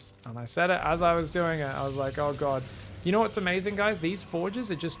disasters. And I said it as I was doing it. I was like, oh, God. You know what's amazing, guys? These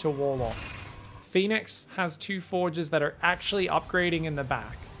forges are just to wall off. Phoenix has 2 forges that are actually upgrading in the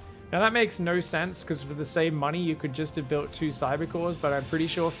back. Now that makes no sense, because for the same money you could just have built 2 Cybercores, but I'm pretty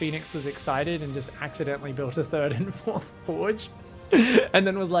sure Phoenix was excited and just accidentally built a 3rd and 4th forge. And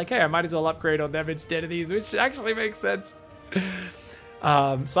then was like, hey, I might as well upgrade on them instead of these, which actually makes sense.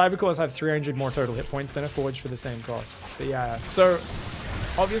 Cybercores have 300 more total hit points than a Forge for the same cost. But yeah, so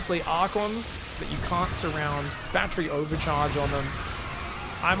obviously Archons that you can't surround, battery overcharge on them.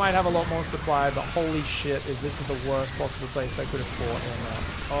 I might have a lot more supply, but holy shit, this is the worst possible place I could have fought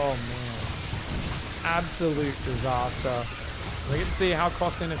in. Oh man. Absolute disaster. We get to see how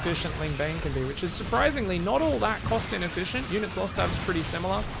cost inefficient Ling Bane can be, which is surprisingly not all that cost inefficient. Units lost tab is pretty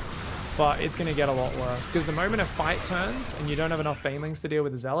similar, but it's going to get a lot worse because the moment a fight turns and you don't have enough Banelings to deal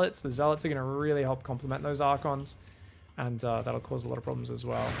with the Zealots are going to really help complement those Archons, and that'll cause a lot of problems as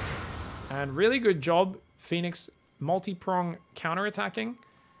well. And really good job, Phoenix, multi-prong counterattacking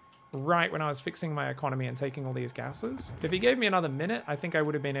right when I was fixing my economy and taking all these gases. If he gave me another minute, I think I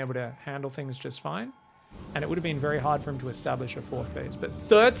would have been able to handle things just fine. And it would have been very hard for him to establish a fourth base. But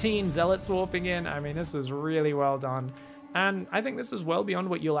 13 Zealots warping in, I mean, this was really well done. And I think this is well beyond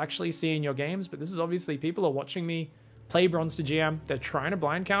what you'll actually see in your games, but this is obviously people are watching me play Bronze to GM. They're trying to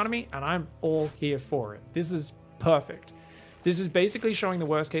blind counter me, and I'm all here for it. This is perfect. This is basically showing the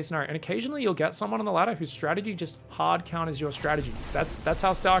worst case scenario. And occasionally you'll get someone on the ladder whose strategy just hard counters your strategy. That's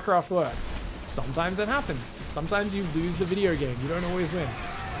how StarCraft works. Sometimes it happens. Sometimes you lose the video game. You don't always win.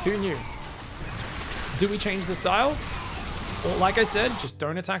 Who knew? Do we change the style? Well, like I said, just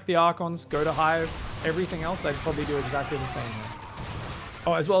don't attack the Archons, go to Hive. Everything else, I'd probably do exactly the same way.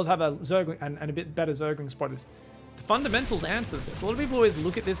 Oh, as well as have a Zergling and a bit better Zergling spotters. The fundamentals answers this. A lot of people always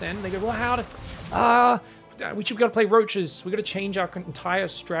look at this end and they go, well, how to... we've got to play Roaches. We've got to change our entire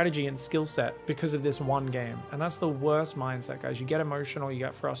strategy and skill set because of this one game. And that's the worst mindset, guys. You get emotional, you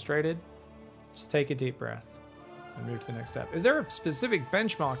get frustrated. Just take a deep breath and move to the next step. Is there a specific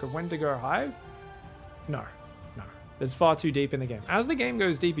benchmark of when to go Hive? No. It's far too deep in the game. As the game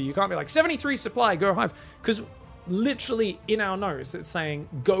goes deeper, you can't be like, 73 supply, go Hive. Because literally in our notes, it's saying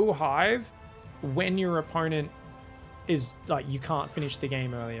go Hive when your opponent is like, you can't finish the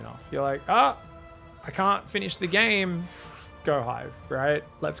game early enough. You're like, I can't finish the game, go Hive, right?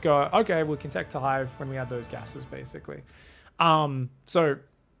 Let's go. Okay, we can tech to Hive when we add those gases, basically. So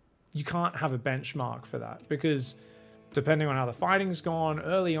you can't have a benchmark for that because depending on how the fighting's gone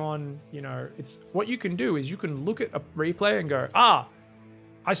early on, you know, it's what you can do is you can look at a replay and go,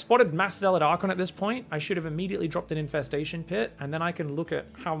 I spotted Mass Zealot Archon at this point. I should have immediately dropped an Infestation Pit, and then I can look at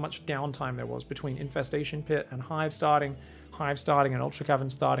how much downtime there was between Infestation Pit and Hive starting and Ultra Cavern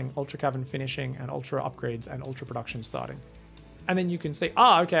starting, Ultra Cavern finishing, and Ultra upgrades and Ultra production starting. And then you can say,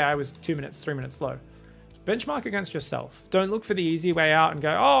 okay, I was 2 minutes, 3 minutes slow. Benchmark against yourself. Don't look for the easy way out and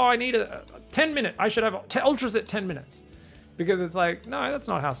go, I need a 10 minute. I should have Ultras at 10 minutes. Because it's like, no, that's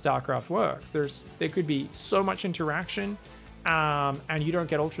not how StarCraft works. There could be so much interaction and you don't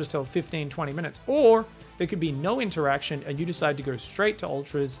get Ultras till 15, 20 minutes. Or there could be no interaction and you decide to go straight to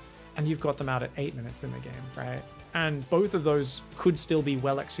Ultras and you've got them out at 8 minutes in the game, right? And both of those could still be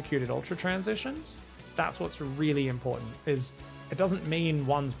well-executed Ultra transitions. That's what's really important, is it doesn't mean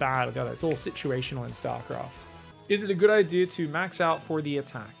one's bad or the other. It's all situational in StarCraft. Is it a good idea to max out for the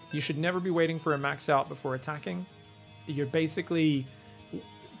attack? You should never be waiting for a max out before attacking. You're basically...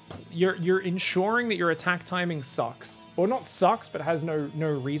 You're ensuring that your attack timing sucks. Or not sucks, but has no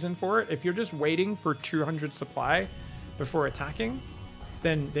reason for it. If you're just waiting for 200 supply before attacking,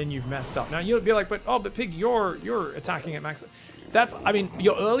 then you've messed up. Now you'll be like, but Pig, you're attacking at max. I mean,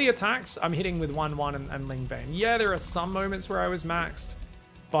 your early attacks, I'm hitting with 1-1 and Ling Bane. Yeah, there are some moments where I was maxed,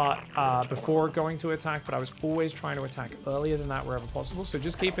 but before going to attack, but I was always trying to attack earlier than that wherever possible. So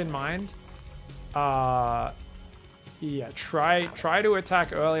just keep in mind, yeah, try to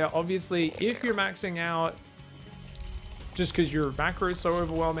attack earlier. Obviously, if you're maxing out, just because your macro is so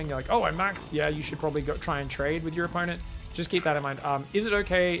overwhelming, you're like, oh, I maxed. Yeah, you should probably go try and trade with your opponent. Just keep that in mind. Is it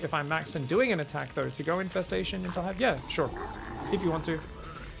okay if I'm maxed and doing an attack, though, to go Infestation until Hive? Yeah, sure. If you want to.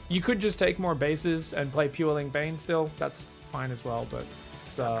 You could just take more bases and play pure Ling Bane still. That's fine as well, but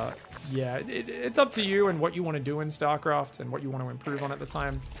it's, yeah, it's up to you and what you want to do in StarCraft and what you want to improve on at the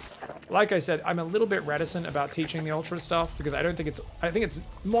time. Like I said, I'm a little bit reticent about teaching the Ultra stuff because I think it's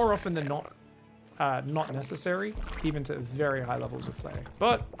more often than not necessary, even to very high levels of play.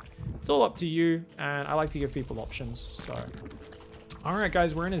 But it's all up to you, and I like to give people options. So, all right,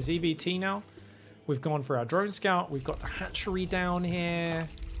 guys, we're in a ZBT now. We've gone for our drone scout. We've got the hatchery down here,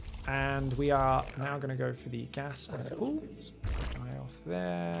 and we are now going to go for the gas and the pool. So eye off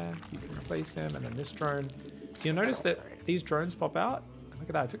there. You can replace him, and then this drone. So you'll notice that these drones pop out. Look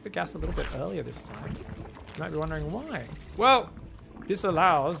at that. I took the gas a little bit earlier this time. You might be wondering why. Well, this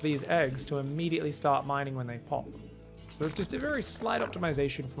allows these eggs to immediately start mining when they pop. So it's just a very slight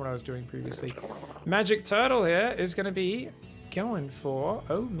optimization from what I was doing previously. Magic Turtle here is going to be going for,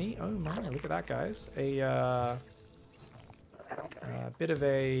 oh me, oh my, look at that, guys. A bit of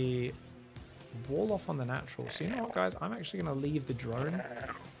a wall off on the natural. So you know what, guys? I'm actually going to leave the drone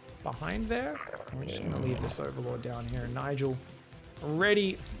behind there. We're just going to leave this Overlord down here. Nigel,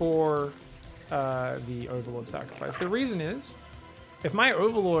 ready for the Overlord sacrifice. The reason is, if my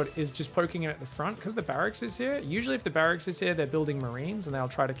Overlord is just poking in at the front, because the barracks is here, usually if the barracks is here, they're building Marines and they'll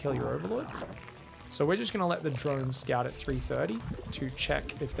try to kill your Overlord. So we're just going to let the drone scout at 3:30 to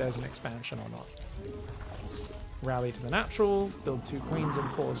check if there's an expansion or not. Let's rally to the natural, build 2 Queens and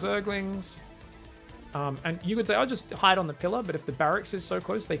 4 Zerglings. And you could say, I'll just hide on the pillar, but if the barracks is so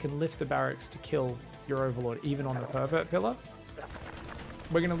close, they can lift the barracks to kill your Overlord, even on the pervert pillar.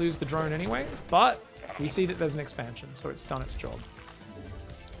 We're going to lose the drone anyway, but we see that there's an expansion, so it's done its job.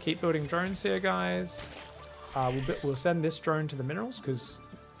 Keep building drones here, guys. We'll send this drone to the minerals, because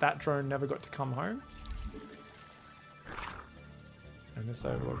that drone never got to come home. And this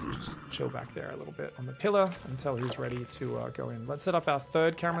Overlord can just chill back there a little bit on the pillar until he's ready to go in. Let's set up our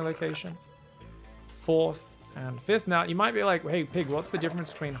 3rd camera location. 4th and 5th. Now, you might be like, hey, Pig, what's the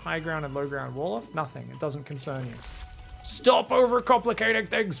difference between high ground and low ground wall off? Nothing. It doesn't concern you. Stop overcomplicating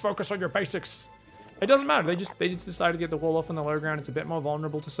things. Focus on your basics. It doesn't matter. They just decided to get the wall off on the low ground. It's a bit more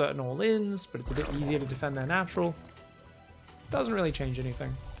vulnerable to certain all-ins, but it's a bit easier to defend their natural. Doesn't really change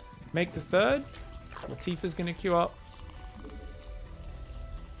anything. Make the 3rd. Latifah's going to queue up.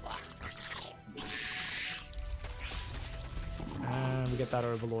 And we get that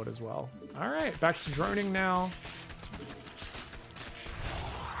Overlord as well. All right, back to droning now.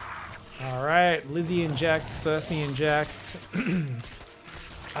 All right, Lizzie inject, Cersei inject.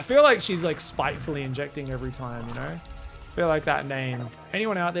 I feel like she's like spitefully injecting every time, you know? I feel like that name.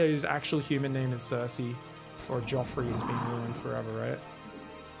 Anyone out there whose actual human name is Cersei or Joffrey is being ruined forever,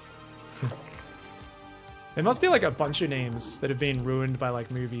 right? There must be like a bunch of names that have been ruined by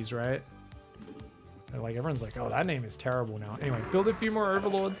like movies, right? And like everyone's like, oh, that name is terrible now. Anyway, build a few more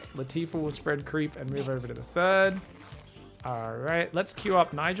Overlords. Latifah will spread creep and move over to the 3rd. All right, let's queue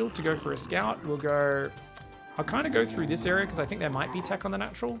up Nigel to go for a scout. We'll go... I'll kind of go through this area because I think there might be tech on the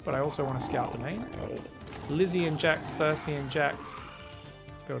natural, but I also want to scout the main. Lizzie inject, Cersei inject.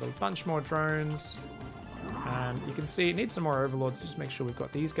 Build a bunch more drones. And you can see it needs some more Overlords. So just make sure we've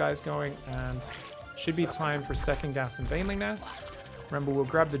got these guys going. And should be time for 2nd gas and Baneling Nest. Remember, we'll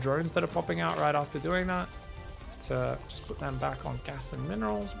grab the drones that are popping out right after doing that to just put them back on gas and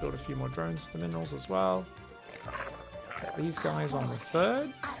minerals. Build a few more drones for the minerals as well. Get these guys on the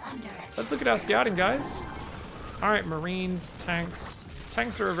 3rd. Let's look at our scouting, guys. All right, Marines, tanks.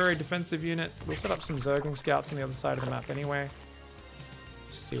 Tanks are a very defensive unit. We'll set up some Zergling scouts on the other side of the map anyway.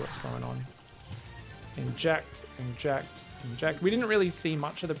 Just see what's going on. Inject, inject, inject. We didn't really see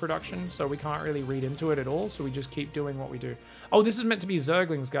much of the production, so we can't really read into it at all, so we just keep doing what we do. Oh, this is meant to be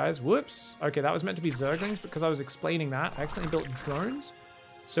Zerglings, guys. Whoops. Okay, that was meant to be Zerglings because I was explaining that. I accidentally built drones.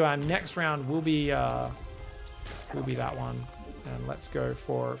 So our next round will be that one. And let's go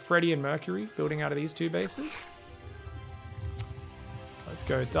for Freddy and Mercury, building out of these 2 bases. Let's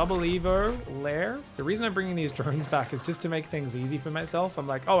go double Evo, Lair. The reason I'm bringing these drones back is just to make things easy for myself. I'm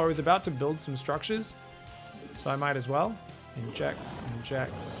like, oh, I was about to build some structures, so I might as well. Inject,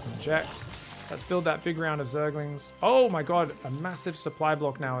 inject, inject. Let's build that big round of Zerglings. Oh my god, a massive supply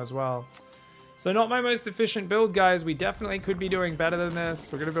block now as well. So not my most efficient build, guys. We definitely could be doing better than this.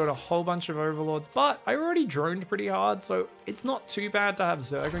 We're going to build a whole bunch of Overlords, but I already droned pretty hard, so it's not too bad to have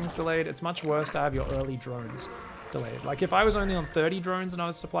Zerglings delayed. It's much worse to have your early drones delayed. Like if I was only on 30 drones and I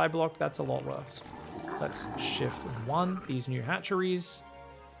was supply blocked, that's a lot worse. Let's shift 1, these new hatcheries.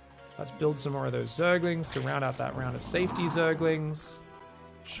 Let's build some more of those Zerglings to round out that round of safety Zerglings.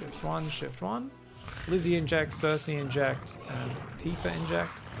 Shift 1, shift 1. Lizzie inject, Cersei inject, and Tifa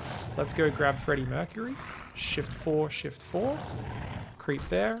inject. Let's go grab Freddy Mercury. Shift 4, shift 4. Creep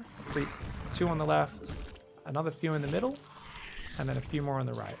there. Creep 2 on the left. Another few in the middle. And then a few more on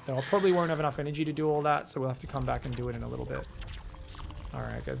the right. They probably won't have enough energy to do all that, so we'll have to come back and do it in a little bit.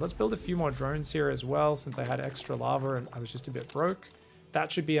 Alright guys, let's build a few more drones here as well, since I had extra lava and I was just a bit broke.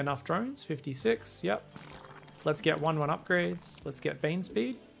 That should be enough drones. 56, yep. Let's get 1-1 upgrades. Let's get Bane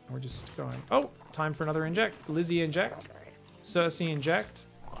speed. And we're just going, oh, time for another inject. Lizzie inject. Cersei inject.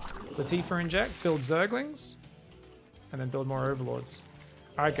 Latifah inject. Build Zerglings. And then build more Overlords.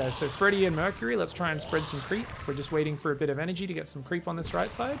 Alright guys, so Freddy and Mercury, let's try and spread some creep. We're just waiting for a bit of energy to get some creep on this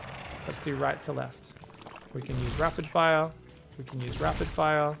right side. Let's do right to left. We can use rapid fire. We can use rapid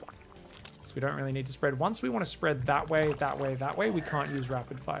fire. So we don't really need to spread. Once we want to spread that way, that way, that way, we can't use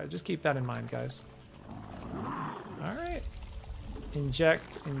rapid fire. Just keep that in mind, guys. Alright.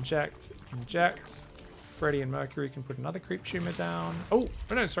 Inject, inject, inject. Freddy and Mercury can put another creep tumor down. Oh,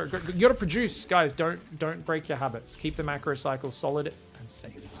 no, sorry. You gotta produce, guys. Don't break your habits. Keep the macro cycle solid and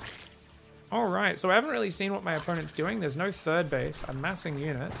safe. All right, so I haven't really seen what my opponent's doing. There's no third base. I'm massing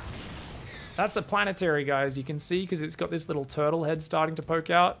units. That's a planetary, guys. You can see because it's got this little turtle head starting to poke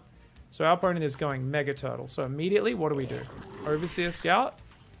out. So our opponent is going Mega Turtle. So immediately, what do? Overseer Scout.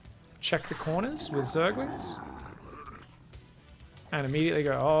 Check the corners with Zerglings. And immediately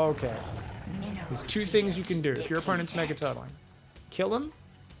go, oh, okay. There's two things you can do if your opponent's Mega Turtling. Kill him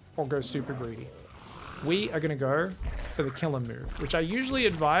or go super greedy. We are going to go for the kill him move, which I usually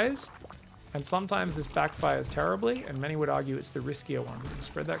advise. And sometimes this backfires terribly, and many would argue it's the riskier one.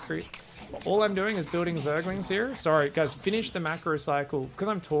 Spread that creep. All I'm doing is building Zerglings here. Sorry, guys, finish the macro cycle. Because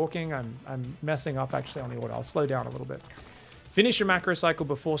I'm talking, I'm messing up actually on the order. I'll slow down a little bit. Finish your macro cycle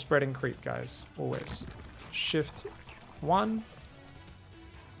before spreading creep, guys. Always. Shift 1.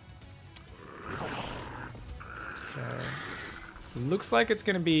 So, looks like it's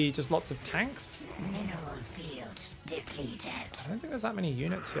going to be just lots of tanks. Mineral field depleted. I don't think there's that many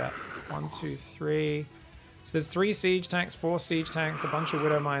units yet. 1, 2, 3. So there's 3 siege tanks, 4 siege tanks, a bunch of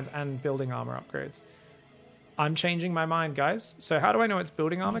widow mines, and building armor upgrades. I'm changing my mind, guys. So how do I know it's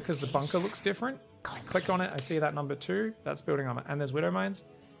building armor? Because the bunker looks different. Click on it. I see that number 2. That's building armor. And there's widow mines.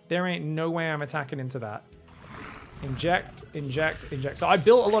 There ain't no way I'm attacking into that. Inject, inject, inject. So I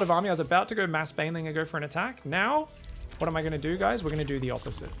built a lot of army. I was about to go mass baneling and go for an attack. Now, what am I going to do, guys? We're going to do the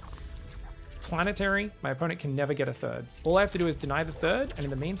opposite. Planetary, my opponent can never get a third. All I have to do is deny the third, and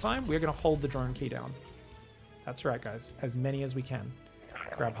in the meantime, we're going to hold the drone key down. That's right, guys. As many as we can.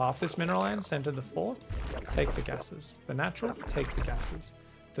 Grab half this mineral iron, center the 4th, take the gases. The natural, take the gases.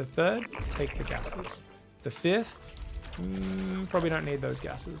 The 3rd, take the gases. The 5th, probably don't need those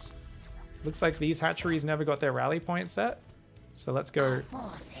gases. Looks like these hatcheries never got their rally point set. So let's go,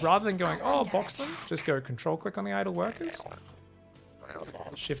 rather than going, oh, box them, just go control click on the idle workers.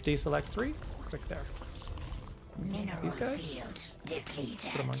 Shift deselect 3, click there. These guys,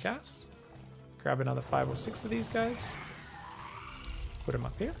 put them on gas. Grab another 5 or 6 of these guys. Put them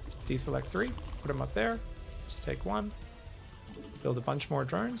up here. Deselect 3, put them up there. Just take 1. Build a bunch more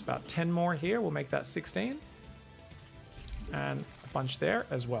drones, about 10 more here. We'll make that 16. And a bunch there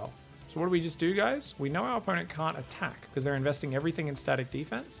as well. So what do we just do, guys? We know our opponent can't attack because they're investing everything in static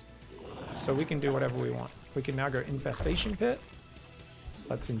defense. So we can do whatever we want. We can now go infestation pit.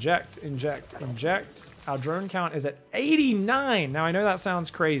 Let's inject, inject, inject. Our drone count is at 89. Now I know that sounds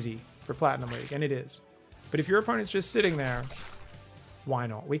crazy for Platinum League, and it is. But if your opponent's just sitting there, why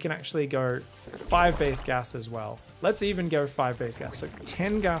not? We can actually go 5 base gas as well. Let's even go 5 base gas. So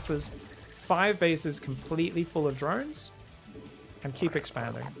 10 gases, 5 bases completely full of drones, and keep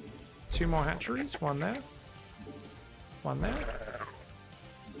expanding. 2 more hatcheries, 1 there. 1 there.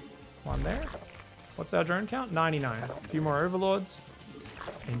 1 there. What's our drone count? 99. A few more overlords.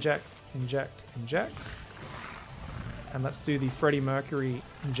 Inject, inject, inject. And let's do the Freddy Mercury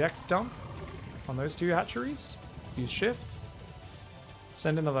inject dump on those 2 hatcheries. Use shift.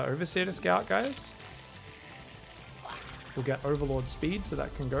 Send another overseer to scout, guys. We'll get overlord speed so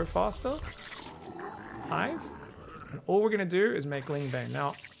that can go faster. Hive. And all we're going to do is make Ling Bane.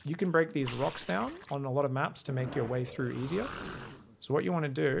 Now, you can break these rocks down on a lot of maps to make your way through easier. So what you want to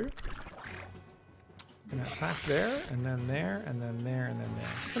do, you're going to attack there, and then there, and then there, and then there.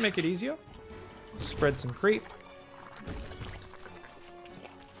 Just to make it easier. Spread some creep.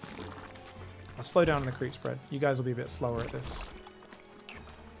 I'll slow down the creep spread. You guys will be a bit slower at this.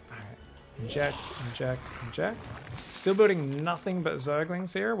 Alright. Inject, inject, inject. Still building nothing but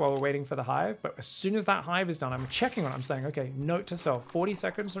Zerglings here while we're waiting for the hive. But as soon as that hive is done, I'm checking on it. I'm saying, okay, note to self, 40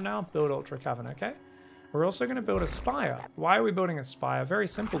 seconds from now, build Ultra Cavern, okay? We're also going to build a Spire. Why are we building a Spire? Very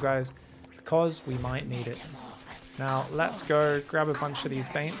simple, guys. Because we might need it. Now, let's go grab a bunch of these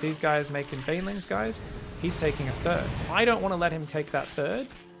guys making banelings, guys. He's taking a 3rd. I don't want to let him take that 3rd.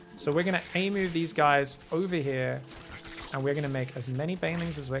 So we're going to A-move these guys over here. And we're going to make as many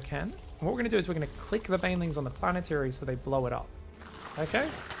banelings as we can. And what we're going to do is we're going to click the banelings on the planetary so they blow it up. Okay?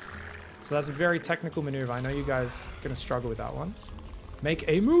 So that's a very technical maneuver. I know you guys are going to struggle with that one. Make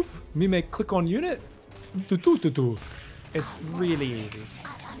a move? Me make click on unit? It's really easy.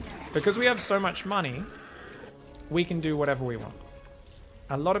 Because we have so much money, we can do whatever we want.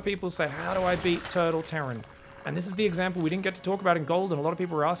 A lot of people say, how do I beat Turtle Terran? And this is the example we didn't get to talk about in gold, and a lot of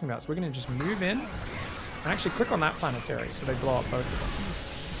people were asking about. So we're going to just move in and actually click on that planetary so they blow up both of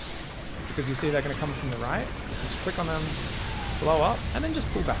them. Because you see they're going to come from the right. So just click on them, blow up, and then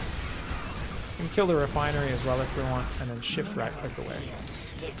just pull back. You can kill the refinery as well if we want, and then shift right click away.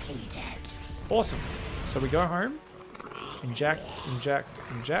 Awesome. So we go home, inject, inject,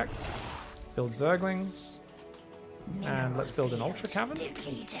 inject. Build Zerglings. And let's build an Ultra Cavern.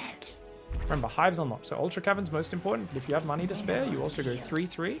 Remember, Hive's unlocked, so Ultra Cavern's most important, but if you have money to spare, you also go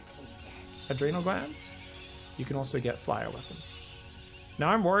 3/3 Adrenal Glands. You can also get Flyer Weapons. Now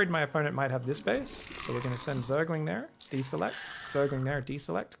I'm worried my opponent might have this base, so we're going to send Zergling there, deselect, Zergling there,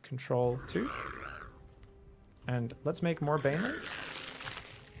 deselect, Control 2. And let's make more Banelings,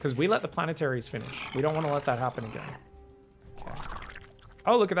 because we let the planetaries finish. We don't want to let that happen again. Okay.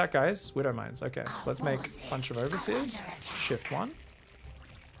 Oh, look at that, guys. Widow Mines. Okay, so let's make a bunch of Overseers. Shift 1.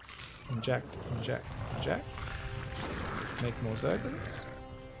 Inject, inject, inject. Make more Zerglings.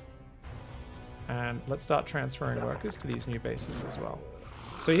 And let's start transferring workers to these new bases as well.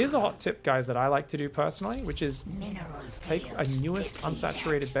 So here's a hot tip, guys, that I like to do personally, which is take a newest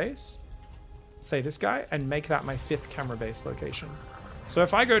unsaturated base, say this guy, and make that my 5th camera base location. So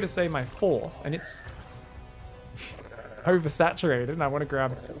if I go to, say, my 4th, and it's oversaturated, and I want to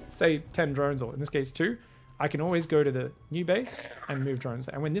grab, say, 10 drones, or in this case 2, I can always go to the new base and move drones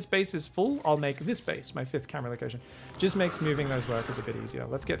there. And when this base is full, I'll make this base my 5th camera location. Just makes moving those workers a bit easier.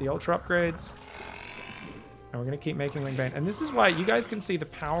 Let's get the Ultra upgrades. And we're going to keep making Lingbane. And this is why you guys can see the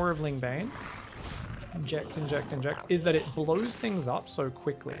power of Lingbane. Inject, inject, inject. Is that it blows things up so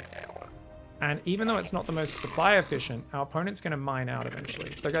quickly. And even though it's not the most supply efficient, our opponent's going to mine out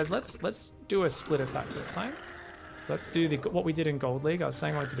eventually. So guys, let's do a split attack this time. Let's do what we did in Gold League. I was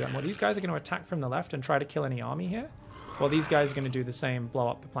saying I like to do that more. These guys are going to attack from the left and try to kill any army here. Well, these guys are going to do the same, blow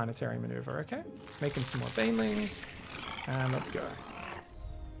up the planetary maneuver, okay? Making some more Banelings. And let's go.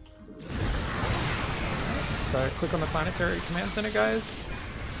 So click on the planetary command center, guys.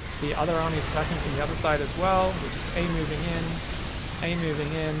 The other army's attacking from the other side as well. We're just A moving in, A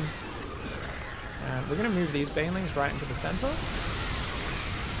moving in. And we're going to move these Banelings right into the center.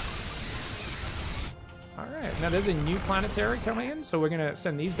 Alright, now there's a new planetary coming in, so we're going to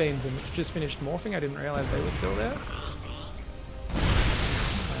send these Banes in, which just finished morphing. I didn't realize they were still there. And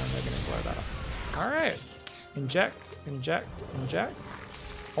they're going to blow that up. Alright. Inject, inject, inject.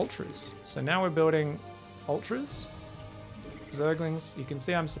 Ultras. So now we're building Ultras. Zerglings. You can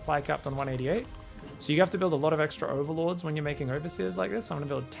see I'm supply capped on 188. So you have to build a lot of extra Overlords when you're making Overseers like this. So I'm going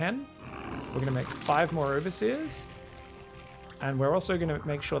to build 10. We're going to make 5 more Overseers. And we're also going to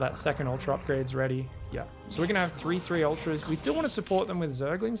make sure that second Ultra upgrade's ready. Yeah. So we're going to have 3/3 Ultras. We still want to support them with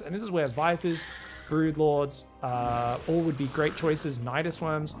Zerglings. And this is where Vipers, Broodlords, all would be great choices. Nidus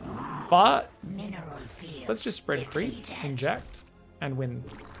Worms. But let's just spread creep, inject, and win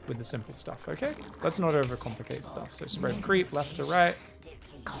with the simple stuff, okay? Let's not overcomplicate stuff. So spread creep left to right.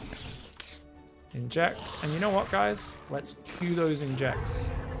 Inject. And you know what, guys? Let's cue those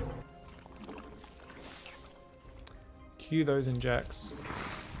injects. Cue those injects.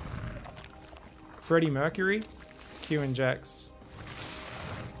 Freddie Mercury. Cue injects.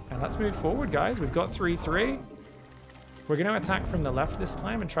 And let's move forward, guys. We've got 3/3. We're going to attack from the left this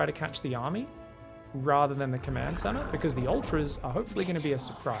time and try to catch the army rather than the command center, because the Ultras are hopefully going to be a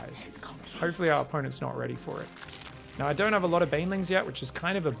surprise. Hopefully our opponent's not ready for it. Now, I don't have a lot of Banelings yet, which is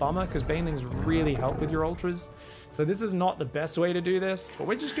kind of a bummer, because Banelings really help with your Ultras. So this is not the best way to do this, but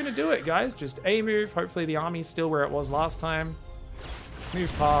we're just going to do it, guys. Just A move. Hopefully the army's still where it was last time. Let's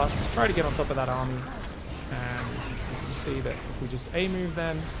move past. Try to get on top of that army. And you can see that if we just A move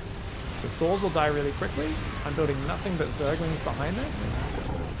then, the Thors will die really quickly. I'm building nothing but Zerglings behind this.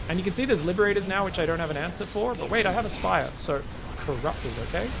 And you can see there's Liberators now, which I don't have an answer for. But wait, I have a Spire. So Corruptors,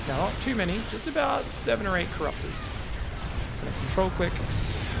 okay? Now, not too many. Just about 7 or 8 Corruptors. Gonna control click,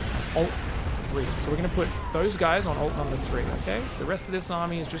 Alt 3. So we're gonna put those guys on Alt number 3, okay? The rest of this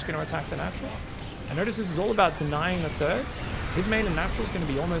army is just gonna attack the natural. And notice this is all about denying the turd. His main and natural is gonna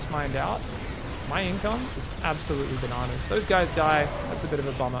be almost mined out. My income is absolutely bananas. Those guys die. That's a bit of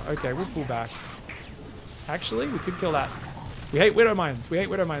a bummer. Okay, we'll pull back. Actually, we could kill that. We hate Widow Mines. We hate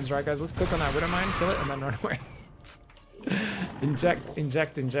Widow Mines, right, guys? Let's click on that Widow Mine, kill it, and then run away. Inject,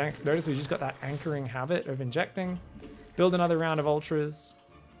 inject, inject. Notice we just got that anchoring habit of injecting. Build another round of Ultras.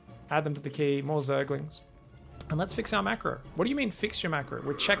 Add them to the key. More Zerglings. And let's fix our macro. What do you mean fix your macro?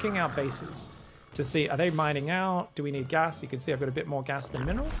 We're checking our bases to see, are they mining out? Do we need gas? You can see I've got a bit more gas than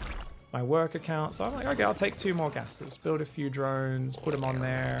minerals. My work account. So I'm like, okay, I'll take 2 more gases. Build a few drones. Put them on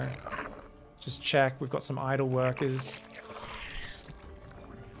there. Just check. We've got some idle workers.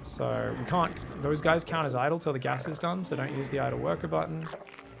 So we can't, those guys count as idle till the gas is done, so don't use the idle worker button.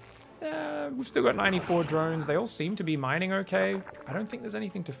 We've still got 94 drones. They all seem to be mining okay. I don't think there's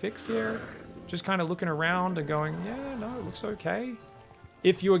anything to fix here. Just kind of looking around and going, yeah, no, it looks okay.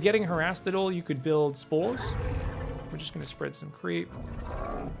 If you were getting harassed at all, you could build spores. We're just going to spread some creep.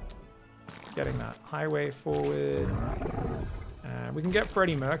 Getting that highway forward. fine. We can get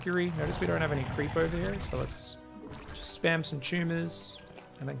Freddie Mercury. Notice we don't have any creep over here, so let's just spam some tumors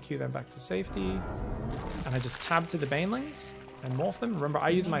and then queue them back to safety. And I just tab to the banelings and morph them. Remember, I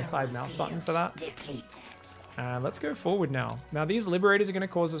use my side mouse button for that. And let's go forward now. Now, these Liberators are going to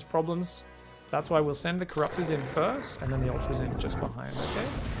cause us problems. That's why we'll send the Corruptors in first, and then the Ultras in just behind, okay?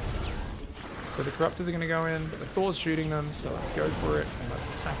 So the Corruptors are going to go in, but the Thor's shooting them, so let's go for it, and let's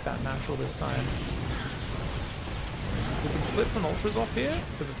attack that natural this time. We can split some Ultras off here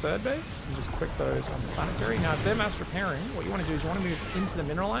to the third base, and just quick those on the planetary. Now, if they're mass repairing, what you want to do is you want to move into the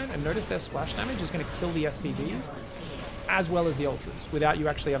mineral line, and notice their splash damage is going to kill the SCVs, as well as the Ultras, without you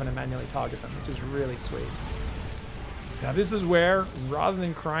actually having to manually target them, which is really sweet. Now this is where, rather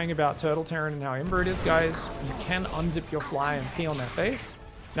than crying about Turtle Terran and how Ember it is, guys, you can unzip your fly and pee on their face.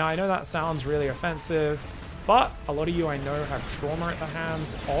 Now I know that sounds really offensive, but a lot of you I know have trauma at the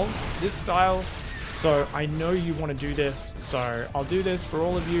hands of this style, so I know you want to do this, so I'll do this for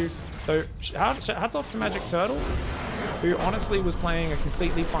all of you. So hats off to Magic Turtle, who honestly was playing a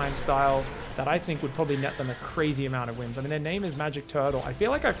completely fine style that I think would probably net them a crazy amount of wins. I mean, their name is Magic Turtle. I feel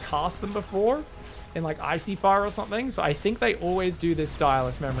like I've cast them before in like Icy Fire or something, so I think they always do this style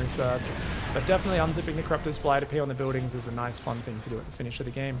if memory serves. But definitely unzipping the Corruptors fly to pee on the buildings is a nice fun thing to do at the finish of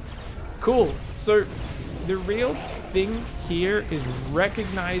the game. Cool, so the real thing here is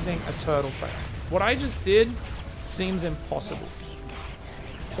recognizing a Turtle player. What I just did seems impossible,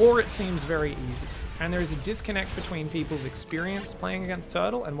 or it seems very easy. And there is a disconnect between people's experience playing against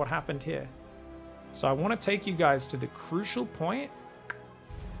Turtle and what happened here. So I want to take you guys to the crucial point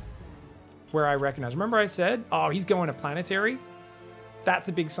where I recognize. Remember I said, oh, he's going to planetary? That's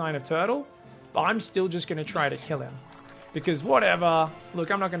a big sign of Turtle. But I'm still just going to try to kill him. Because whatever.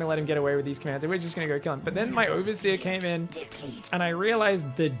 Look, I'm not going to let him get away with these commands. We're just going to go kill him. But then my Overseer came in, and I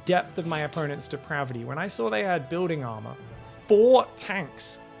realized the depth of my opponent's depravity. When I saw they had building armor, 4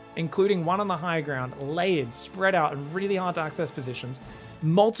 tanks, including one on the high ground, layered, spread out in really hard to access positions,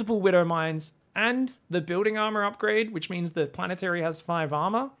 multiple Widow Mines, and the building armor upgrade, which means the planetary has 5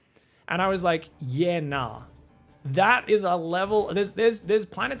 armor. And I was like, yeah, nah. That is a level. There's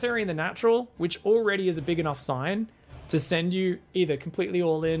planetary in the natural, which already is a big enough sign to send you either completely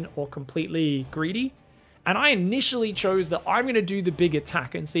all in or completely greedy. And I initially chose that I'm going to do the big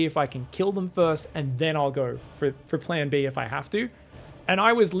attack and see if I can kill them first, and then I'll go for plan B if I have to. And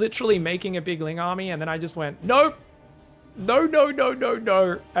I was literally making a big Ling army, and then I just went, nope, no, no, no, no,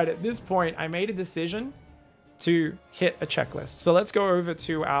 no. And at this point, I made a decision to hit a checklist. So let's go over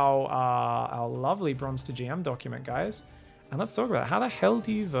to our lovely Bronze to GM document, guys. And let's talk about it. How the hell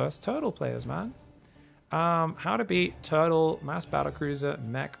do you verse Turtle players, man? How to beat Turtle, Mass Battlecruiser,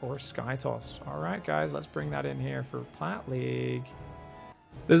 Mech, or Skytoss. All right, guys, let's bring that in here for PIIIIIIG.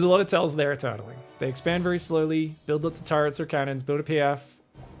 There's a lot of tells there turtling. They expand very slowly, build lots of turrets or cannons, build a PF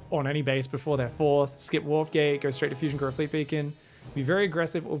on any base before their 4th, skip Warp Gate, go straight to Fusion Core Fleet Beacon, be very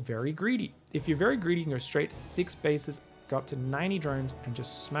aggressive or very greedy. If you're very greedy, you can go straight to 6 bases, go up to 90 drones, and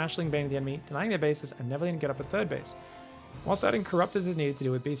just smash Ling Bane of the enemy, denying their bases, and never letting them get up a 3rd base. Whilst adding Corruptors is needed to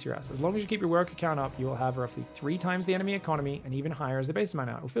deal with base harass. As long as you keep your worker count up, you will have roughly 3 times the enemy economy, and even higher as the base amount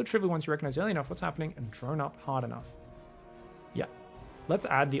out. It will feel trivial once you recognize early enough what's happening and drone up hard enough. Yeah. Let's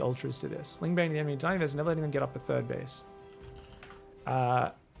add the Ultras to this. Ling Bane of the enemy, denying this, never letting them get up a 3rd base.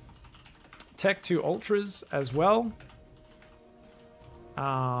 Tech 2 Ultras as well.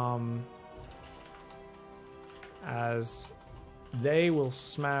 As they will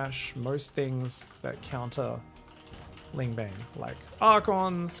smash most things that counter Ling Bane, like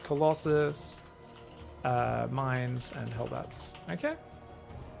Archons, Colossus, Mines, and Hellbats. Okay.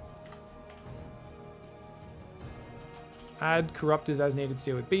 Add Corruptors as needed to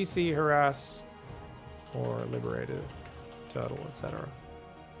deal with BC, Harass, or Liberated, Turtle, etc.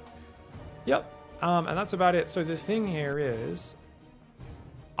 Yep. And that's about it. So the thing here is,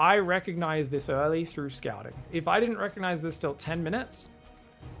 I recognize this early through scouting. If I didn't recognize this till 10 minutes,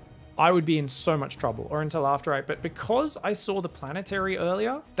 I would be in so much trouble, or until after but because I saw the planetary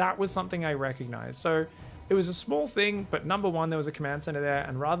earlier, that was something I recognized. So it was a small thing, but number one, there was a command center there,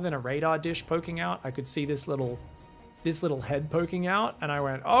 and rather than a radar dish poking out, I could see this little head poking out, and I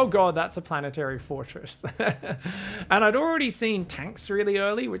went, oh god, that's a planetary fortress. And I'd already seen tanks really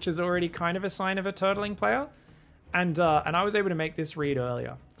early, which is already kind of a sign of a turtling player. And I was able to make this read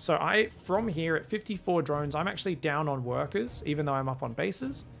earlier. So from here at 54 drones, I'm actually down on workers, even though I'm up on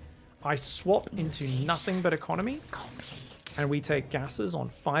bases. I swap into nothing but economy, and we take gases on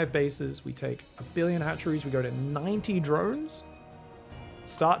 5 bases. We take 1 billion hatcheries. We go to 90 drones,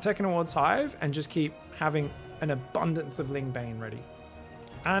 start teching towards Hive, and just keep having an abundance of Ling Bane ready.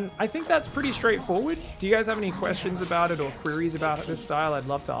 And I think that's pretty straightforward. Do you guys have any questions about it or queries about this style? I'd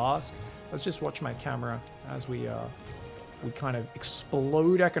love to ask. Let's just watch my camera as we kind of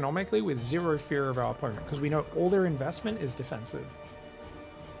explode economically with zero fear of our opponent, because we know all their investment is defensive.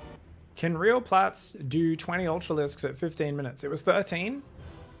 Can real plats do 20 ultralisks at 15 minutes? It was 13.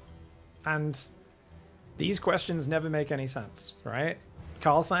 And these questions never make any sense, right?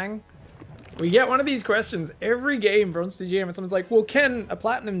 Carl sang. We get one of these questions every game, Bronze 2GM, and someone's like, well, can a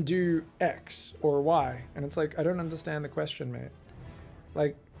platinum do X or Y? And it's like, I don't understand the question, mate.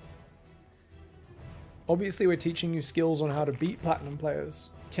 Like, obviously we're teaching you skills on how to beat platinum players.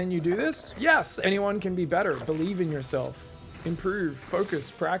 Can you do this? Yes, anyone can be better. Believe in yourself. Improve,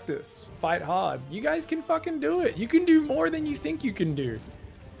 focus, practice, fight hard. You guys can fucking do it. You can do more than you think you can do.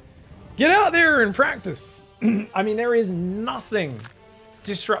 Get out there and practice. I mean, there is nothing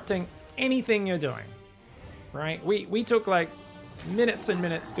disrupting anything you're doing, right? We took like minutes and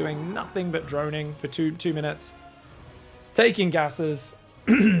minutes doing nothing but droning for two minutes, taking gases,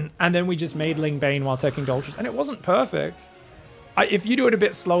 and then we just made Ling Bane while taking Dolchus, and it wasn't perfect. If you do it a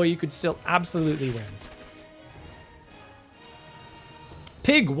bit slower, you could still absolutely win.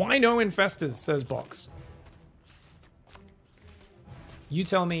 Pig, why no infestors, says Box. You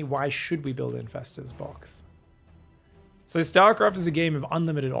tell me, why should we build infestors, Box? So StarCraft is a game of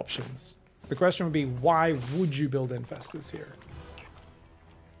unlimited options. So the question would be, why would you build infestors here?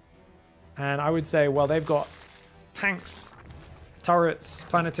 And I would say, well, they've got tanks, turrets,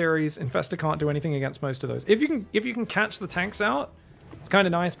 planetaries. Infestor can't do anything against most of those. If you can catch the tanks out, it's kind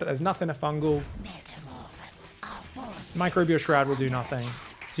of nice, but there's nothing a fungal. Microbial Shroud will do nothing.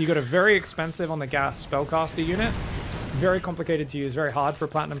 So you got a very expensive on the gas spellcaster unit. Very complicated to use, very hard for a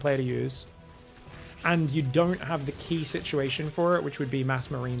platinum player to use. And you don't have the key situation for it, which would be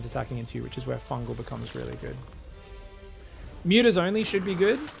mass marines attacking into you, which is where fungal becomes really good. Mutas only should be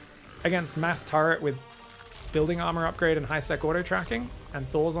good against mass turret with building armor upgrade and high sec auto tracking, and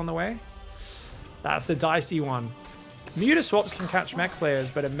Thor's on the way. That's the dicey one. Muta swaps can catch mech players,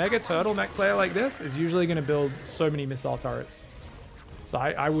 but a mega turtle mech player like this is usually going to build so many missile turrets. So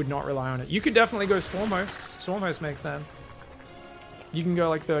I would not rely on it. You could definitely go Swarm Host. Swarm Host makes sense. You can go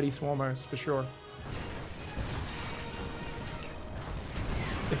like 30 Swarm Hosts for sure.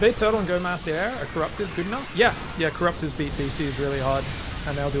 If they turtle and go mass air, a Corruptor's good enough? Yeah, Corruptors beat BCs really hard,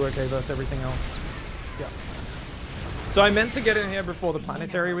 and they'll do okay versus everything else. Yeah. So I meant to get in here before the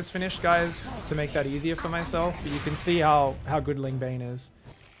planetary was finished, guys, to make that easier for myself, but you can see how good Ling Bane is.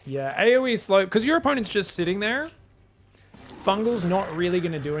 Yeah, AoE slow, because your opponent's just sitting there. Fungal's not really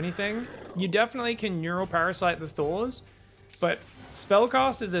going to do anything. You definitely can Neural Parasite the Thors, but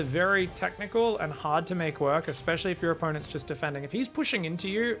Spellcast is a very technical and hard to make work, especially if your opponent's just defending. If he's pushing into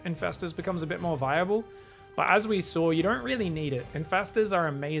you, Infestors becomes a bit more viable. But as we saw, you don't really need it. Infestors are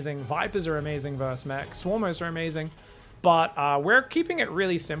amazing. Vipers are amazing versus mech. Swarmers are amazing. But we're keeping it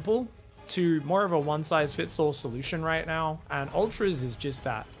really simple to more of a one-size-fits-all solution right now. And Ultras is just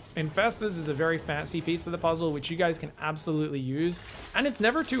that. Infestors is a very fancy piece of the puzzle, which you guys can absolutely use. And it's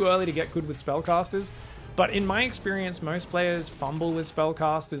never too early to get good with Spellcasters. But in my experience, most players fumble with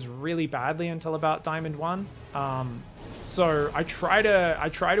Spellcasters really badly until about Diamond 1. So I try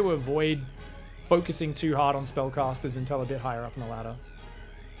to avoid focusing too hard on Spellcasters until a bit higher up in the ladder.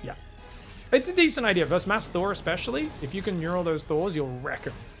 Yeah. It's a decent idea. Versus Mass Thor especially, if you can Neural those Thors, you'll wreck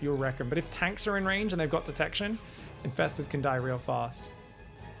them. You'll wreck them. But if tanks are in range and they've got detection, Infestors can die real fast.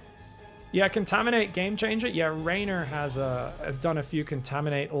 Yeah, Contaminate Game Changer. Yeah, Raynor has done a few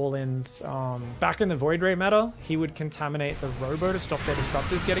Contaminate all-ins. Back in the Void Ray meta, he would Contaminate the Robo to stop their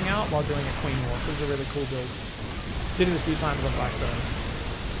Disruptors getting out while doing a Queen Walk. It was a really cool build. Did it a few times on Blackstone.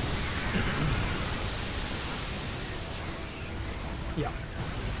 Yeah.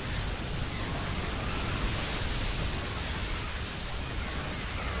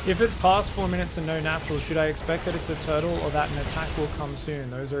 If it's past 4 minutes and no natural, should I expect that it's a turtle or that an attack will come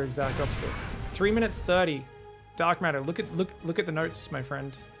soon? Those are exact opposite. 3 minutes 30. Dark Matter. Look at the notes, my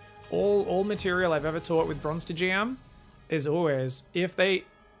friend. All material I've ever taught with Bronze 2GM is always if they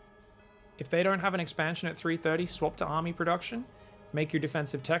don't have an expansion at 3:30, swap to army production. Make your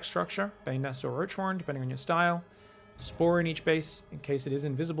defensive tech structure, Bane Nest or Roachhorn, depending on your style. Spore in each base in case it is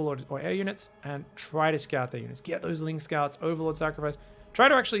invisible or air units, and try to scout their units. Get those Ling Scouts, Overlord Sacrifice. Try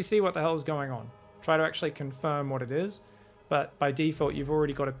to actually see what the hell is going on. Try to actually confirm what it is. But by default, you've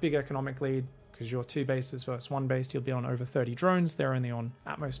already got a big economic lead because you're 2 bases versus 1 base. You'll be on over 30 drones. They're only on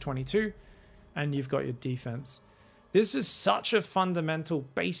at most 22. And you've got your defense. This is such a fundamental,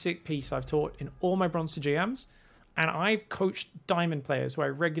 basic piece I've taught in all my Bronze 2GMs. And I've coached Diamond players who I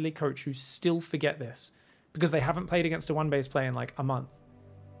regularly coach who still forget this because they haven't played against a 1 base play in like a month.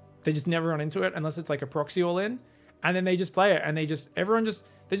 They just never run into it unless it's like a proxy all in. And then they just play it and they're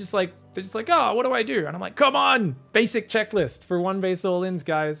just like, oh, what do I do? And I'm like, come on, basic checklist for 1 base all ins,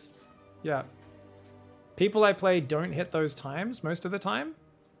 guys. Yeah. People I play don't hit those times most of the time.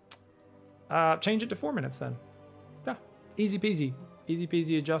 Change it to 4 minutes then. Yeah, easy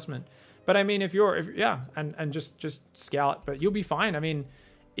peasy adjustment. But I mean, if just scout, but you'll be fine. I mean,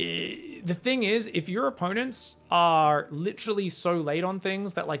 the thing is, if your opponents are literally so late on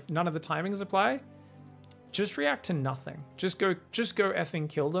things that like none of the timings apply, just react to nothing. Just go effing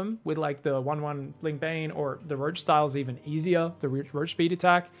kill them with like the 1/1 Blink Bane, or the Roach style's even easier, the Roach speed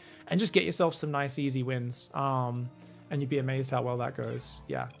attack, and just get yourself some nice easy wins. And you'd be amazed how well that goes.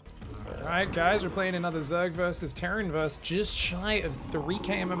 Yeah. All right, guys, we're playing another Zerg versus Terran verse, just shy of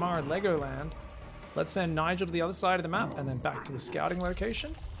 3k MMR in Legoland. Let's send Nigel to the other side of the map and then back to the scouting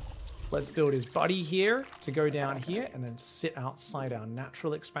location. Let's build his buddy here to go down here and then sit outside our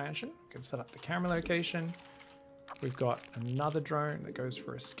natural expansion. We can set up the camera location. We've got another drone that goes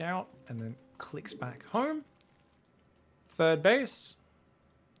for a scout and then clicks back home. 3rd base,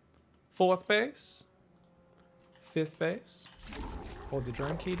 4th base, 5th base. Hold the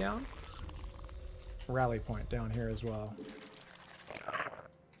drone key down. Rally point down here as well.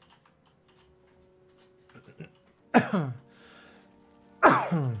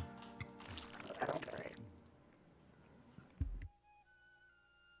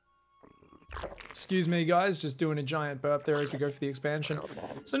 Excuse me, guys, just doing a giant burp there as we go for the expansion.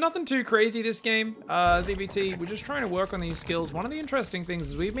 So nothing too crazy this game. ZBT, we're just trying to work on these skills. One of the interesting things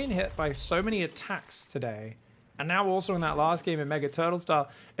is we've been hit by so many attacks today. And now also in that last game in Mega Turtle style,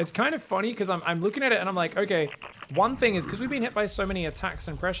 it's kind of funny because I'm looking at it and I'm like, okay, one thing is because we've been hit by so many attacks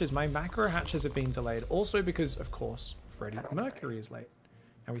and pressures, my macro hatches have been delayed. Also because, of course, Freddie Mercury is late.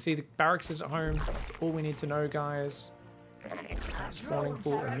 And we see the barracks is at home. That's all we need to know, guys. Spawning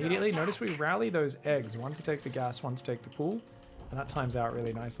pool immediately. Notice we rally those eggs. One to take the gas, one to take the pool. And that times out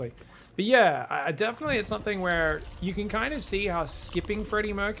really nicely. But yeah, I definitely, it's something where you can kind of see how skipping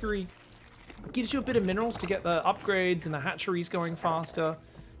Freddie Mercury gives you a bit of minerals to get the upgrades and the hatcheries going faster.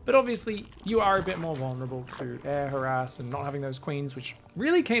 But obviously, you are a bit more vulnerable to air harass and not having those queens, which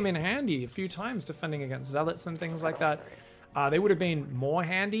really came in handy a few times defending against zealots and things like that. They would have been more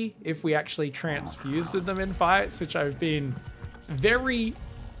handy if we actually transfused with them in fights, which I've been very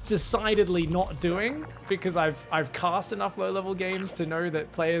decidedly not doing because I've cast enough low-level games to know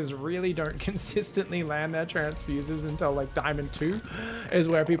that players really don't consistently land their transfuses until like Diamond 2 is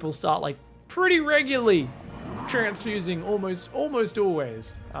where people start like pretty regularly transfusing almost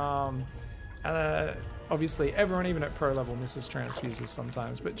always. Obviously everyone even at pro level misses transfuses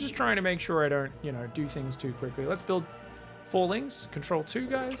sometimes, but just trying to make sure I don't, you know, do things too quickly. Let's build Fallings, control 2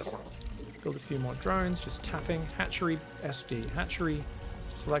 guys. Build a few more drones, just tapping. Hatchery, SD, hatchery,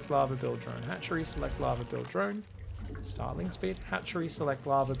 select lava, build drone. Hatchery, select lava, build drone. Starling speed, hatchery, select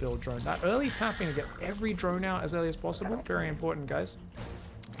lava, build drone. That early tapping to get every drone out as early as possible, very important, guys.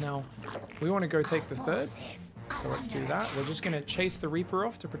 Now, we want to go take the 3rd, so let's do that. We're just going to chase the Reaper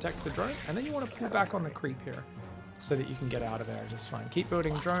off to protect the drone, and then you want to pull back on the creep here so that you can get out of there just fine. Keep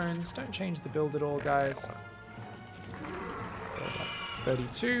building drones, don't change the build at all, guys.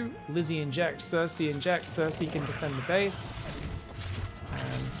 32, Lizzie inject, Cersei inject, Cersei can defend the base.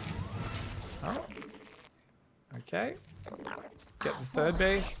 And, oh, okay. Get the 3rd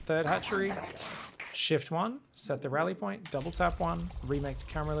base, 3rd hatchery. Shift 1, set the rally point, double tap 1, remake the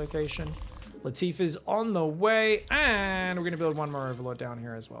camera location. Latif is on the way, and we're going to build one more overlord down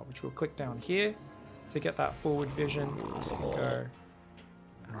here as well, which we'll click down here to get that forward vision. So you can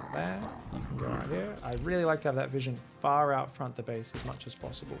go out there, you can go out here. I really like to have that vision far out front the base as much as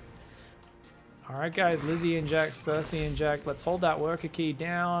possible. Alright guys, Lizzie inject, Cersei inject. Let's hold that worker key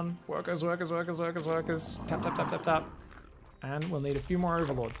down. Workers, workers, workers, workers, workers. Tap, tap, tap, tap, tap. And we'll need a few more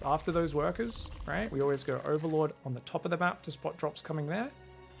overlords. After those workers, right, we always go overlord on the top of the map to spot drops coming there.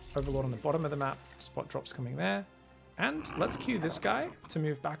 Overlord on the bottom of the map, spot drops coming there. And let's queue this guy to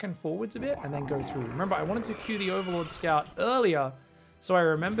move back and forwards a bit and then go through. Remember, I wanted to queue the overlord scout earlier, so I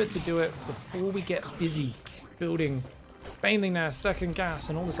remembered to do it before we get busy building Baneling there, second gas,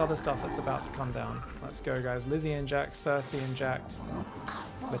 and all this other stuff that's about to come down. Let's go, guys. Lizzie inject, Cersei inject.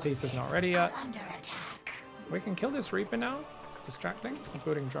 Latifah's not ready yet. We can kill this Reaper now. It's distracting. I'm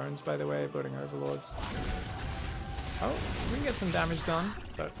building drones, by the way, building overlords. Oh, we can get some damage done,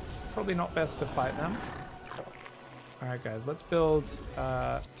 but probably not best to fight them. Alright, guys, let's build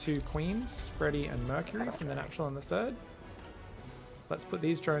 2 queens, Freddy and Mercury from the natural and the 3rd. Let's put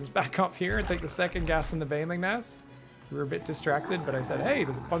these drones back up here and take the second gas in the Baneling nest. We were a bit distracted, but I said, hey,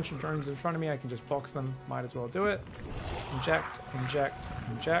 there's a bunch of drones in front of me. I can just box them. Might as well do it. inject, inject,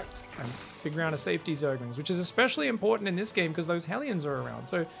 inject, and big round of safety Zerglings, which is especially important in this game because those Hellions are around.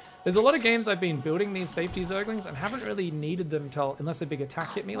 So there's a lot of games I've been building these safety Zerglings and haven't really needed them unless a big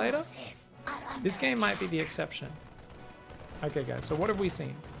attack hit me later. This game might be the exception. Okay, guys, so what have we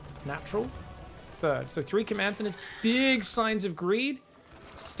seen? Natural, third. So 3 commands and his big signs of greed.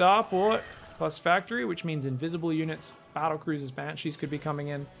 Starport plus factory, which means invisible units, battle cruisers, banshees could be coming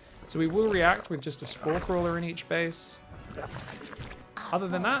in. So we will react with just a spore crawler in each base. Other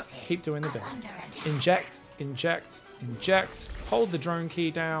than that, keep doing the build. Inject, inject, inject. Hold the drone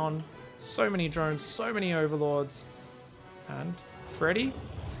key down. So many drones, so many overlords. And Freddy,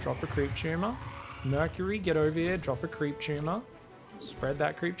 drop a creep tumor. Mercury, get over here, drop a creep tumor. Spread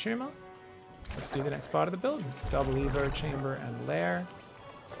that creep tumor. Let's do the next part of the build. Double Evo, chamber, and lair.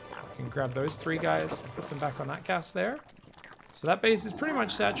 We can grab those 3 guys and put them back on that cast there. So that base is pretty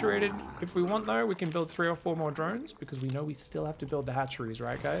much saturated. If we want, though, we can build 3 or 4 more drones because we know we still have to build the hatcheries,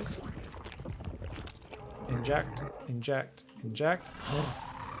 right, guys? Inject, inject, inject.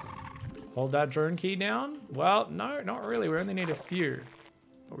 Hold that drone key down. Well, no, not really. We only need a few.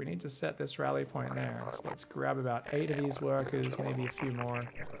 But we need to set this rally point there. So let's grab about 8 of these workers, maybe a few more.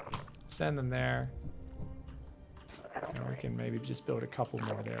 Send them there. And we can maybe just build a couple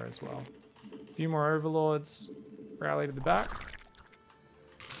more there as well. A few more overlords. Rally to the back.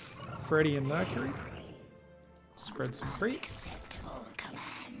 Freddy and Mercury. Spread some creeps.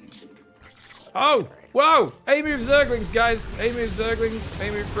 Oh! Whoa! A-move Zerglings, guys! A-move Zerglings.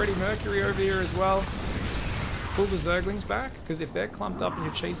 A-move Freddy Mercury over here as well. Pull the Zerglings back, because if they're clumped up and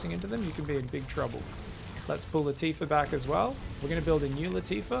you're chasing into them, you can be in big trouble. So let's pull Latifah back as well. We're going to build a new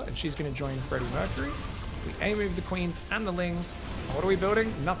Latifah, and she's going to join Freddy Mercury. We A-move the Queens and the Lings. What are we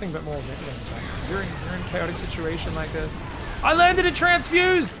building? Nothing but more Zerglings. Right? You're in a chaotic situation like this. I landed a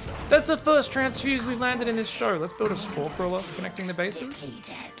transfuse! That's the first transfuse we've landed in this show. Let's build a spore crawler connecting the bases.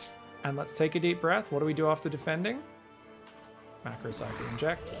 And let's take a deep breath. What do we do after defending? Macro cycle.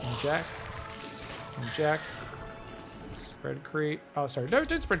 Inject, inject, inject. Spread creep. Oh, sorry. No,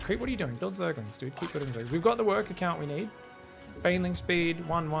 don't spread creep. What are you doing? Build Zerglings, dude. Keep building Zerglings. We've got the work account we need. Baneling speed,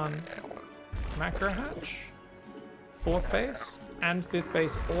 1-1. Macro hatch. 4th base and 5th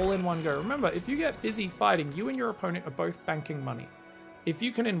base all in one go. Remember, if you get busy fighting, you and your opponent are both banking money. If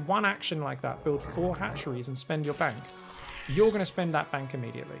you can, in one action like that, build 4 hatcheries and spend your bank, you're going to spend that bank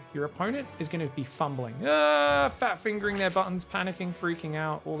immediately. Your opponent is going to be fumbling, fat fingering their buttons, panicking, freaking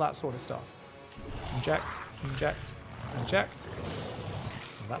out, all that sort of stuff. Inject, inject, inject.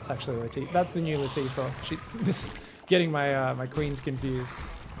 Oh, that's actually Latifah. That's the new Latifah. She's getting my my queens confused.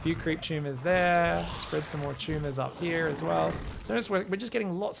 A few creep tumors there. Spread some more tumors up here as well. So notice we're just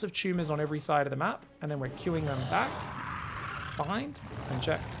getting lots of tumors on every side of the map, and then we're queuing them back. Behind.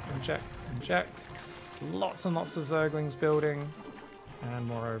 Inject, inject, inject. Lots and lots of Zerglings building. And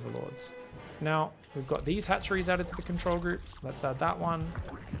more overlords. Now, we've got these hatcheries added to the control group. Let's add that one.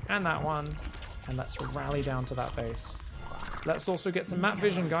 And that one. And let's rally down to that base. Let's also get some map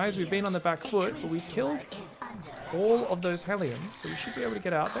vision, guys. We've been on the back foot, but we've killed all of those Hellions, so we should be able to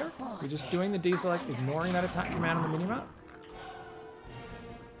get out there. We're just doing the deselect, ignoring that attack command on the minimap.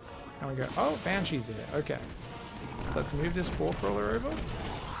 And we go, oh, Banshee's here. Okay. So let's move this spore crawler over.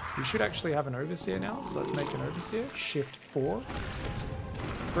 We should actually have an overseer now, so let's make an overseer. Shift 4. So it's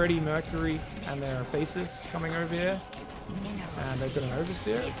Freddy, Mercury, and their bassist coming over here. And they've got an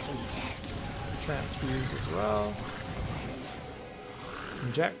overseer. Transfuse as well.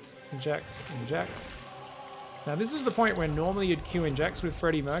 Inject, inject, inject. Now this is the point where normally you'd queue injects with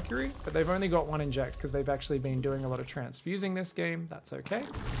Freddy Mercury, but they've only got 1 inject because they've actually been doing a lot of transfusing this game. That's okay.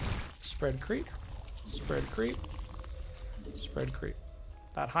 Spread creep, spread creep, spread creep.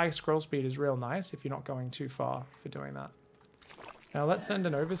 That high scroll speed is real nice if you're not going too far for doing that. Now let's send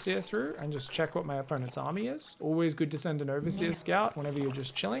an overseer through and just check what my opponent's army is. Always good to send an overseer scout whenever you're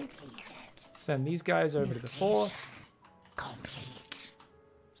just chilling. Send these guys over to the 4th.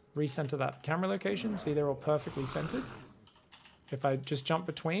 Recenter that camera location. See, they're all perfectly centered. If I just jump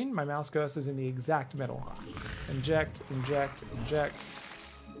between, my mouse cursor's in the exact middle. Inject, inject, inject.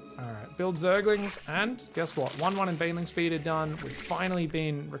 Alright, build Zerglings, and guess what? 1-1 and Baneling speed are done. We've finally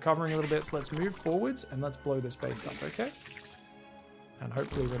been recovering a little bit, so let's move forwards and let's blow this base up, okay? And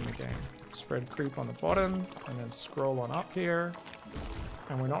hopefully win the game. Spread creep on the bottom, and then scroll on up here.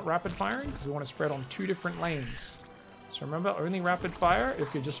 And we're not rapid firing, because we want to spread on 2 different lanes. So remember, only rapid fire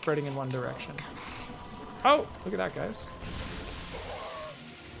if you're just spreading in one direction. Oh, look at that, guys.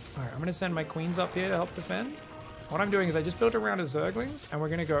 Alright, I'm going to send my queens up here to help defend. What I'm doing is I just built a round of Zerglings, and we're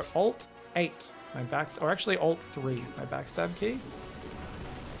going to go Alt-8, my or actually Alt-3, my backstab key.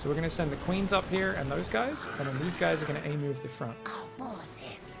 So we're going to send the queens up here and those guys, and then these guys are going to A-move the front.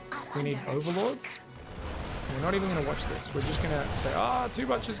 We need overlords. And we're not even going to watch this. We're just going to say, ah, too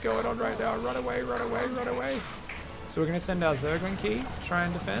much is going on right now. Run away, run away, run away. So we're going to send our Zerglin key, try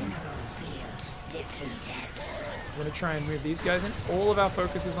and defend. We're going to try and move these guys in. All of our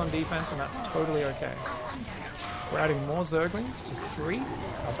focus is on defense, and that's totally okay. We're adding more Zerglings to 3.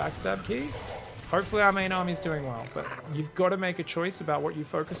 Our backstab key. Hopefully our main army's doing well, but you've got to make a choice about what you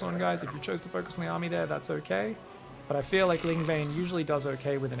focus on, guys. If you chose to focus on the army there, that's okay. But I feel like Lingbane usually does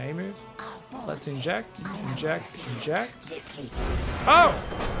okay with an A move. Let's inject, inject, inject. Oh!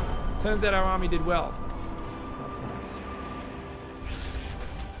 Turns out our army did well. That's nice.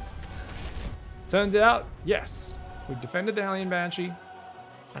 Turns out, yes, we defended the Hellion Banshee,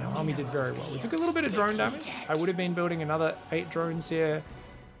 and our army did very well. We took a little bit of drone damage. I would have been building another 8 drones here,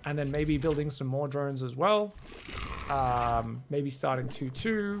 and then maybe building some more drones as well. Maybe starting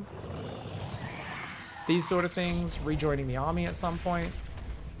 2-2. These sort of things, rejoining the army at some point.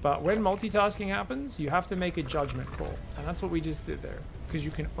 But when multitasking happens, you have to make a judgment call. And that's what we just did there. Because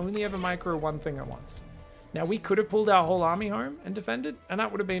you can only ever micro one thing at once. Now, we could have pulled our whole army home and defended, and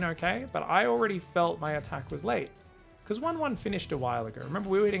that would have been okay. But I already felt my attack was late. Because 1-1 finished a while ago. Remember,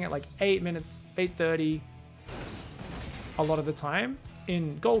 we were hitting at like 8 minutes, 8:30 a lot of the time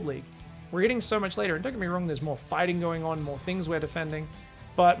in Gold League. We're hitting so much later. And don't get me wrong, there's more fighting going on, more things we're defending.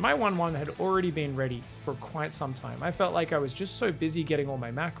 But my 1-1 had already been ready for quite some time. I felt like I was just so busy getting all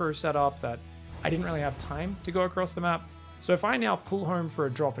my macros set up that I didn't really have time to go across the map. So if I now pull home for a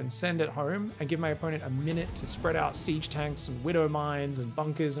drop and send it home and give my opponent a minute to spread out siege tanks and widow mines and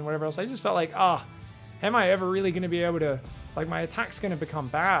bunkers and whatever else, I just felt like, am I ever really going to be able to, like, my attack's going to become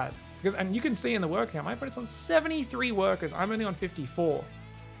bad. Because, and you can see in the work count, my opponent's on 73 workers. I'm only on 54.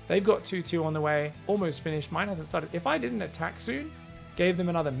 They've got 2-2 on the way, almost finished. Mine hasn't started. If I didn't attack soon, gave them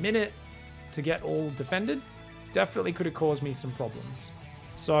another minute to get all defended, definitely could have caused me some problems.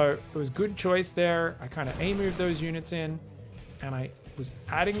 So it was good choice there. I kind of A-moved those units in, and I was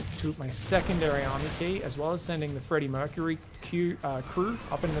adding to my secondary army key, as well as sending the Freddie Mercury crew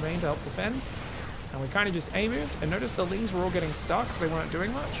up into the main to help defend. And we kind of just A-moved, and notice the Lings were all getting stuck, so they weren't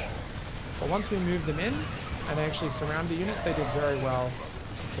doing much. But once we moved them in, and they actually surrounded the units, they did very well.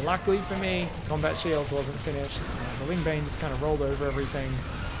 Luckily for me, Combat Shields wasn't finished. The Lingbane just kind of rolled over everything,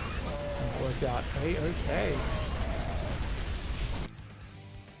 and it worked out A-okay.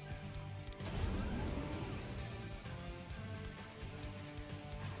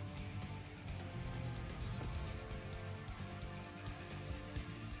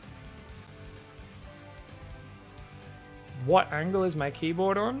 What angle is my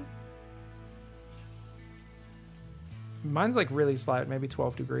keyboard on? Mine's like really slight, maybe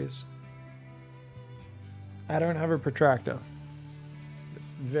 12 degrees. I don't have a protractor.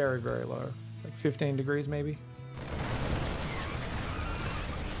 It's very, very low. Like 15 degrees maybe.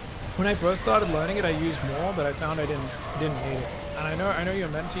 When I first started learning it, I used more, but I found I didn't need it. And I know you're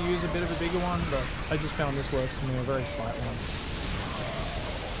meant to use a bit of a bigger one, but I just found this works for me, a very slight one.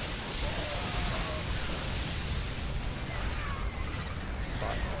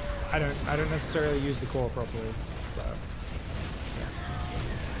 I don't necessarily use the core properly, so yeah.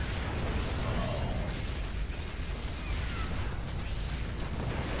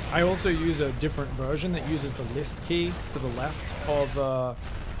 I also use a different version that uses the list key to the left of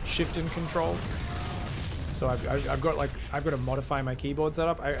shift and control. So I've got to modify my keyboard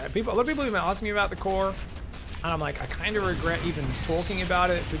setup. A lot of people have been asking me about the core, and I'm like, I kind of regret even talking about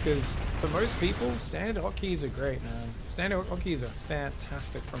it, because for most people, standard hotkeys are great, man. Standard hotkeys are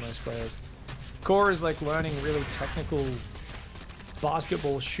fantastic for most players. Core is like learning really technical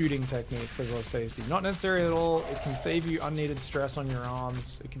basketball shooting techniques, as well as tasty. Not necessarily at all. It can save you unneeded stress on your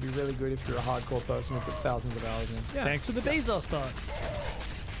arms. It can be really good if you're a hardcore person who puts thousands of hours in. Yeah. Thanks for the Bezos bucks.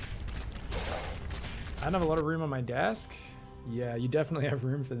 I don't have a lot of room on my desk. Yeah, you definitely have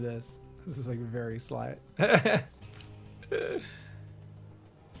room for this. This is like very slight.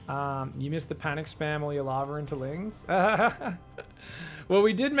 You missed the panic spam all your lava into Lings. Well,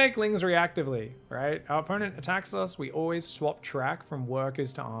 we did make Lings reactively, right? Our opponent attacks us. We always swap track from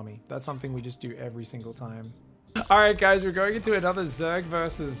workers to army. That's something we just do every single time. All right, guys, we're going into another Zerg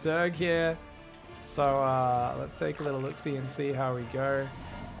versus Zerg here. So let's take a little look-see and see how we go.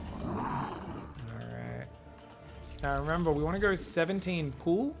 All right. Now remember, we want to go 17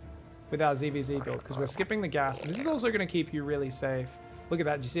 pool with our ZVZ build, because we're skipping the gas. And this is also going to keep you really safe. Look at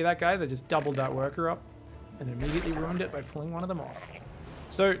that. Did you see that, guys? I just doubled that worker up and immediately ruined it by pulling one of them off.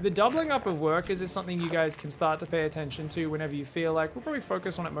 So the doubling up of workers is something you guys can start to pay attention to whenever you feel like. We'll probably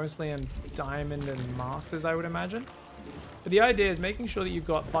focus on it mostly in Diamond and Masters, I would imagine. But the idea is making sure that you've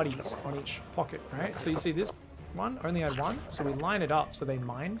got buddies on each pocket, right? So you see this one only had one, so we line it up so they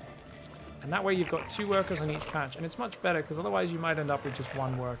mine. And that way you've got 2 workers on each patch. And it's much better because otherwise you might end up with just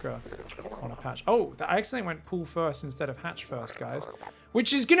 1 worker on a patch. Oh, I accidentally went pool first instead of hatch first, guys.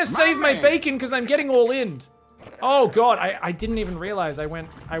 Which is going to save my bacon because I'm getting all in. Oh, God. I didn't even realize I went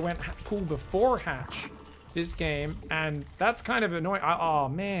pool before hatch this game. And that's kind of annoying. Oh,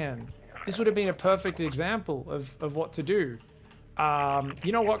 man. This would have been a perfect example of what to do.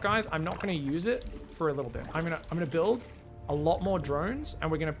 You know what, guys? I'm not going to use it for a little bit. I'm gonna build a lot more drones,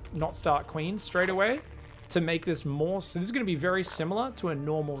 and we're gonna not start queens straight away to make this more. So this is gonna be very similar to a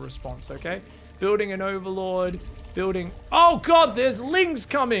normal response. Okay, building an overlord, building. Oh God, there's lings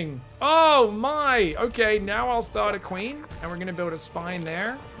coming. Oh my. Okay, now I'll start a queen, and we're gonna build a spine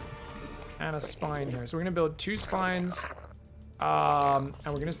there and a spine here. So we're gonna build 2 spines, and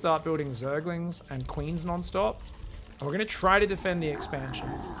we're gonna start building zerglings and queens non-stop. And we're going to try to defend the expansion.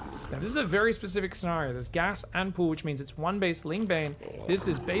 Now, this is a very specific scenario. There's gas and pool, which means it's 1 base Lingbane. This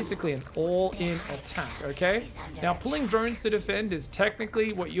is basically an all-in attack, okay? Now, pulling drones to defend is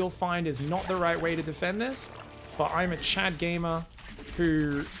technically what you'll find is not the right way to defend this. But I'm a Chad gamer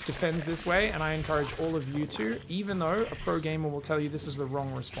who defends this way, and I encourage all of you to, even though a pro gamer will tell you this is the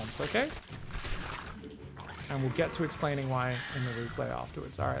wrong response, okay? And we'll get to explaining why in the replay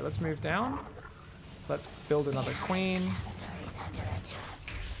afterwards. All right, let's move down. Let's build another queen.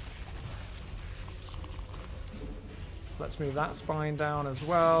 Let's move that spine down as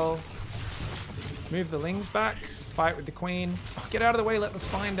well. Move the lings back. Fight with the queen. Oh, get out of the way, let the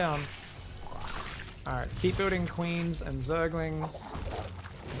spine down. Alright, keep building queens and zerglings.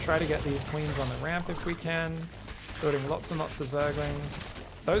 Try to get these queens on the ramp if we can. Building lots and lots of zerglings.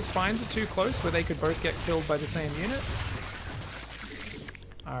 Those spines are too close where they could both get killed by the same unit.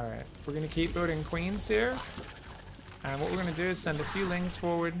 Alright, we're going to keep building queens here. And what we're going to do is send a few lings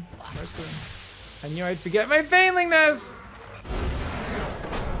forward. Most of them. I knew I'd forget my baneling nest!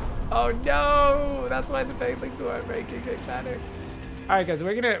 Oh no! That's why the banelings weren't making me panic. Alright guys,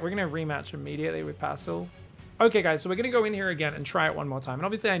 we're gonna rematch immediately with Pastel. Okay guys, so we're gonna go in here again and try it one more time. And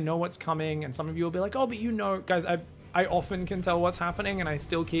obviously I know what's coming, and some of you will be like, oh, but you know, guys, I often can tell what's happening, and I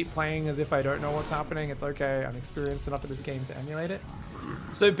still keep playing as if I don't know what's happening. It's okay, I'm experienced enough of this game to emulate it.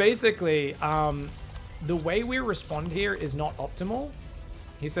 So basically, the way we respond here is not optimal.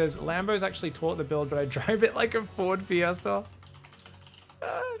 He says, Lambo's actually taught the build, but I drive it like a Ford Fiesta.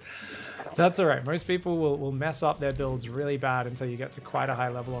 That's all right. Most people will mess up their builds really bad until you get to quite a high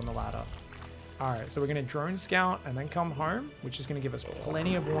level on the ladder. All right, so we're going to drone scout and then come home, which is going to give us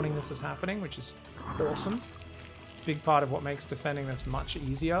plenty of warning this is happening, which is awesome. It's a big part of what makes defending this much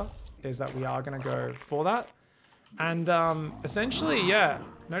easier is that we are going to go for that. And essentially, yeah,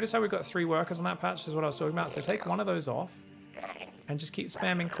 notice how we've got 3 workers on that patch is what I was talking about. So take one of those off and just keep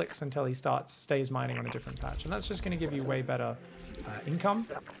spamming clicks until he stays mining on a different patch. And that's just going to give you way better income.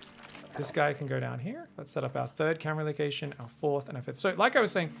 This guy can go down here. Let's set up our 3rd camera location, our 4th, and our 5th. So like I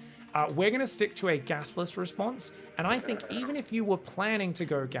was saying, we're going to stick to a gasless response. And I think even if you were planning to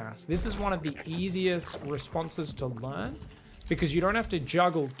go gas, this is one of the easiest responses to learn, because you don't have to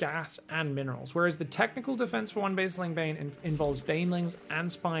juggle gas and minerals. Whereas the technical defense for 1 base Lingbane involves banelings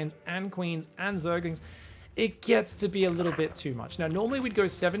and spines and queens and zerglings. It gets to be a little bit too much. Now, normally we'd go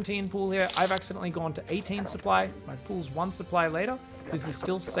 17 pool here. I've accidentally gone to 18 supply. My pool's 1 supply later. This is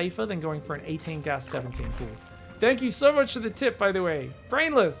still safer than going for an 18 gas 17 pool. Thank you so much for the tip, by the way.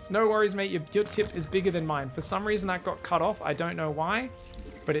 Brainless, no worries, mate. Your tip is bigger than mine. For some reason that got cut off. I don't know why,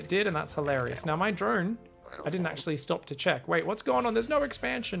 but it did, and that's hilarious. Now my drone, I didn't actually stop to check. Wait, what's going on? There's no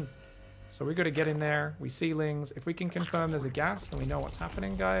expansion. So we got to get in there. We see lings. If we can confirm there's a gas, then we know what's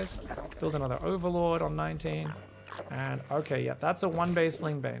happening, guys. Build another overlord on 19. And okay, yeah, that's a 1 base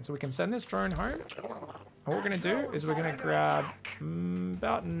Lingbane. So we can send this drone home. And what we're going to do is we're going to grab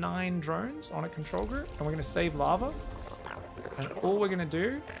about 9 drones on a control group. And we're going to save lava. And all we're going to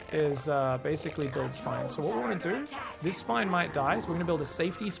do is basically build spines. So what we want to do, this spine might die. So we're going to build a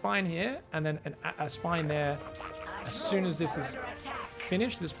safety spine here. And then a spine there as soon as this is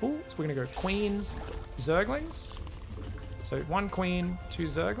finished, this pool. So we're going to go queens, zerglings. So 1 queen, 2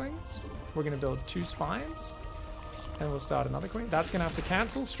 zerglings. We're going to build 2 spines. And we'll start another queen. That's going to have to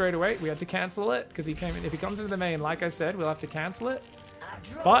cancel straight away. We had to cancel it because he came in. If he comes into the main, like I said, we'll have to cancel it.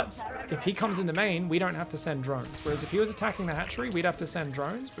 But if he comes in the main, we don't have to send drones. Whereas if he was attacking the hatchery, we'd have to send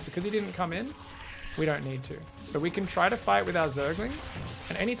drones. But because he didn't come in, we don't need to. So we can try to fight with our zerglings.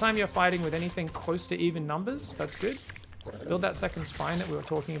 And anytime you're fighting with anything close to even numbers, that's good. Build that 2nd spine that we were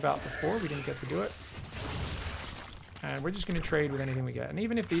talking about before. We didn't get to do it. And we're just going to trade with anything we get. And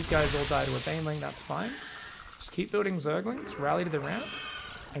even if these guys all die to a baneling, that's fine. Just keep building Zerglings, rally to the ramp,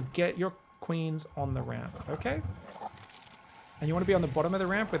 and get your queens on the ramp, okay? And you want to be on the bottom of the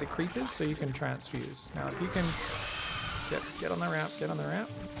ramp where the creep is so you can transfuse. Now, if you can get on the ramp, get on the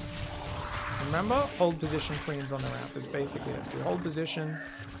ramp. Remember, hold position queens on the ramp is basically it. So we hold position,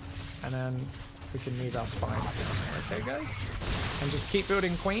 and then we can move our spines down there, okay, guys? And just keep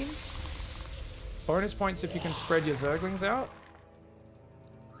building queens. Bonus points if you can spread your Zerglings out.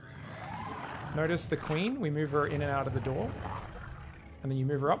 Notice the queen, we move her in and out of the door. And then you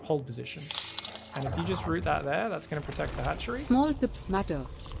move her up, hold position. And if you just root that there, that's going to protect the hatchery. Small tips matter.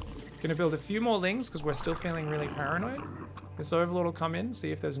 Going to build a few more lings because we're still feeling really paranoid. This overlord will come in,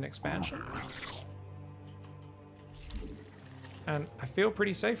 see if there's an expansion. And I feel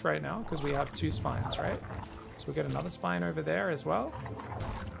pretty safe right now because we have 2 spines, right? So we'll get another spine over there as well.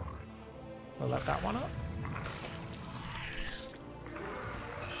 We'll let that one up.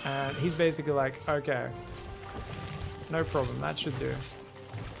 And he's basically like, okay, no problem, that should do.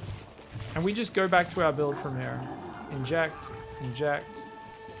 And we just go back to our build from here. Inject, inject,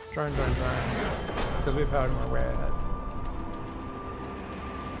 drone, drone, drone. Because we've heard we're way ahead.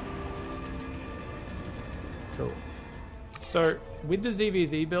 Cool. So with the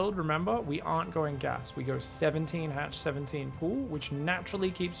ZVZ build, remember, we aren't going gas. We go 17 hatch, 17 pool, which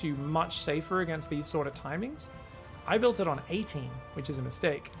naturally keeps you much safer against these sort of timings. I built it on 18, which is a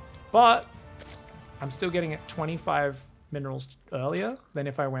mistake. But I'm still getting it 25 minerals earlier than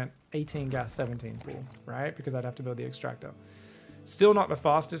if I went 18 gas, 17 pool, right? Because I'd have to build the extractor. Still not the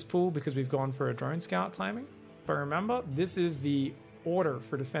fastest pool because we've gone for a drone scout timing. But remember, this is the order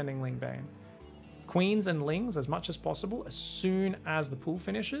for defending Ling Bane. Queens and lings as much as possible as soon as the pool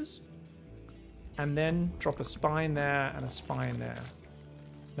finishes, and then drop a spine there and a spine there.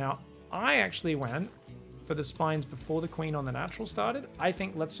 Now, I actually went for the spines before the queen on the natural started. I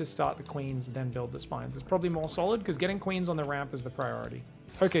think let's just start the queens, then build the spines. It's probably more solid because getting queens on the ramp is the priority.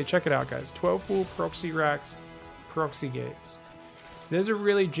 Okay, check it out, guys. 12 pool, proxy racks, proxy gates. There's a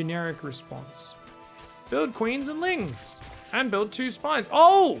really generic response. Build queens and lings, and build 2 spines.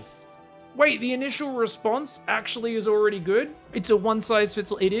 Oh! Wait, the initial response actually is already good? It's a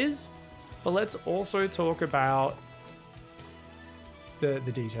one-size-fits-all. It is? But let's also talk about the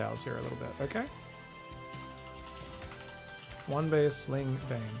details here a little bit, okay? 1 base Ling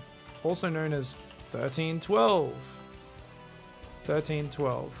Bane, also known as 1312.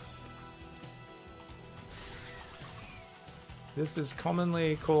 1312. This is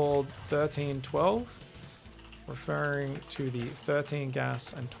commonly called 1312. Referring to the 13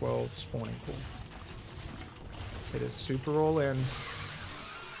 gas and 12 spawning pool. It is super all in. And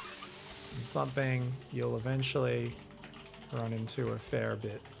something you'll eventually run into a fair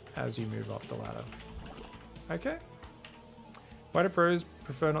bit as you move up the ladder. Okay. Why do pros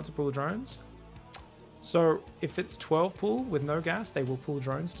prefer not to pull drones? So if it's 12 pool with no gas, they will pull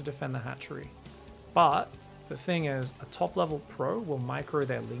drones to defend the hatchery. But the thing is, a top level pro will micro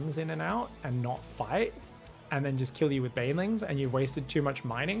their lings in and out and not fight, and then just kill you with banelings, and you've wasted too much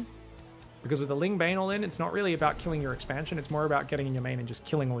mining. Because with the Ling Bane all in, it's not really about killing your expansion, it's more about getting in your main and just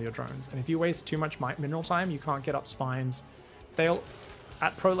killing all your drones. And if you waste too much mineral time, you can't get up spines.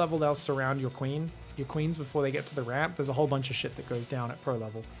 At pro level, they'll surround your queens before they get to the ramp. There's a whole bunch of shit that goes down at pro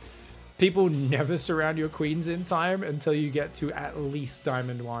level. People never surround your queens in time until you get to at least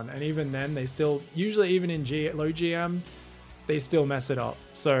Diamond 1. And even then, they still, usually even in low GM, they still mess it up.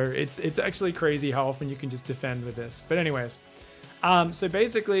 So it's actually crazy how often you can just defend with this. But anyways, so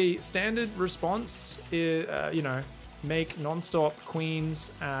basically standard response is, make non-stop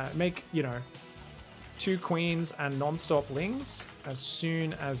queens, make, 2 queens and non-stop lings as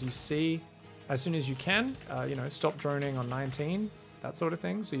soon as you can, stop droning on 19, that sort of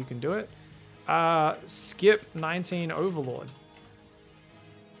thing, so you can do it. Skip 19 Overlord.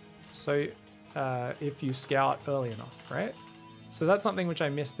 So if you scout early enough, right? So that's something which I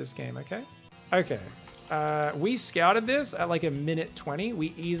missed this game, okay? Okay, we scouted this at like a minute 20.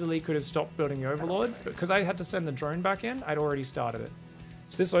 We easily could have stopped building the Overlord, but because I had to send the drone back in, I'd already started it.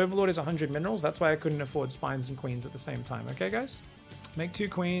 So this Overlord is 100 minerals. That's why I couldn't afford spines and queens at the same time, okay guys? Make 2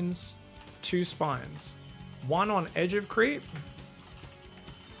 queens, 2 spines. 1 on edge of creep.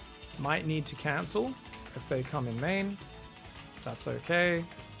 Might need to cancel if they come in main. That's okay.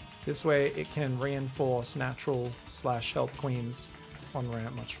 This way it can reinforce natural / help queens on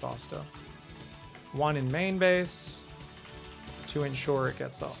ramp much faster. 1 in main base to ensure it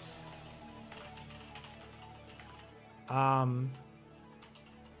gets up.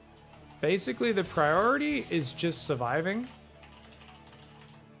 Basically the priority is just surviving.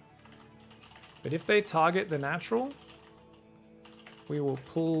 But if they target the natural, we will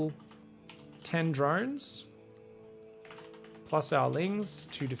pull 10 drones plus our lings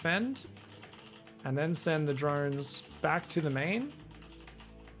to defend, and then send the drones back to the main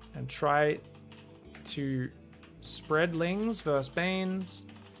and try to spread lings versus banes,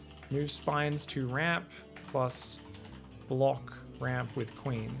 move spines to ramp, plus block ramp with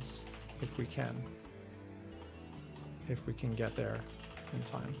queens if we can. If we can get there in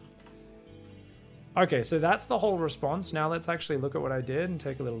time. Okay, so that's the whole response. Now let's actually look at what I did and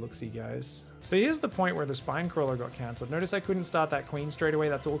take a little look-see, guys. So here's the point where the spine crawler got cancelled. Notice I couldn't start that queen straight away.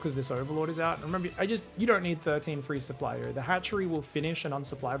 That's all because this overlord is out. And remember, you don't need 13 free supply here. The hatchery will finish and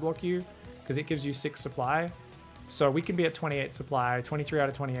unsupply block you because it gives you 6 supply. So we can be at 28 supply, 23 out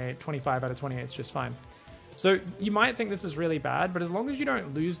of 28, 25 out of 28 is just fine. So you might think this is really bad, but as long as you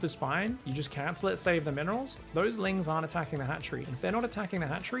don't lose the spine, you just cancel it, save the minerals, those lings aren't attacking the hatchery. And if they're not attacking the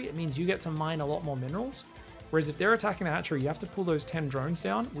hatchery, it means you get to mine a lot more minerals. Whereas if they're attacking the hatchery, you have to pull those 10 drones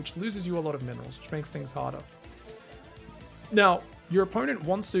down, which loses you a lot of minerals, which makes things harder. Now, your opponent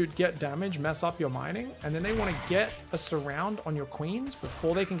wants to get damage, mess up your mining, and then they want to get a surround on your queens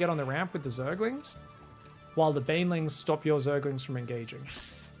before they can get on the ramp with the zerglings, while the banelings stop your zerglings from engaging.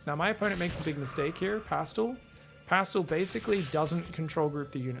 Now my opponent makes a big mistake here, Pastel. Pastel basically doesn't control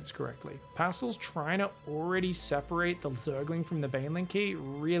group the units correctly. Pastel's trying to already separate the zergling from the baneling key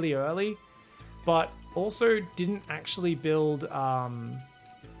really early, but also didn't actually build a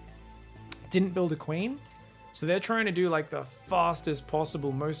queen. So they're trying to do like the fastest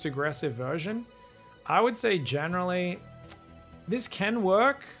possible, most aggressive version. I would say generally this can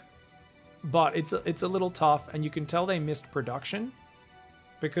work, but it's a little tough, and you can tell they missed production,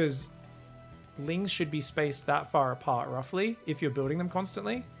 because lings should be spaced that far apart roughly if you're building them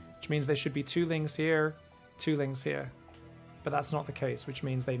constantly, which means there should be 2 lings here, 2 lings here. But that's not the case, which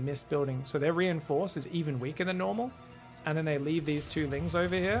means they missed building. So their reinforce is even weaker than normal, and then they leave these 2 lings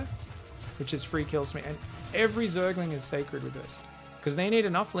over here, which is free kills me. And every zergling is sacred with this, because they need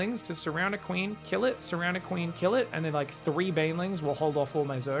enough lings to surround a queen, kill it, surround a queen, kill it, and then like 3 banelings will hold off all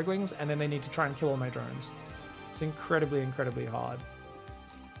my zerglings, and then they need to try and kill all my drones. It's incredibly, incredibly hard.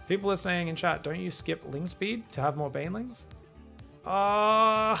 People are saying in chat, don't you skip ling speed to have more banelings?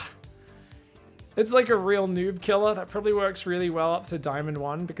 It's like a real noob killer. That probably works really well up to Diamond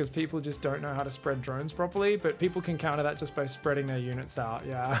 1 because people just don't know how to spread drones properly, but people can counter that just by spreading their units out.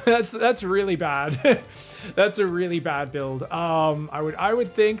 Yeah, that's really bad. That's a really bad build. I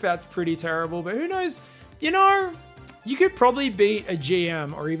would think that's pretty terrible, but who knows? You know, you could probably beat a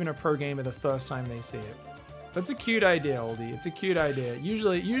GM or even a pro gamer the first time they see it. That's a cute idea, Oldie. It's a cute idea.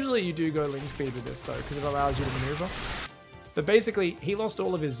 Usually you do go ling speed with this though, because it allows you to maneuver. But basically, he lost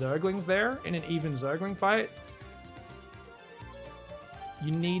all of his zerglings there in an even zergling fight.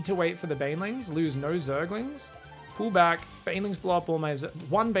 You need to wait for the banelings, lose no zerglings, pull back, banelings blow up all my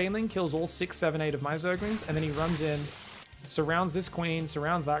one baneling kills all 6, 7, 8 of my zerglings, and then he runs in, surrounds this queen,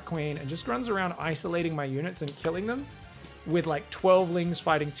 surrounds that queen, and just runs around isolating my units and killing them, with like 12 lings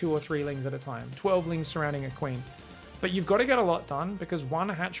fighting 2 or 3 lings at a time. 12 lings surrounding a queen. But you've got to get a lot done, because one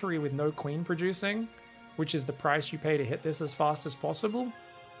hatchery with no queen producing, which is the price you pay to hit this as fast as possible,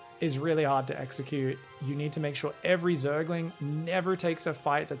 is really hard to execute. You need to make sure every zergling never takes a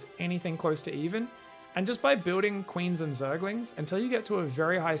fight that's anything close to even. And just by building queens and zerglings, until you get to a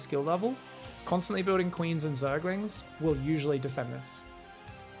very high skill level, constantly building queens and zerglings will usually defend this.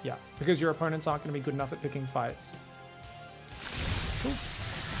 Yeah, because your opponents aren't going to be good enough at picking fights. Cool.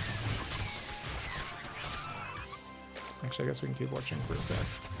 Actually, I guess we can keep watching for a sec.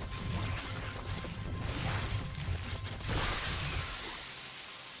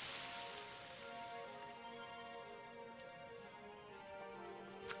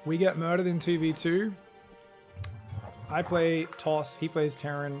 We get murdered in 2v2. I play Toss, he plays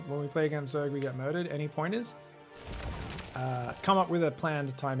Terran. When we play against Zerg, we get murdered. Any pointers? Come up with a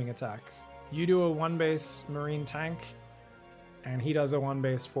planned timing attack. You do a 1-base Marine tank, and he does a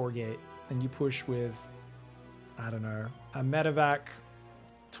 1-base 4-gate. And you push with, I don't know, a medevac,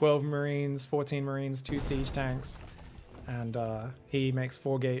 12 Marines, 14 Marines, 2 siege tanks, and he makes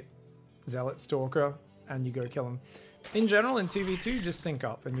 4-gate Zealot Stalker, and you go kill him. In general, in 2v2, just sync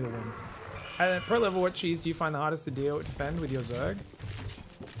up and you'll win. At pro level, what cheese do you find the hardest to defend with your Zerg?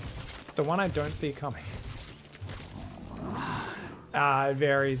 The one I don't see coming. It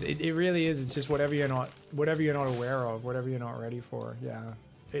varies. It really is. It's just whatever you're not aware of, whatever you're not ready for. Yeah,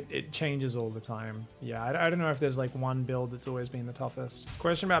 it changes all the time. Yeah, I don't know if there's like one build that's always been the toughest.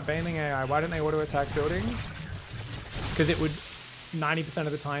 Question about baneling AI. Why don't they auto attack buildings? Because it would 90%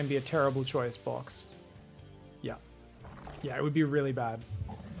 of the time be a terrible choice box. Yeah. Yeah, it would be really bad.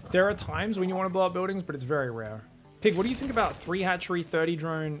 There are times when you want to blow up buildings, but it's very rare. Pig, what do you think about 3 hatchery, 30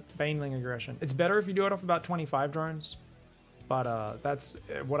 drone baneling aggression? It's better if you do it off about 25 drones. But that's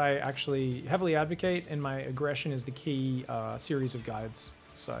what I actually heavily advocate in my aggression is the key series of guides.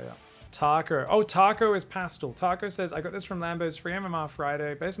 So yeah. Taco. Oh, Taco is Pastel. Taco says, I got this from Lambo's free MMR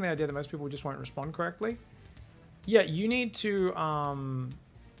Friday. Based on the idea that most people just won't respond correctly. Yeah, you need to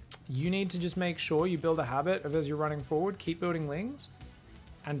just make sure you build a habit of, as you're running forward, keep building lings.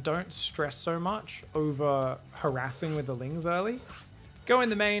 And don't stress so much over harassing with the lings early. Go in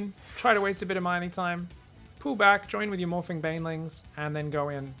the main, try to waste a bit of mining time, pull back, join with your morphing banelings, and then go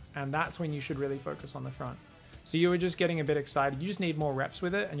in. And that's when you should really focus on the front. So you were just getting a bit excited. You just need more reps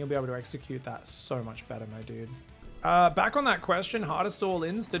with it, and you'll be able to execute that so much better, my dude. Back on that question, hardest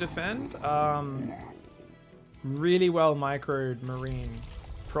all-ins to defend. Really well microed Marine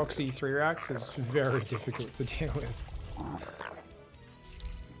proxy 3-racks is very difficult to deal with.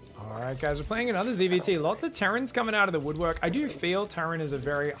 Alright guys, we're playing another ZVT. Lots of Terrans coming out of the woodwork. I do feel Terran is a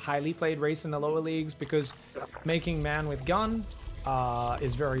very highly played race in the lower leagues because making man with gun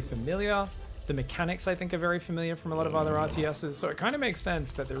is very familiar. The mechanics, I think, are very familiar from a lot of other RTSs. So it kind of makes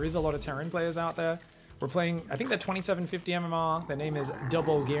sense that there is a lot of Terran players out there. We're playing, I think they're 2750 MMR. Their name is The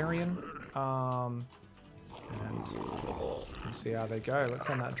Bulgarian. And let's see how they go. Let's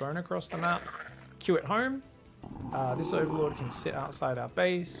send that drone across the map. Queue it home. This Overlord can sit outside our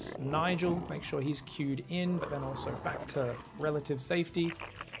base. Nigel, make sure he's queued in, but then also back to relative safety.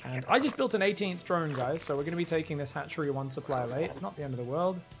 And I just built an 18th drone, guys, so we're going to be taking this hatchery 1 supply late. Not the end of the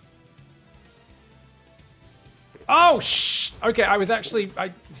world. Oh, shh! Okay, I was actually...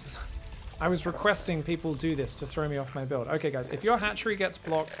 I was requesting people do this to throw me off my build. Okay, guys, if your hatchery gets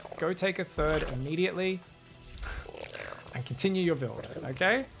blocked, go take a third immediately and continue your build,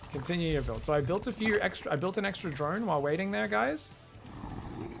 okay? Continue your build. So I built an extra drone while waiting there, guys.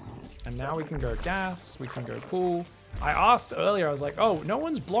 And now we can go gas, we can go pool. I asked earlier, I was like, oh, no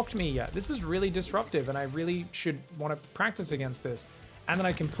one's blocked me yet. This is really disruptive and I really should want to practice against this. And then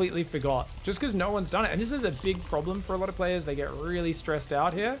I completely forgot, just because no one's done it. And this is a big problem for a lot of players. They get really stressed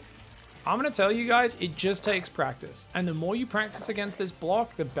out here. I'm going to tell you guys, it just takes practice. And the more you practice against this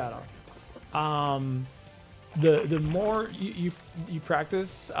block, the better. The more you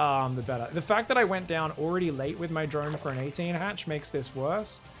practice, the better. The fact that I went down already late with my drone for an 18 hatch makes this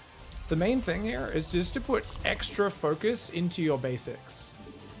worse. The main thing here is just to put extra focus into your basics.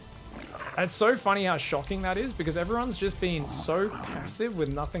 It's so funny how shocking that is because everyone's just been so passive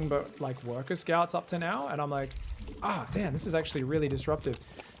with nothing but like worker scouts up to now. And I'm like, ah, damn, this is actually really disruptive.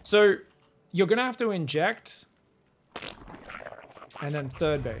 So you're going to have to inject and then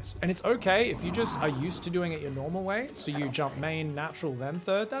third base. And it's okay if you just are used to doing it your normal way. So you jump main, natural, then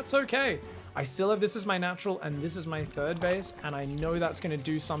third. That's okay. I still have this as my natural and this is my third base. And I know that's going to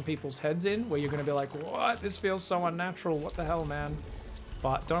do some people's heads in where you're going to be like, what? This feels so unnatural. What the hell, man?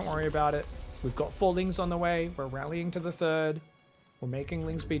 But don't worry about it. We've got 4 lings on the way. We're rallying to the third. We're making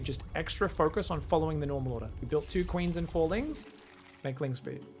ling speed. Just extra focus on following the normal order. We built 2 queens and 4 lings. Make ling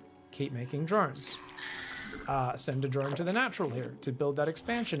speed. Keep making drones. Send a drone to the natural here to build that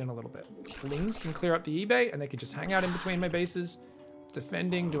expansion in a little bit. Lings can clear up the eBay and they can just hang out in between my bases,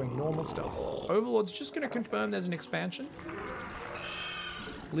 defending, doing normal stuff. Overlord's just going to confirm there's an expansion.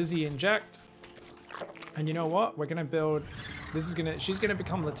 Lizzie inject. And you know what? We're going to build... She's going to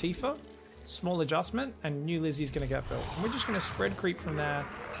become Latifa. Small adjustment. And new Lizzie's going to get built. And we're just going to spread creep from there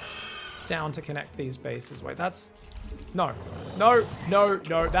down to connect these bases. Wait, that's... No. No. No.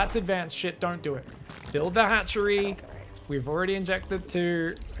 No. That's advanced shit. Don't do it. Build the hatchery. We've already injected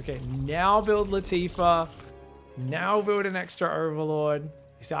 2. Okay, now build Latifa. Now build an extra Overlord.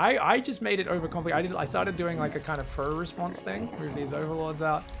 You see, I just made it overcomplicated. I started doing like a kind of pro response thing. Move these Overlords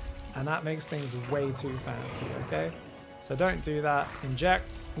out. And that makes things way too fancy, okay? So don't do that.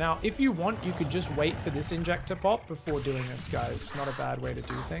 Inject. Now, if you want, you could just wait for this inject to pop before doing this, guys. It's not a bad way to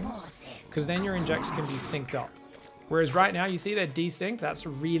do things. Because then your injects can be synced up. Whereas right now, you see they're desynced. That's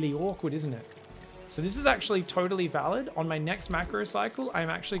really awkward, isn't it? So this is actually totally valid. On my next macro cycle, I'm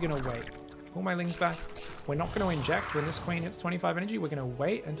actually going to wait. Pull my lings back. We're not going to inject when this queen hits 25 energy. We're going to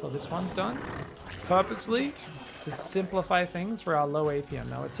wait until this one's done. Purposely to simplify things for our low APM.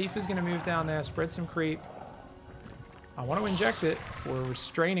 Now Latifa's going to move down there, spread some creep. I want to inject it. We're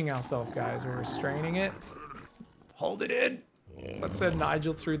restraining ourselves, guys. We're restraining it. Hold it in. Let's send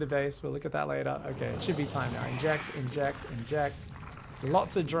Nigel through the base. We'll look at that later. Okay, it should be time now. Inject, inject, inject.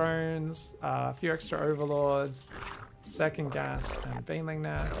 Lots of drones, a few extra overlords, second gas, and Baneling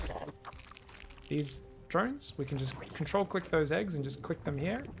Nest. These drones, we can just control click those eggs and just click them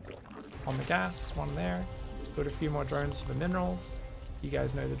here. On the gas, one there. Put a few more drones for the minerals. You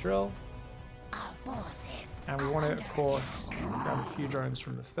guys know the drill. And we want to, of course, grab a few drones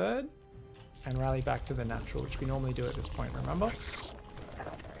from the third. and rally back to the natural, which we normally do at this point, remember?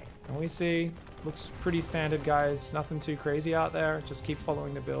 And we see, looks pretty standard, guys. Nothing too crazy out there. Just keep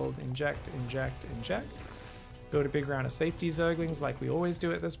following the build. Inject, inject, inject. Build a big round of safety Zerglings like we always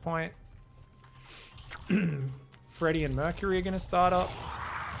do at this point. Freddy and Mercury are going to start up.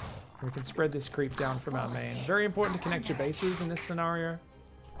 And we can spread this creep down from our main. Very important to connect your bases in this scenario.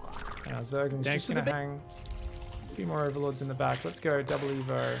 And our Zerglings just going to hang. A few more Overlords in the back. Let's go double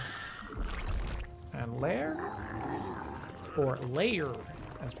Evo. And lair? Or layer,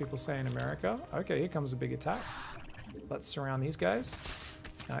 as people say in America. Okay, here comes a big attack. Let's surround these guys.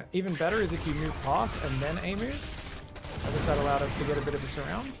 Even better is if you move past and then a move. I guess that allowed us to get a bit of a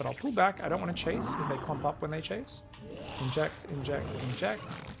surround, but I'll pull back. I don't want to chase because they clump up when they chase. Inject, inject, inject.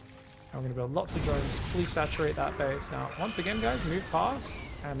 And we're going to build lots of drones to fully saturate that base. Now, once again, guys, move past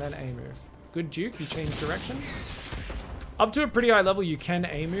and then a move. Good Duke, you change directions. Up to a pretty high level, you can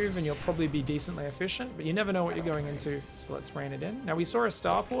a move and you'll probably be decently efficient, but you never know what you're going into. So let's rein it in. Now, we saw a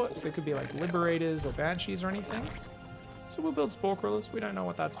starport, so there could be like Liberators or Banshees or anything. So we'll build Spore Crawlers. We don't know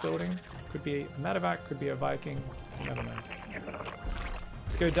what that's building. Could be a Medevac, could be a Viking. You never know.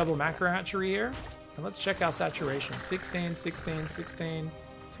 Let's go double macro hatchery here. And let's check our saturation. 16, 16, 16.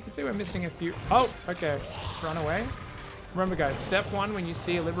 So you can see we're missing a few. Oh, okay. Run away. Remember, guys, step 1 when you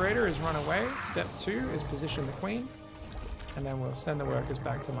see a Liberator is run away. Step 2 is position the Queen. And then we'll send the workers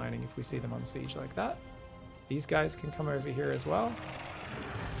back to mining if we see them on siege like that. These guys can come over here as well.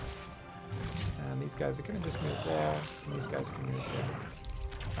 And these guys are going to just move there. And these guys can move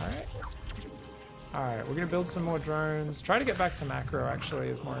there. Alright. Alright, we're going to build some more drones. Try to get back to macro, actually,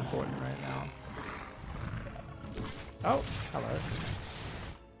 is more important right now. Oh, hello.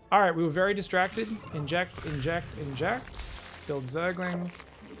 Alright, we were very distracted. Inject, inject, inject. Build Zerglings.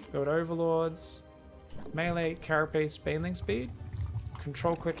 Build Overlords. Melee, Carapace, Baneling speed.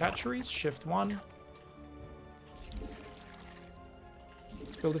 Control click hatcheries, shift 1.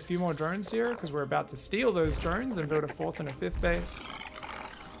 Let's build a few more drones here because we're about to steal those drones and build a 4th and a 5th base.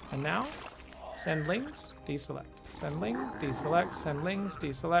 And now, send lings, deselect. Send ling, deselect, send lings,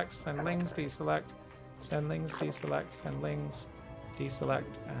 deselect, send lings, deselect, send lings, deselect, send lings,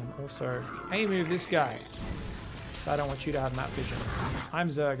 deselect, and also a move this guy. So I don't want you to have map vision. I'm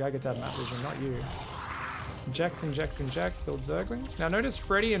Zerg, I get to have map vision, not you. Inject, inject, inject, build Zerglings. Now notice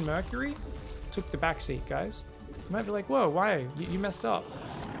Freddy and Mercury took the backseat, guys. You might be like, whoa, why? You messed up.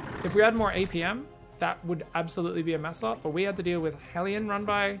 If we had more APM, that would absolutely be a mess up, but we had to deal with Hellion run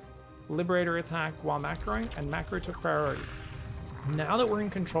by, Liberator attack while macroing, and macro took priority. Now that we're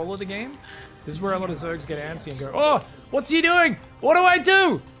in control of the game, this is where a lot of Zergs get antsy and go, oh, what's he doing? What do I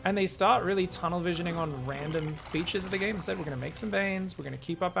do? And they start really tunnel visioning on random features of the game. Instead, we're going to make some Banes. We're going to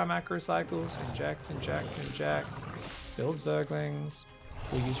keep up our macro cycles. Inject, inject, inject. Build Zerglings.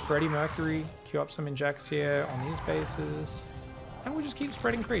 We'll use Freddy Mercury. Queue up some injects here on these bases. And we'll just keep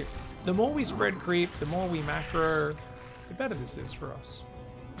spreading creep. The more we spread creep, the more we macro, the better this is for us.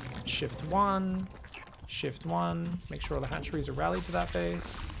 Shift 1. Shift 1. Make sure all the hatcheries are rallied to that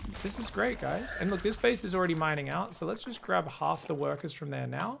base. This is great, guys. And look, this base is already mining out, so let's just grab half the workers from there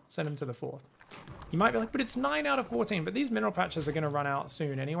now, send them to the 4th. You might be like, but it's 9 out of 14, but these mineral patches are going to run out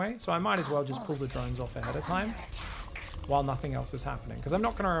soon anyway, so I might as well just pull the drones off ahead of time while nothing else is happening, because I'm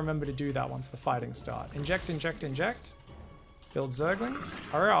not going to remember to do that once the fighting starts. Inject, inject, inject. Build Zerglings.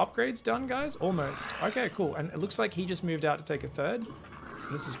 Are our upgrades done, guys? Almost. Okay, cool. And it looks like he just moved out to take a 3rd. So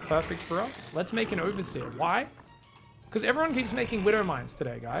this is perfect for us. Let's make an Overseer. Why? Because everyone keeps making Widow Mines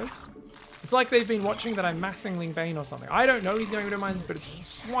today, guys. It's like they've been watching that I'm maxing Ling Bane or something. I don't know he's going Widow Mines, but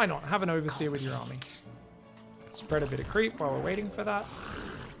it's, why not? Have an Overseer with your army. Spread a bit of creep while we're waiting for that.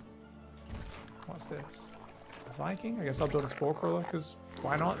 What's this? A Viking? I guess I'll build a Spore Crawler, because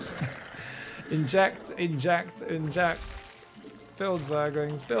why not? Inject, inject, inject. Build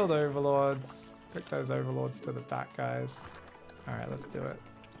Zerglings, build Overlords. Pick those Overlords to the back, guys. Alright, let's do it.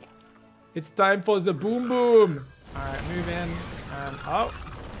 It's time for the boom boom! Alright, move in. And oh!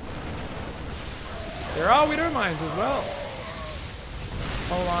 There are Widow Mines as well.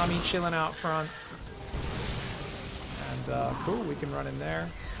 Whole army chilling out front. And cool, we can run in there.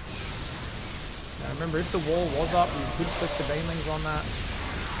 Now remember, if the wall was up, we could click the Banelings on that.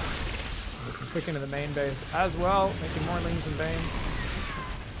 We can click into the main base as well, making more Lings and Banes.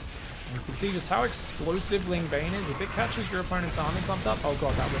 And you can see just how explosive Ling Bane is. If it catches your opponent's army clumped up, oh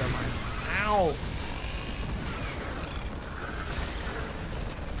god, that Widow Mine. Ow!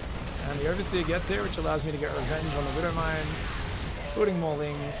 And the Overseer gets here, which allows me to get revenge on the Widow Mines. Building more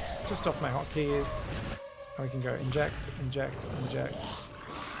Lings, just off my hotkeys. And we can go inject, inject, inject.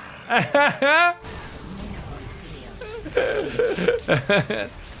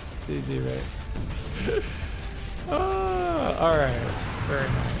 GG, mate. Oh, alright. Very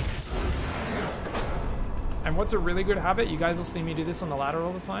nice. And what's a really good habit? You guys will see me do this on the ladder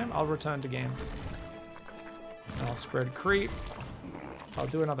all the time. I'll return to game. And I'll spread creep. I'll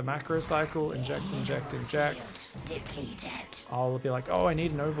do another macro cycle. Inject, inject, inject. I'll be like, oh, I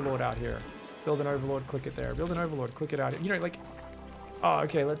need an overlord out here. Build an overlord, click it there. Build an overlord, click it out here. You know, like, oh,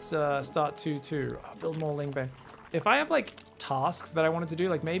 okay, let's start 2-2. I'll build more Lingbane. If I have like tasks that I wanted to do,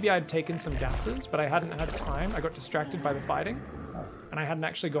 like maybe I'd taken some gases, but I hadn't had time. I got distracted by the fighting and I hadn't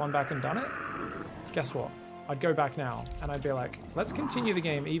actually gone back and done it. Guess what? I'd go back now and I'd be like, let's continue the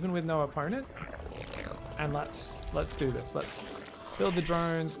game even with no opponent. And let's do this. Let's build the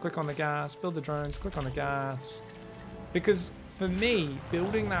drones, click on the gas, build the drones, click on the gas. Because for me,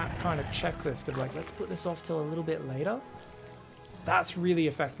 building that kind of checklist of like, let's put this off till a little bit later, that's really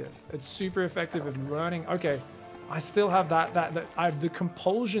effective. It's super effective of learning, okay, I still have I have the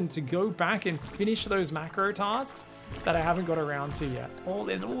compulsion to go back and finish those macro tasks that I haven't got around to yet. Oh,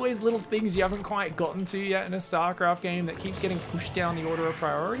 there's always little things you haven't quite gotten to yet in a StarCraft game that keeps getting pushed down the order of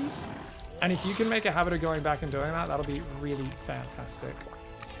priorities. And if you can make a habit of going back and doing that, that'll be really fantastic.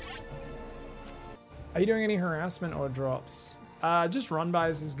 Are you doing any harassment or drops? Just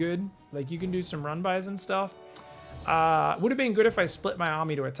run-bys is good. Like, you can do some run-bys and stuff. Would have been good if I split my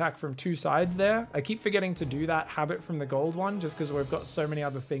army to attack from 2 sides there. I keep forgetting to do that habit from the gold one just because we've got so many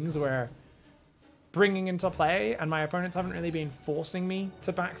other things we're bringing into play and my opponents haven't really been forcing me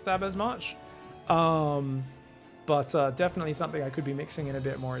to backstab as much. But definitely something I could be mixing in a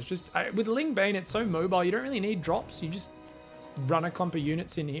bit more. It's just, with Lingbane, it's so mobile, you don't really need drops. You just run a clump of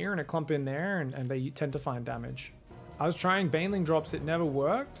units in here and a clump in there and they tend to find damage. I was trying Baneling drops, it never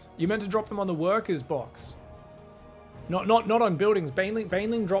worked. You meant to drop them on the workers box. Not on buildings.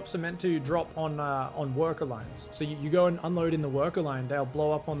 Baneling drops are meant to drop on worker lines. So you go and unload in the worker line, they'll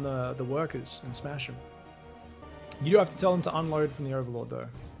blow up on the workers and smash them. You do have to tell them to unload from the Overlord though.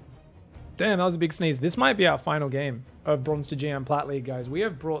 Damn, that was a big sneeze. This might be our final game of Bronze to GM Plat League, guys. We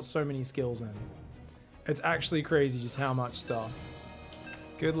have brought so many skills in. It's actually crazy just how much stuff.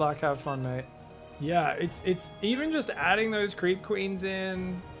 Good luck, have fun, mate. Yeah, it's even just adding those creep queens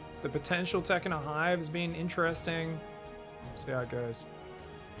in. The potential tech in a hive has been interesting. See how it goes.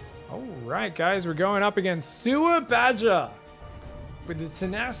 All right, guys, we're going up against Sewer Badger with the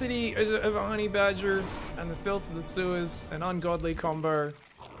tenacity of a honey badger and the filth of the sewers, an ungodly combo.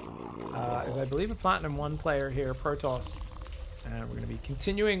 Is I believe a Platinum 1 player here, Protoss, and we're going to be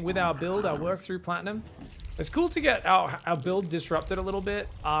continuing with our build, our work through Platinum. It's cool to get our build disrupted a little bit.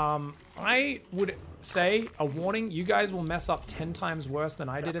 I would say, a warning, you guys will mess up 10 times worse than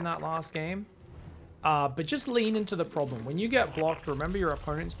I did in that last game. But just lean into the problem. When you get blocked, remember your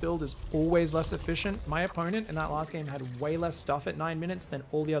opponent's build is always less efficient. My opponent in that last game had way less stuff at 9 minutes than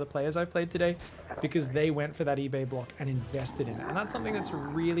all the other players I've played today because they went for that eBay block and invested in it. And that's something that's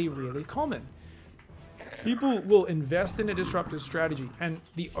really, really common. People will invest in a disruptive strategy, and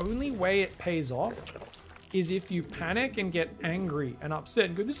the only way it pays off is if you panic and get angry and upset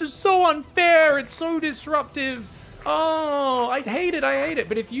and go, this is so unfair, it's so disruptive, oh, I hate it.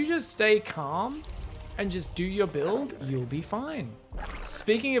 But if you just stay calm and just do your build, you'll be fine.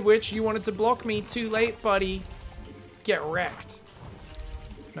 Speaking of which, you wanted to block me too late, buddy. Get wrecked.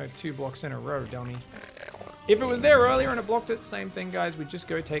 No, 2 blocks in a row, dummy. If it was there earlier and it blocked it, same thing, guys. We'd just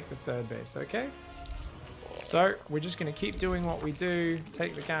go take the 3rd base, okay? So, we're just going to keep doing what we do.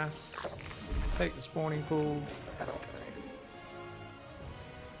 Take the gas. Take the spawning pool.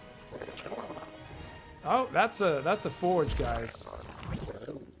 Oh, that's a forge, guys.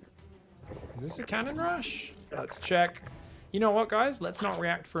 Is this a cannon rush? Let's check. You know what, guys? Let's not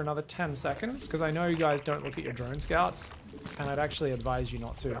react for another 10 seconds, because I know you guys don't look at your drone scouts, and I'd actually advise you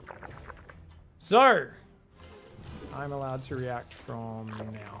not to. So, I'm allowed to react from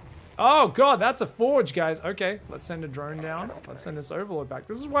now. Oh god, that's a forge, guys. Okay, let's send a drone down. Let's send this Overlord back.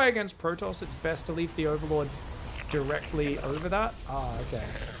 This is why against Protoss, it's best to leave the Overlord directly over that. Ah, okay.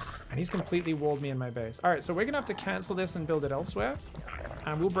 And he's completely walled me in my base. All right, so we're gonna have to cancel this and build it elsewhere.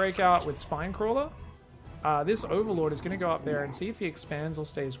 And we'll break out with Spinecrawler. This Overlord is gonna go up there and see if he expands or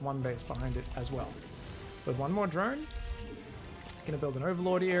stays 1 base behind it as well. With 1 more drone. Gonna build an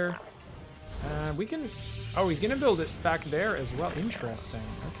Overlord here. And we can... Oh, he's gonna build it back there as well. Interesting.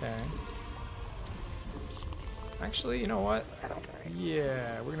 Okay. Actually, you know what?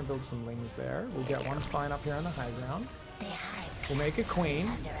 Yeah, we're gonna build some lings there. We'll get 1 spine up here on the high ground. We'll make a queen.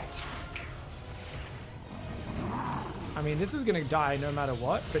 I mean, this is gonna die no matter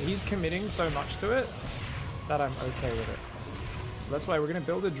what, but he's committing so much to it that I'm okay with it. So that's why we're gonna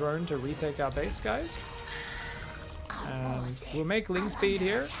build a drone to retake our base, guys. And we'll make ling speed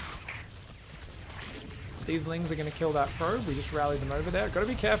here. These lings are going to kill that probe. We just rallied them over there. Got to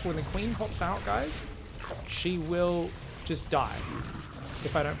be careful when the queen pops out, guys. She will just die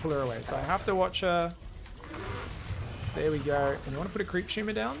if I don't pull her away. So I have to watch her. There we go. And you want to put a creep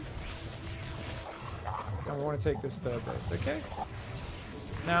shimmer down? And we want to take this third base, okay?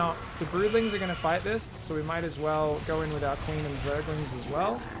 Now, the broodlings are going to fight this, so we might as well go in with our queen and zerglings as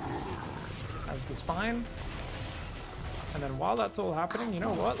well as the spine. And then while that's all happening, you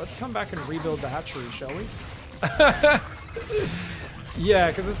know what? Let's come back and rebuild the hatchery, shall we? Yeah,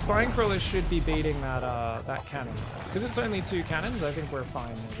 because the spine crawler should be beating that cannon. Because it's only 2 cannons, I think we're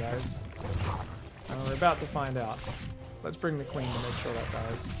fine there, guys. And we're about to find out. Let's bring the queen to make sure that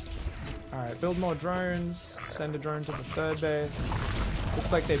dies. Alright, build more drones. Send a drone to the third base.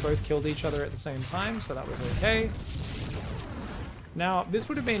 Looks like they both killed each other at the same time, so that was okay. Now, this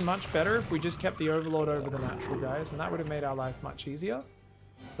would have been much better if we just kept the Overlord over the natural, guys, and that would have made our life much easier.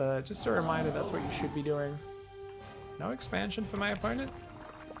 So just a reminder, that's what you should be doing. No expansion for my opponent.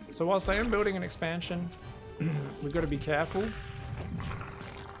 So whilst I am building an expansion, we've got to be careful.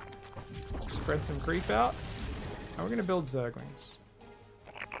 Spread some creep out. And we're going to build Zerglings.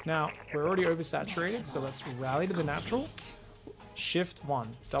 Now, we're already oversaturated, so let's rally to the natural. Shift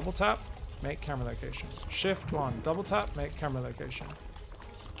 1, double tap, make camera location. Shift 1, double tap, make camera location.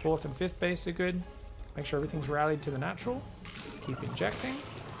 4th and 5th base are good. Make sure everything's rallied to the natural. Keep injecting.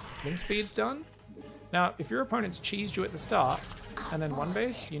 Link speed's done. Now, if your opponent's cheesed you at the start, and then 1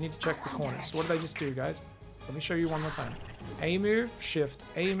 base, you need to check the corners. So what did I just do, guys? Let me show you one more time. A move, shift,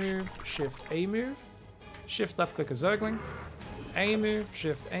 A move, shift, A move. Shift left click a Zergling. A move,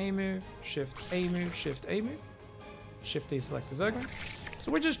 shift, A move, shift, A move, shift, A move. Shift D, select a Zergling.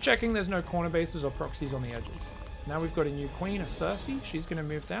 So we're just checking there's no corner bases or proxies on the edges. Now we've got a new queen, a Cersei. She's going to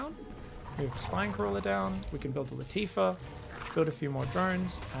move down. Move the spine crawler down. We can build a Latifa. Build a few more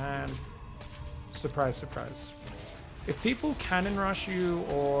drones. And surprise, surprise. If people cannon rush you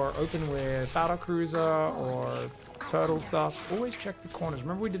or open with battle cruiser or turtle stuff, always check the corners.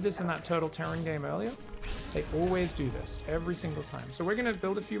 Remember we did this in that turtle Terran game earlier? They always do this every single time. So we're going to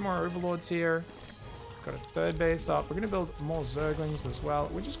build a few more overlords here. Got a third base up. We're going to build more zerglings as well.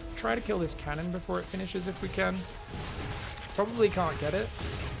 We'll just try to kill this cannon before it finishes if we can. Probably can't get it.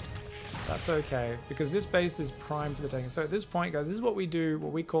 That's okay, because this base is primed for the taking. So at this point, guys, this is what we do,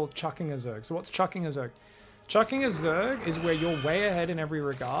 what we call chucking a Zerg. So what's chucking a Zerg? Chucking a Zerg is where you're way ahead in every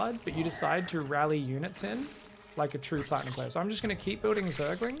regard, but you decide to rally units in like a true Platinum player. So I'm just going to keep building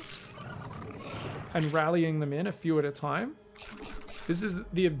Zerglings and rallying them in a few at a time. This is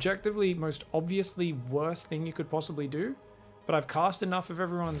the objectively most obviously worst thing you could possibly do, but I've cast enough of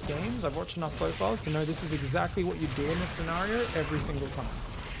everyone's games, I've watched enough profiles to know this is exactly what you do in this scenario every single time.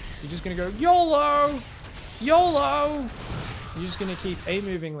 You're just going to go, YOLO! YOLO! You're just going to keep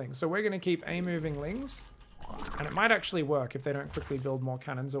A-moving lings. So we're going to keep A-moving lings, and it might actually work if they don't quickly build more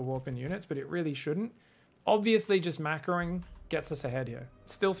cannons or warp in units, but it really shouldn't. Obviously, just macroing gets us ahead here.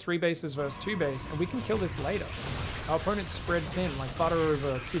 It's still 3 bases versus 2 base, and we can kill this later. Our opponent's spread thin, like butter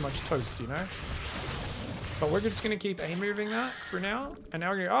over too much toast, you know? But we're just going to keep A-moving that for now, and now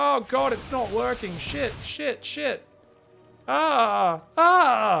we're going to, oh god, it's not working, shit, shit, shit.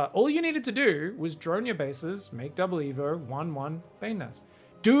 All you needed to do was drone your bases, make double evo, 1-1, Bane Nest.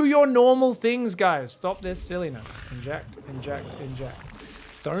 Do your normal things, guys. Stop this silliness. Inject, inject, inject.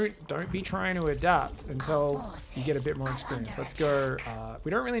 Don't be trying to adapt until you get a bit more experience. Let's go, we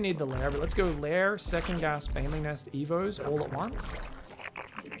don't really need the lair, but let's go lair, second gas, Baneling Nest, evos all at once,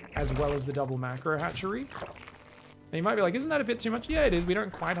 as well as the double macro hatchery. And you might be like, isn't that a bit too much? Yeah, it is. We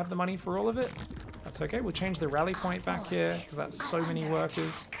don't quite have the money for all of it. That's okay. We'll change the rally point back here because that's so many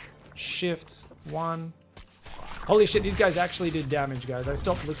workers. Shift 1. Holy shit, these guys actually did damage, guys. I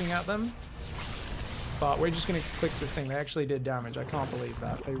stopped looking at them, but we're just going to click the thing. They actually did damage. I can't believe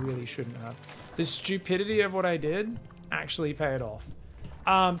that. They really shouldn't have. The stupidity of what I did actually paid off.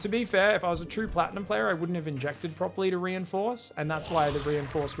 To be fair, if I was a true Platinum player, I wouldn't have injected properly to reinforce, and that's why the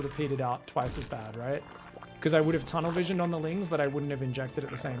reinforce would have petered out twice as bad, right? Because I would have tunnel visioned on the lings that I wouldn't have injected at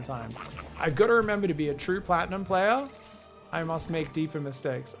the same time. I've got to remember, to be a true Platinum player, I must make deeper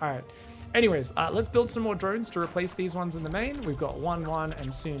mistakes. All right. Anyways, let's build some more drones to replace these ones in the main. We've got 1-1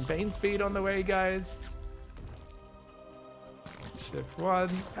 and soon Bane speed on the way, guys. Shift 1,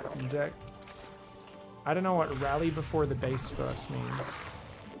 inject. I don't know what rally before the base first means.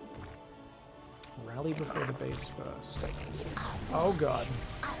 Rally before the base first. Oh god.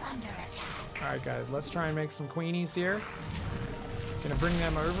 Alright guys, let's try and make some queenies here. Gonna bring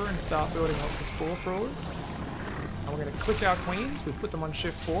them over and start building lots of spore crawlers. And we're gonna click our queens. We put them on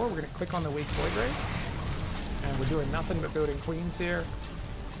shift 4. We're gonna click on the weak void ray. And we're doing nothing but building queens here.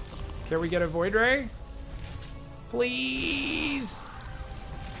 Can we get a void ray? Please.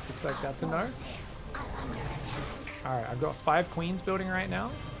 Looks like that's a no. All right, I've got 5 queens building right now.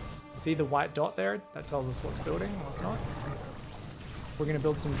 See the white dot there? That tells us what's building, what's not. We're gonna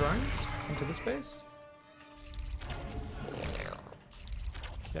build some drones into the space.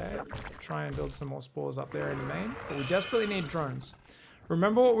 Okay, try and build some more spores up there in the main. But we desperately need drones.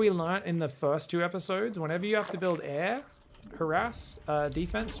 Remember what we learnt in the first 2 episodes? Whenever you have to build air, harass,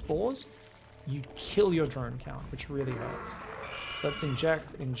 defense, spores, you kill your drone count, which really hurts. So let's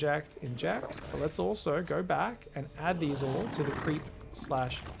inject, inject, inject. But let's also go back and add these all to the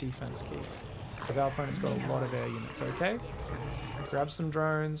creep/defense key. Because our opponent's got a lot of air units, okay? Grab some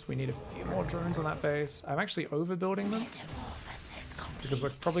drones. We need a few more drones on that base. I'm actually overbuilding them. Because we're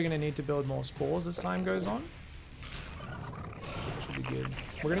probably going to need to build more spores as time goes on. Should be good.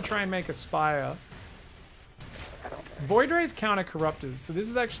 We're going to try and make a spire. Void Rays counter corruptors. So this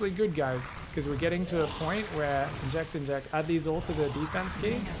is actually good, guys. Because we're getting to a point where inject, inject, add these all to the defense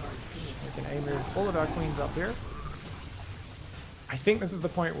key. We can A-move all of our queens up here. I think this is the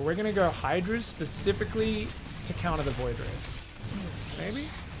point where we're going to go Hydras specifically to counter the Void Rays. Maybe?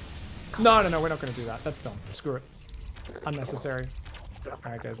 No, we're not going to do that. That's dumb. Screw it. Unnecessary.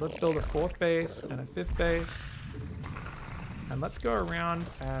 Alright guys, let's build a 4th base and a 5th base. And let's go around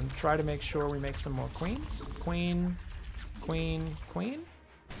and try to make sure we make some more queens. Queen, queen, queen.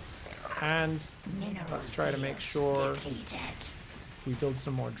 And let's try to make sure we build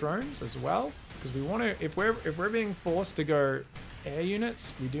some more drones as well. Because we want to, if we're being forced to go air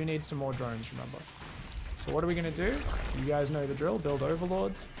units, we do need some more drones, remember. So what are we going to do? You guys know the drill. Build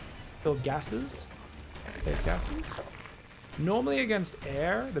overlords. Build gases. Take gases. Normally against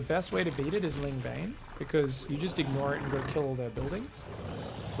air, the best way to beat it is Ling Bane, because you just ignore it and go kill all their buildings.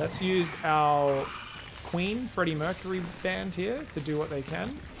 Let's use our Queen Freddie Mercury band here to do what they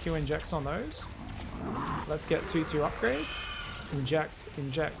can. Q injects on those. Let's get 2/2 upgrades. Inject,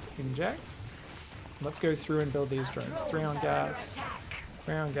 inject, inject. Let's go through and build these drones. 3 on gas.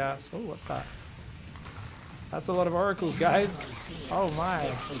 3 on gas. Oh, what's that? That's a lot of oracles, guys. Oh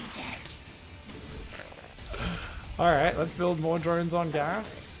my. Alright, let's build more drones on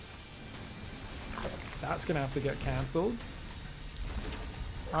gas. That's gonna have to get cancelled.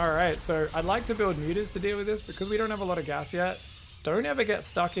 Alright, so I'd like to build mutas to deal with this because we don't have a lot of gas yet. Don't ever get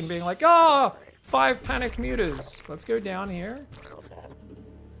stuck in being like, oh, 5 panic mutas. Let's go down here.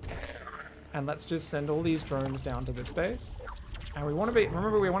 And let's just send all these drones down to this base. And we want to be,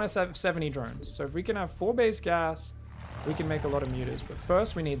 remember, we want to have 70 drones. So if we can have 4 base gas, we can make a lot of mutas. But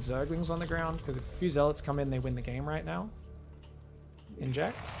first we need Zerglings on the ground, because if a few Zealots come in, they win the game right now.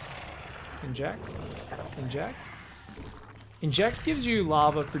 Inject. Inject. Inject. Inject gives you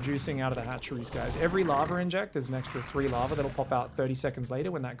lava producing out of the hatcheries, guys. Every lava inject is an extra 3 lava that'll pop out 30 seconds later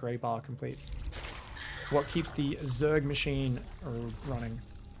when that gray bar completes. It's what keeps the Zerg machine running.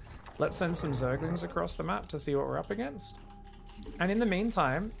 Let's send some Zerglings across the map to see what we're up against. And in the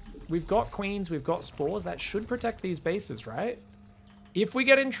meantime, we've got queens, we've got spores. That should protect these bases, right? If we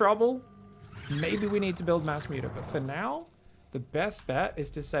get in trouble, maybe we need to build mass muta. But for now, the best bet is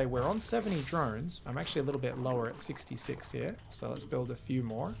to say we're on 70 drones. I'm actually a little bit lower at 66 here. So let's build a few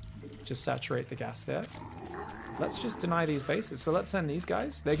more. Just saturate the gas there. Let's just deny these bases. So let's send these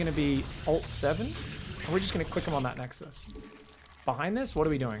guys. They're going to be Alt 7. And we're just going to click them on that Nexus. Behind this, what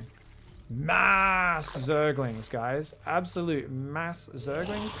are we doing? Mass Zerglings, guys. Absolute mass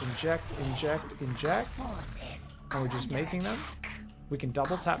Zerglings. Inject, inject, inject. And we're just making them. We can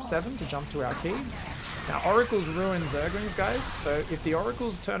double tap 7 to jump to our key. Now, Oracles ruin Zerglings, guys. So if the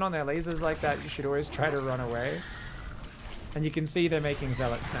Oracles turn on their lasers like that, you should always try to run away. And you can see they're making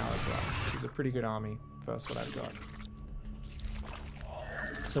Zealots now as well, which is a pretty good army. First what I've got.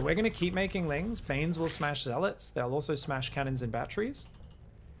 So we're going to keep making Lings. Banes will smash Zealots. They'll also smash cannons and batteries.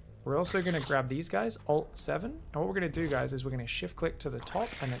 We're also going to grab these guys, Alt 7. And what we're going to do, guys, is we're going to shift click to the top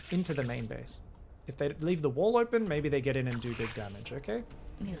and then into the main base. If they leave the wall open, maybe they get in and do big damage, okay?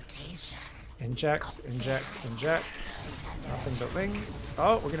 Mutation. Inject, inject, inject. Nothing but Lings.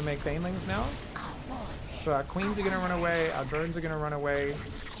 Oh, we're going to make Banelings now. So our queens are going to run away. Our drones are going to run away.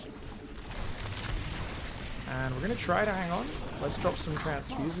 And we're going to try to hang on. Let's drop some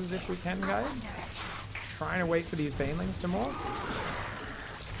transfuses if we can, guys. Trying to wait for these Banelings to morph.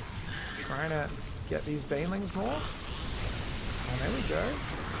 Trying to get these Banelings more. And there we go.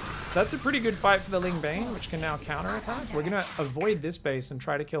 So that's a pretty good fight for the Ling Bane, which can now counterattack. We're going to avoid this base and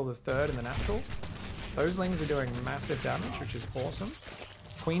try to kill the 3rd and the natural. Those Lings are doing massive damage, which is awesome.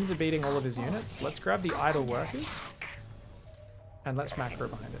 Queens are beating all of his units. Let's grab the idle workers. And let's macro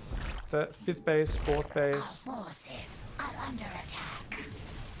behind it. The 5th base, 4th base. Forces are under attack.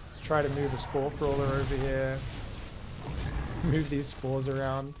 Let's try to move a Spore Crawler over here. Move these spores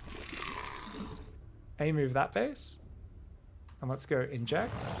around. Move that base. And let's go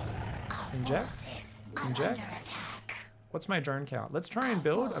inject. Inject. Inject. What's my drone count? Let's try and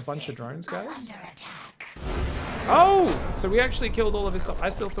build a bunch of drones, guys. Oh! So we actually killed all of his stuff. I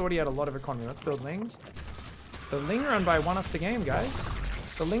still thought he had a lot of economy. Let's build Lings. The Ling run by won us the game, guys.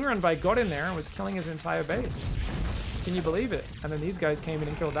 The Ling run by got in there and was killing his entire base. Can you believe it? And then these guys came in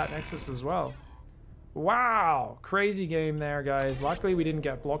and killed that Nexus as well. Wow! Crazy game there, guys. Luckily we didn't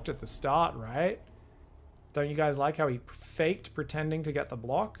get blocked at the start, right? Don't you guys like how he faked pretending to get the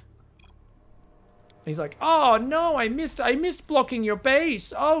block? He's like, oh no, I missed blocking your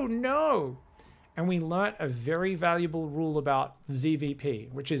base. Oh no. And we learnt a very valuable rule about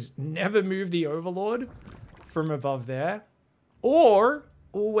ZVP, which is never move the Overlord from above there, or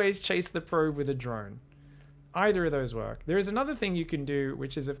always chase the probe with a drone. Either of those work. There is another thing you can do,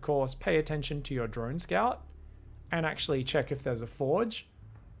 which is of course pay attention to your drone scout and actually check if there's a forge.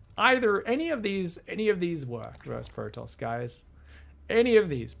 Any of these work versus Protoss, guys. Any of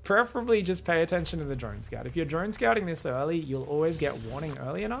these. Preferably just pay attention to the drone scout. If you're drone scouting this early, you'll always get warning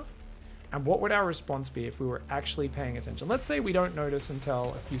early enough. And what would our response be if we were actually paying attention? Let's say we don't notice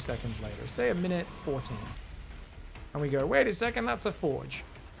until a few seconds later. Say a minute 14. And we go, wait a second, that's a forge.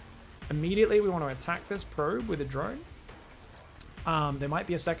 Immediately we want to attack this probe with a drone. There might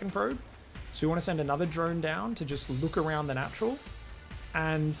be a second probe. So we want to send another drone down to just look around the natural.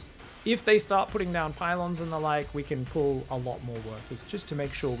 And if they start putting down pylons and the like, we can pull a lot more workers just to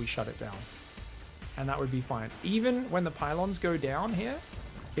make sure we shut it down. And that would be fine. Even when the pylons go down here,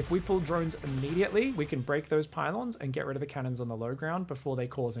 if we pull drones immediately, we can break those pylons and get rid of the cannons on the low ground before they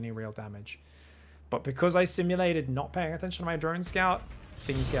cause any real damage. But because I simulated not paying attention to my drone scout,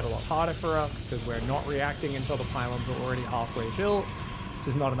 things get a lot harder for us because we're not reacting until the pylons are already halfway built.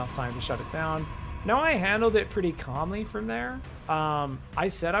 There's not enough time to shut it down. No, I handled it pretty calmly from there. I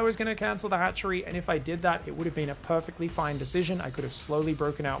said I was going to cancel the hatchery, and if I did that, it would have been a perfectly fine decision. I could have slowly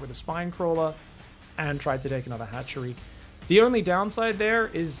broken out with a spine crawler and tried to take another hatchery. The only downside there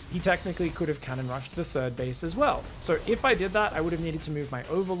is he technically could have cannon rushed the third base as well. So if I did that, I would have needed to move my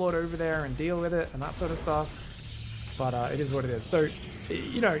Overlord over there and deal with it and that sort of stuff. But it is what it is. So,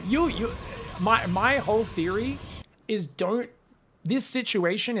 you know, my whole theory is this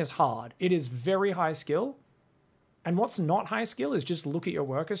situation is hard. It is very high skill. And what's not high skill is just look at your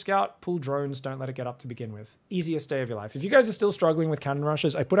worker scout, pull drones, don't let it get up to begin with. Easiest day of your life. If you guys are still struggling with cannon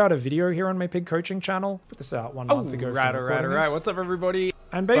rushes, I put out a video here on my pig coaching channel. Put this out 1 month ago. Right. What's up, everybody?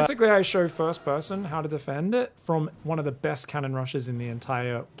 And basically I show first person how to defend it from one of the best cannon rushes in the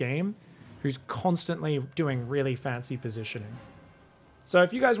entire game, who's constantly doing really fancy positioning. So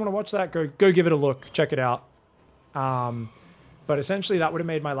if you guys want to watch that, go give it a look. Check it out. But essentially that would have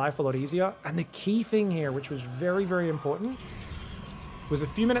made my life a lot easier. And the key thing here, which was very, very important, was a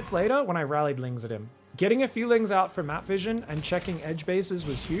few minutes later when I rallied Lings at him. Getting a few Lings out for map vision and checking edge bases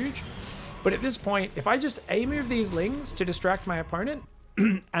was huge. But at this point, if I just A-move these Lings to distract my opponent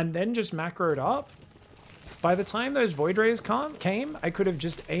and then just macroed up, by the time those Void Rays came, I could have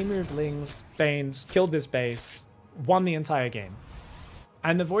just A-moved Lings, Banes, killed this base, won the entire game.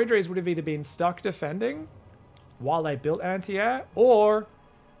 And the Void Rays would have either been stuck defending while they built anti-air, or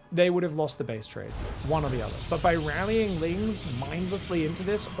they would have lost the base trade. One or the other. But by rallying Lings mindlessly into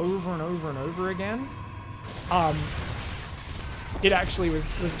this over and over and over again, it actually was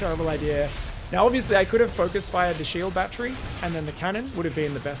a terrible idea. Now, obviously, I could have focus fired the shield battery, and then the cannon would have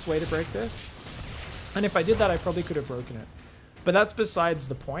been the best way to break this. And if I did that, I probably could have broken it. But that's besides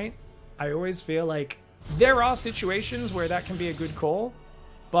the point. I always feel like there are situations where that can be a good call,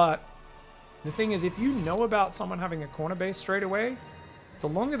 but the thing is, if you know about someone having a corner base straight away, the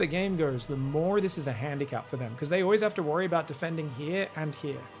longer the game goes, the more this is a handicap for them, because they always have to worry about defending here and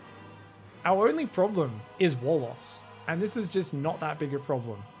here. Our only problem is wall-offs, and this is just not that big a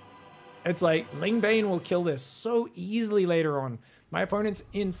problem. It's like, Lingbane will kill this so easily later on. My opponent's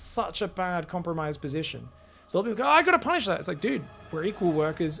in such a bad compromised position. So they'll be like, oh, I gotta punish that. It's like, dude, we're equal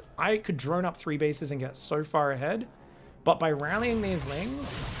workers. I could drone up 3 bases and get so far ahead. But by rallying these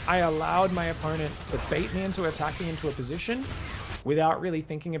Lings, I allowed my opponent to bait me into attacking into a position without really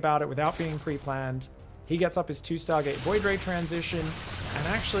thinking about it, without being pre-planned. He gets up his 2 Stargate Void Ray transition and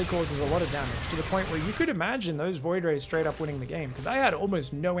actually causes a lot of damage, to the point where you could imagine those Void Rays straight up winning the game, because I had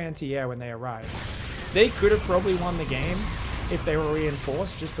almost no anti-air when they arrived. They could have probably won the game if they were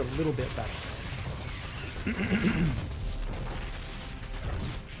reinforced just a little bit better.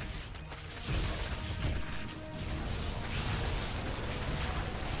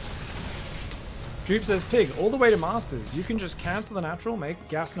 Droop says, Pig, all the way to Masters. You can just cancel the natural, make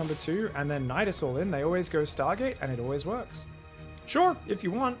gas number 2, and then Nidus all in. They always go Stargate, and it always works. Sure, if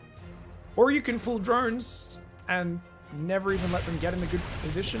you want. Or you can pull drones and never even let them get in a good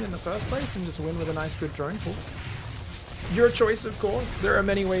position in the first place and just win with a nice good drone pull. Your choice, of course. There are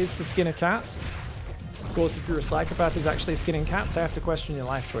many ways to skin a cat. Of course, if you're a psychopath who's actually skinning cats, I have to question your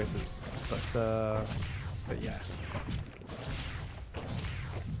life choices. But yeah.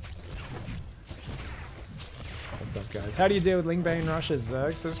 What's up, guys? How do you deal with Lingbane rushes,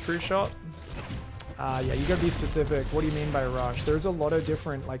 Zerg? Says Crew Shot. Yeah, you gotta be specific. What do you mean by rush? There's a lot of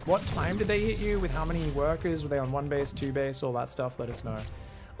different, like, what time did they hit you? With how many workers? Were they on 1 base, 2 base? All that stuff, let us know.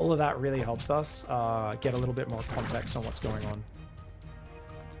 All of that really helps us get a little bit more context on what's going on.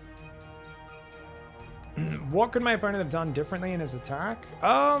 What could my opponent have done differently in his attack?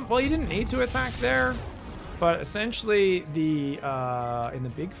 Well, he didn't need to attack there, but essentially the in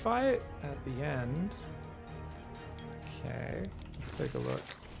the big fight at the end. Okay, let's take a look.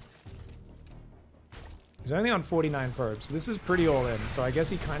 He's only on 49 probes, so this is pretty all in. So I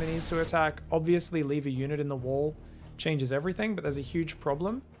guess he kind of needs to attack. Obviously, leave a unit in the wall changes everything, but there's a huge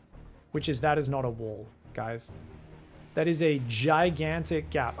problem, which is that is not a wall, guys. That is a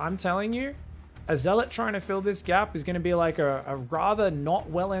gigantic gap. I'm telling you, a zealot trying to fill this gap is going to be like a rather not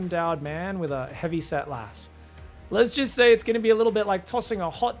well-endowed man with a heavy-set lass. Let's just say it's going to be a little bit like tossing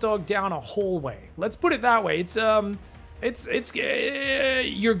a hot dog down a hallway. Let's put it that way.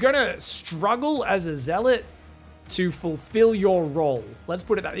 You're gonna struggle as a zealot to fulfill your role. Let's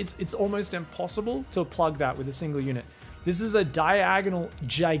put it that. It's almost impossible to plug that with a single unit. This is a diagonal,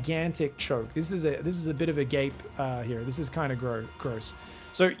 gigantic choke. This is a bit of a gape here. This is kind of gross.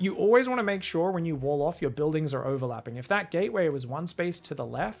 So you always want to make sure when you wall off, your buildings are overlapping. If that gateway was 1 space to the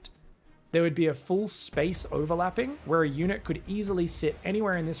left, there would be a full space overlapping where a unit could easily sit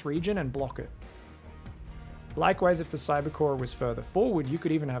anywhere in this region and block it. Likewise, if the cyber core was further forward, you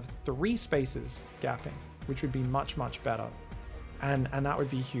could even have 3 spaces gapping, which would be much, much better. And that would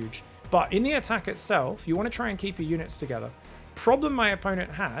be huge. But in the attack itself, you want to try and keep your units together. Problem my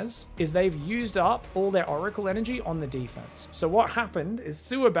opponent has is they've used up all their Oracle energy on the defense. So what happened is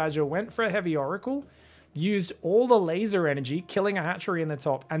Sewer Badger went for a heavy Oracle, used all the laser energy, killing a hatchery in the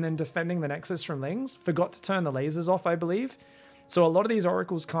top, and then defending the Nexus from Lings. Forgot to turn the lasers off, I believe. So a lot of these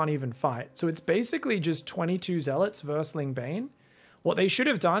oracles can't even fight. So it's basically just 22 zealots versus Lingbane. What they should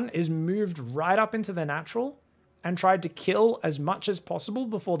have done is moved right up into the natural and tried to kill as much as possible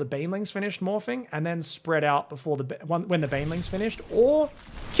before the Banelings finished morphing, and then spread out before when the Banelings finished, or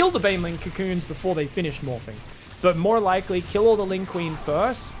kill the Baneling cocoons before they finished morphing. But more likely, kill all the Ling Queen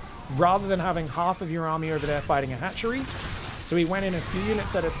first, rather than having half of your army over there fighting a hatchery. So he went in a few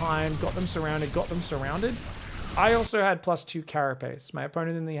units at a time, got them surrounded. I also had +2 carapace. My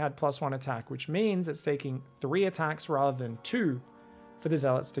opponent only had +1 attack, which means it's taking 3 attacks rather than 2 for the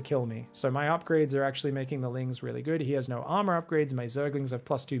zealots to kill me. So my upgrades are actually making the Lings really good. He has no armor upgrades. My Zerglings have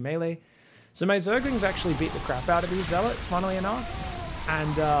 +2 melee. So my Zerglings actually beat the crap out of these zealots, funnily enough.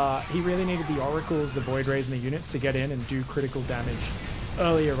 And he really needed the oracles, the void rays, and the units to get in and do critical damage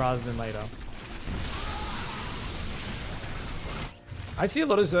earlier rather than later. I see a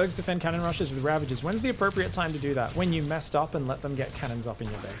lot of Zergs defend cannon rushes with Ravages. When's the appropriate time to do that? When you messed up and let them get cannons up in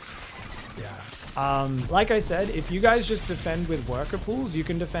your base. Yeah. Like I said, if you guys just defend with worker pools, you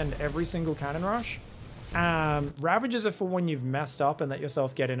can defend every single cannon rush. Ravages are for when you've messed up and let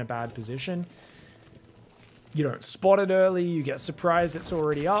yourself get in a bad position. You don't spot it early, you get surprised it's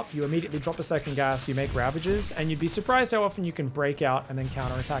already up, you immediately drop a second gas, you make Ravages, and you'd be surprised how often you can break out and then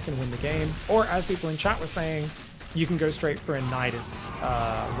counterattack and win the game. Or, as people in chat were saying, you can go straight for a Nidus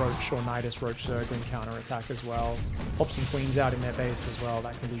Roach or Nidus Roach Zergling counterattack as well. Pop some queens out in their base as well,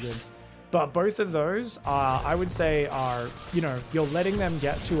 that can be good. But both of those, I would say, are, you know, you're letting them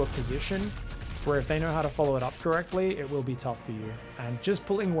get to a position where if they know how to follow it up correctly, it will be tough for you. And just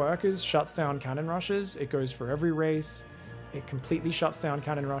pulling workers shuts down cannon rushes. It goes for every race. It completely shuts down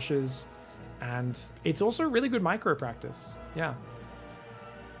cannon rushes. And it's also really good micro practice. Yeah.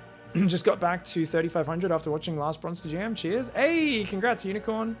 Just got back to 3,500 after watching last Bronze to Jam. Cheers. Hey, congrats,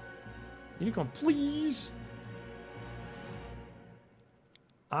 Unicorn. Unicorn, please.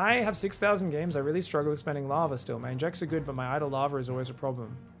 I have 6,000 games. I really struggle with spending lava still. My injects are good, but my idle lava is always a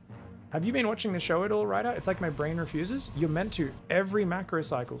problem. Have you been watching the show at all, Ryder? It's like my brain refuses. You're meant to every macro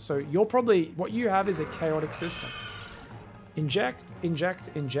cycle. So you're probably, what you have is a chaotic system. Inject, inject,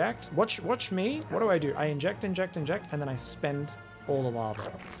 inject. Watch me. What do? I inject, inject, inject, and then I spend all the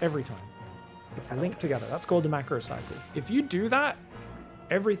lava every time. It's linked together. That's called the macro cycle. If you do that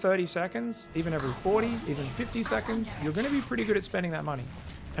every 30 seconds, even every 40, even 50 seconds, you're going to be pretty good at spending that money.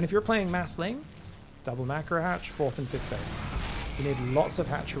 And if you're playing Mass Ling, double macro hatch, 4th and 5th base. You need lots of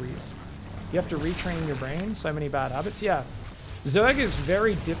hatcheries. You have to retrain your brain. So many bad habits. Yeah. Zerg is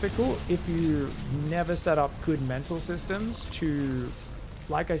very difficult if you never set up good mental systems to,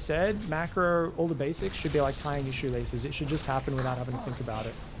 like I said, macro, all the basics should be like tying your shoelaces. It should just happen without having to think about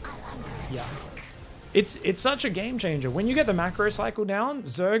it. Yeah. It's such a game changer. When you get the macro cycle down,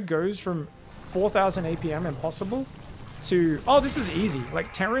 Zerg goes from 4,000 APM impossible to, oh, this is easy.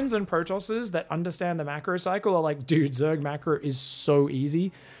 Like Terrans and Protosses that understand the macro cycle are like, dude, Zerg macro is so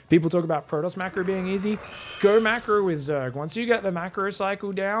easy. People talk about Protoss macro being easy. Go macro with Zerg. Once you get the macro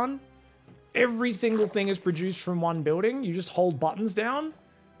cycle down, every single thing is produced from one building. You just hold buttons down.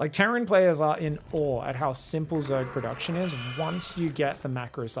 Like Terran players are in awe at how simple Zerg production is once you get the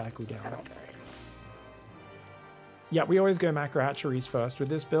macro cycle down. Yeah, we always go macro hatcheries first with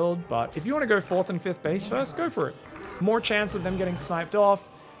this build, but if you want to go 4th and 5th base first, go for it. More chance of them getting sniped off.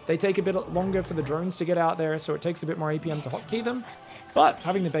 They take a bit longer for the drones to get out there, so it takes a bit more APM to hotkey them. But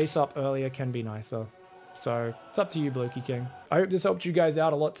having the base up earlier can be nicer. So it's up to you, Blokey King. I hope this helped you guys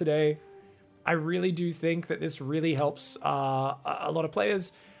out a lot today. I really do think that this really helps a lot of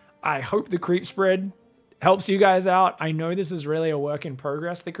players. I hope the creep spread helps you guys out. I know this is really a work in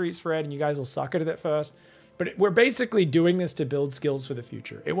progress, the creep spread, and you guys will suck at it at first. But we're basically doing this to build skills for the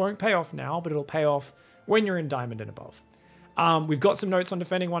future. It won't pay off now, but it'll pay off when you're in Diamond and above. We've got some notes on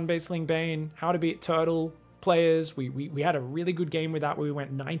defending one base Ling Bane, how to beat Turtle players. We had a really good game with that where we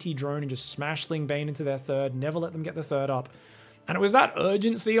went 90 drone and just smashed Ling Bane into their third, never let them get the third up. And it was that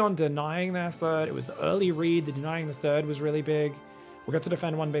urgency on denying their third. It was the early read, the denying the third was really big. We got to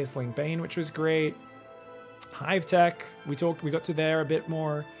defend one base Ling Bane, which was great. Hive Tech, we got to there a bit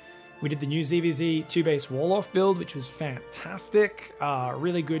more. We did the new ZVZ 2-base wall-off build, which was fantastic.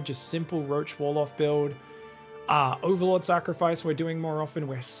 Really good, just simple Roach wall-off build. Overlord Sacrifice we're doing more often.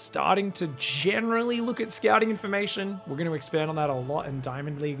 We're starting to generally look at scouting information. We're going to expand on that a lot in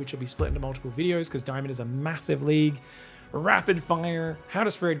Diamond League, which will be split into multiple videos because Diamond is a massive league. Rapid Fire, how to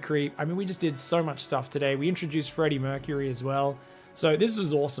spread creep. I mean, we just did so much stuff today. We introduced Freddie Mercury as well. So this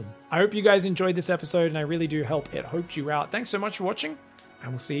was awesome. I hope you guys enjoyed this episode, and I really do hope it helped you out. Thanks so much for watching,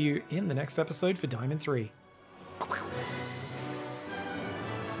 and we'll see you in the next episode for Diamond 3.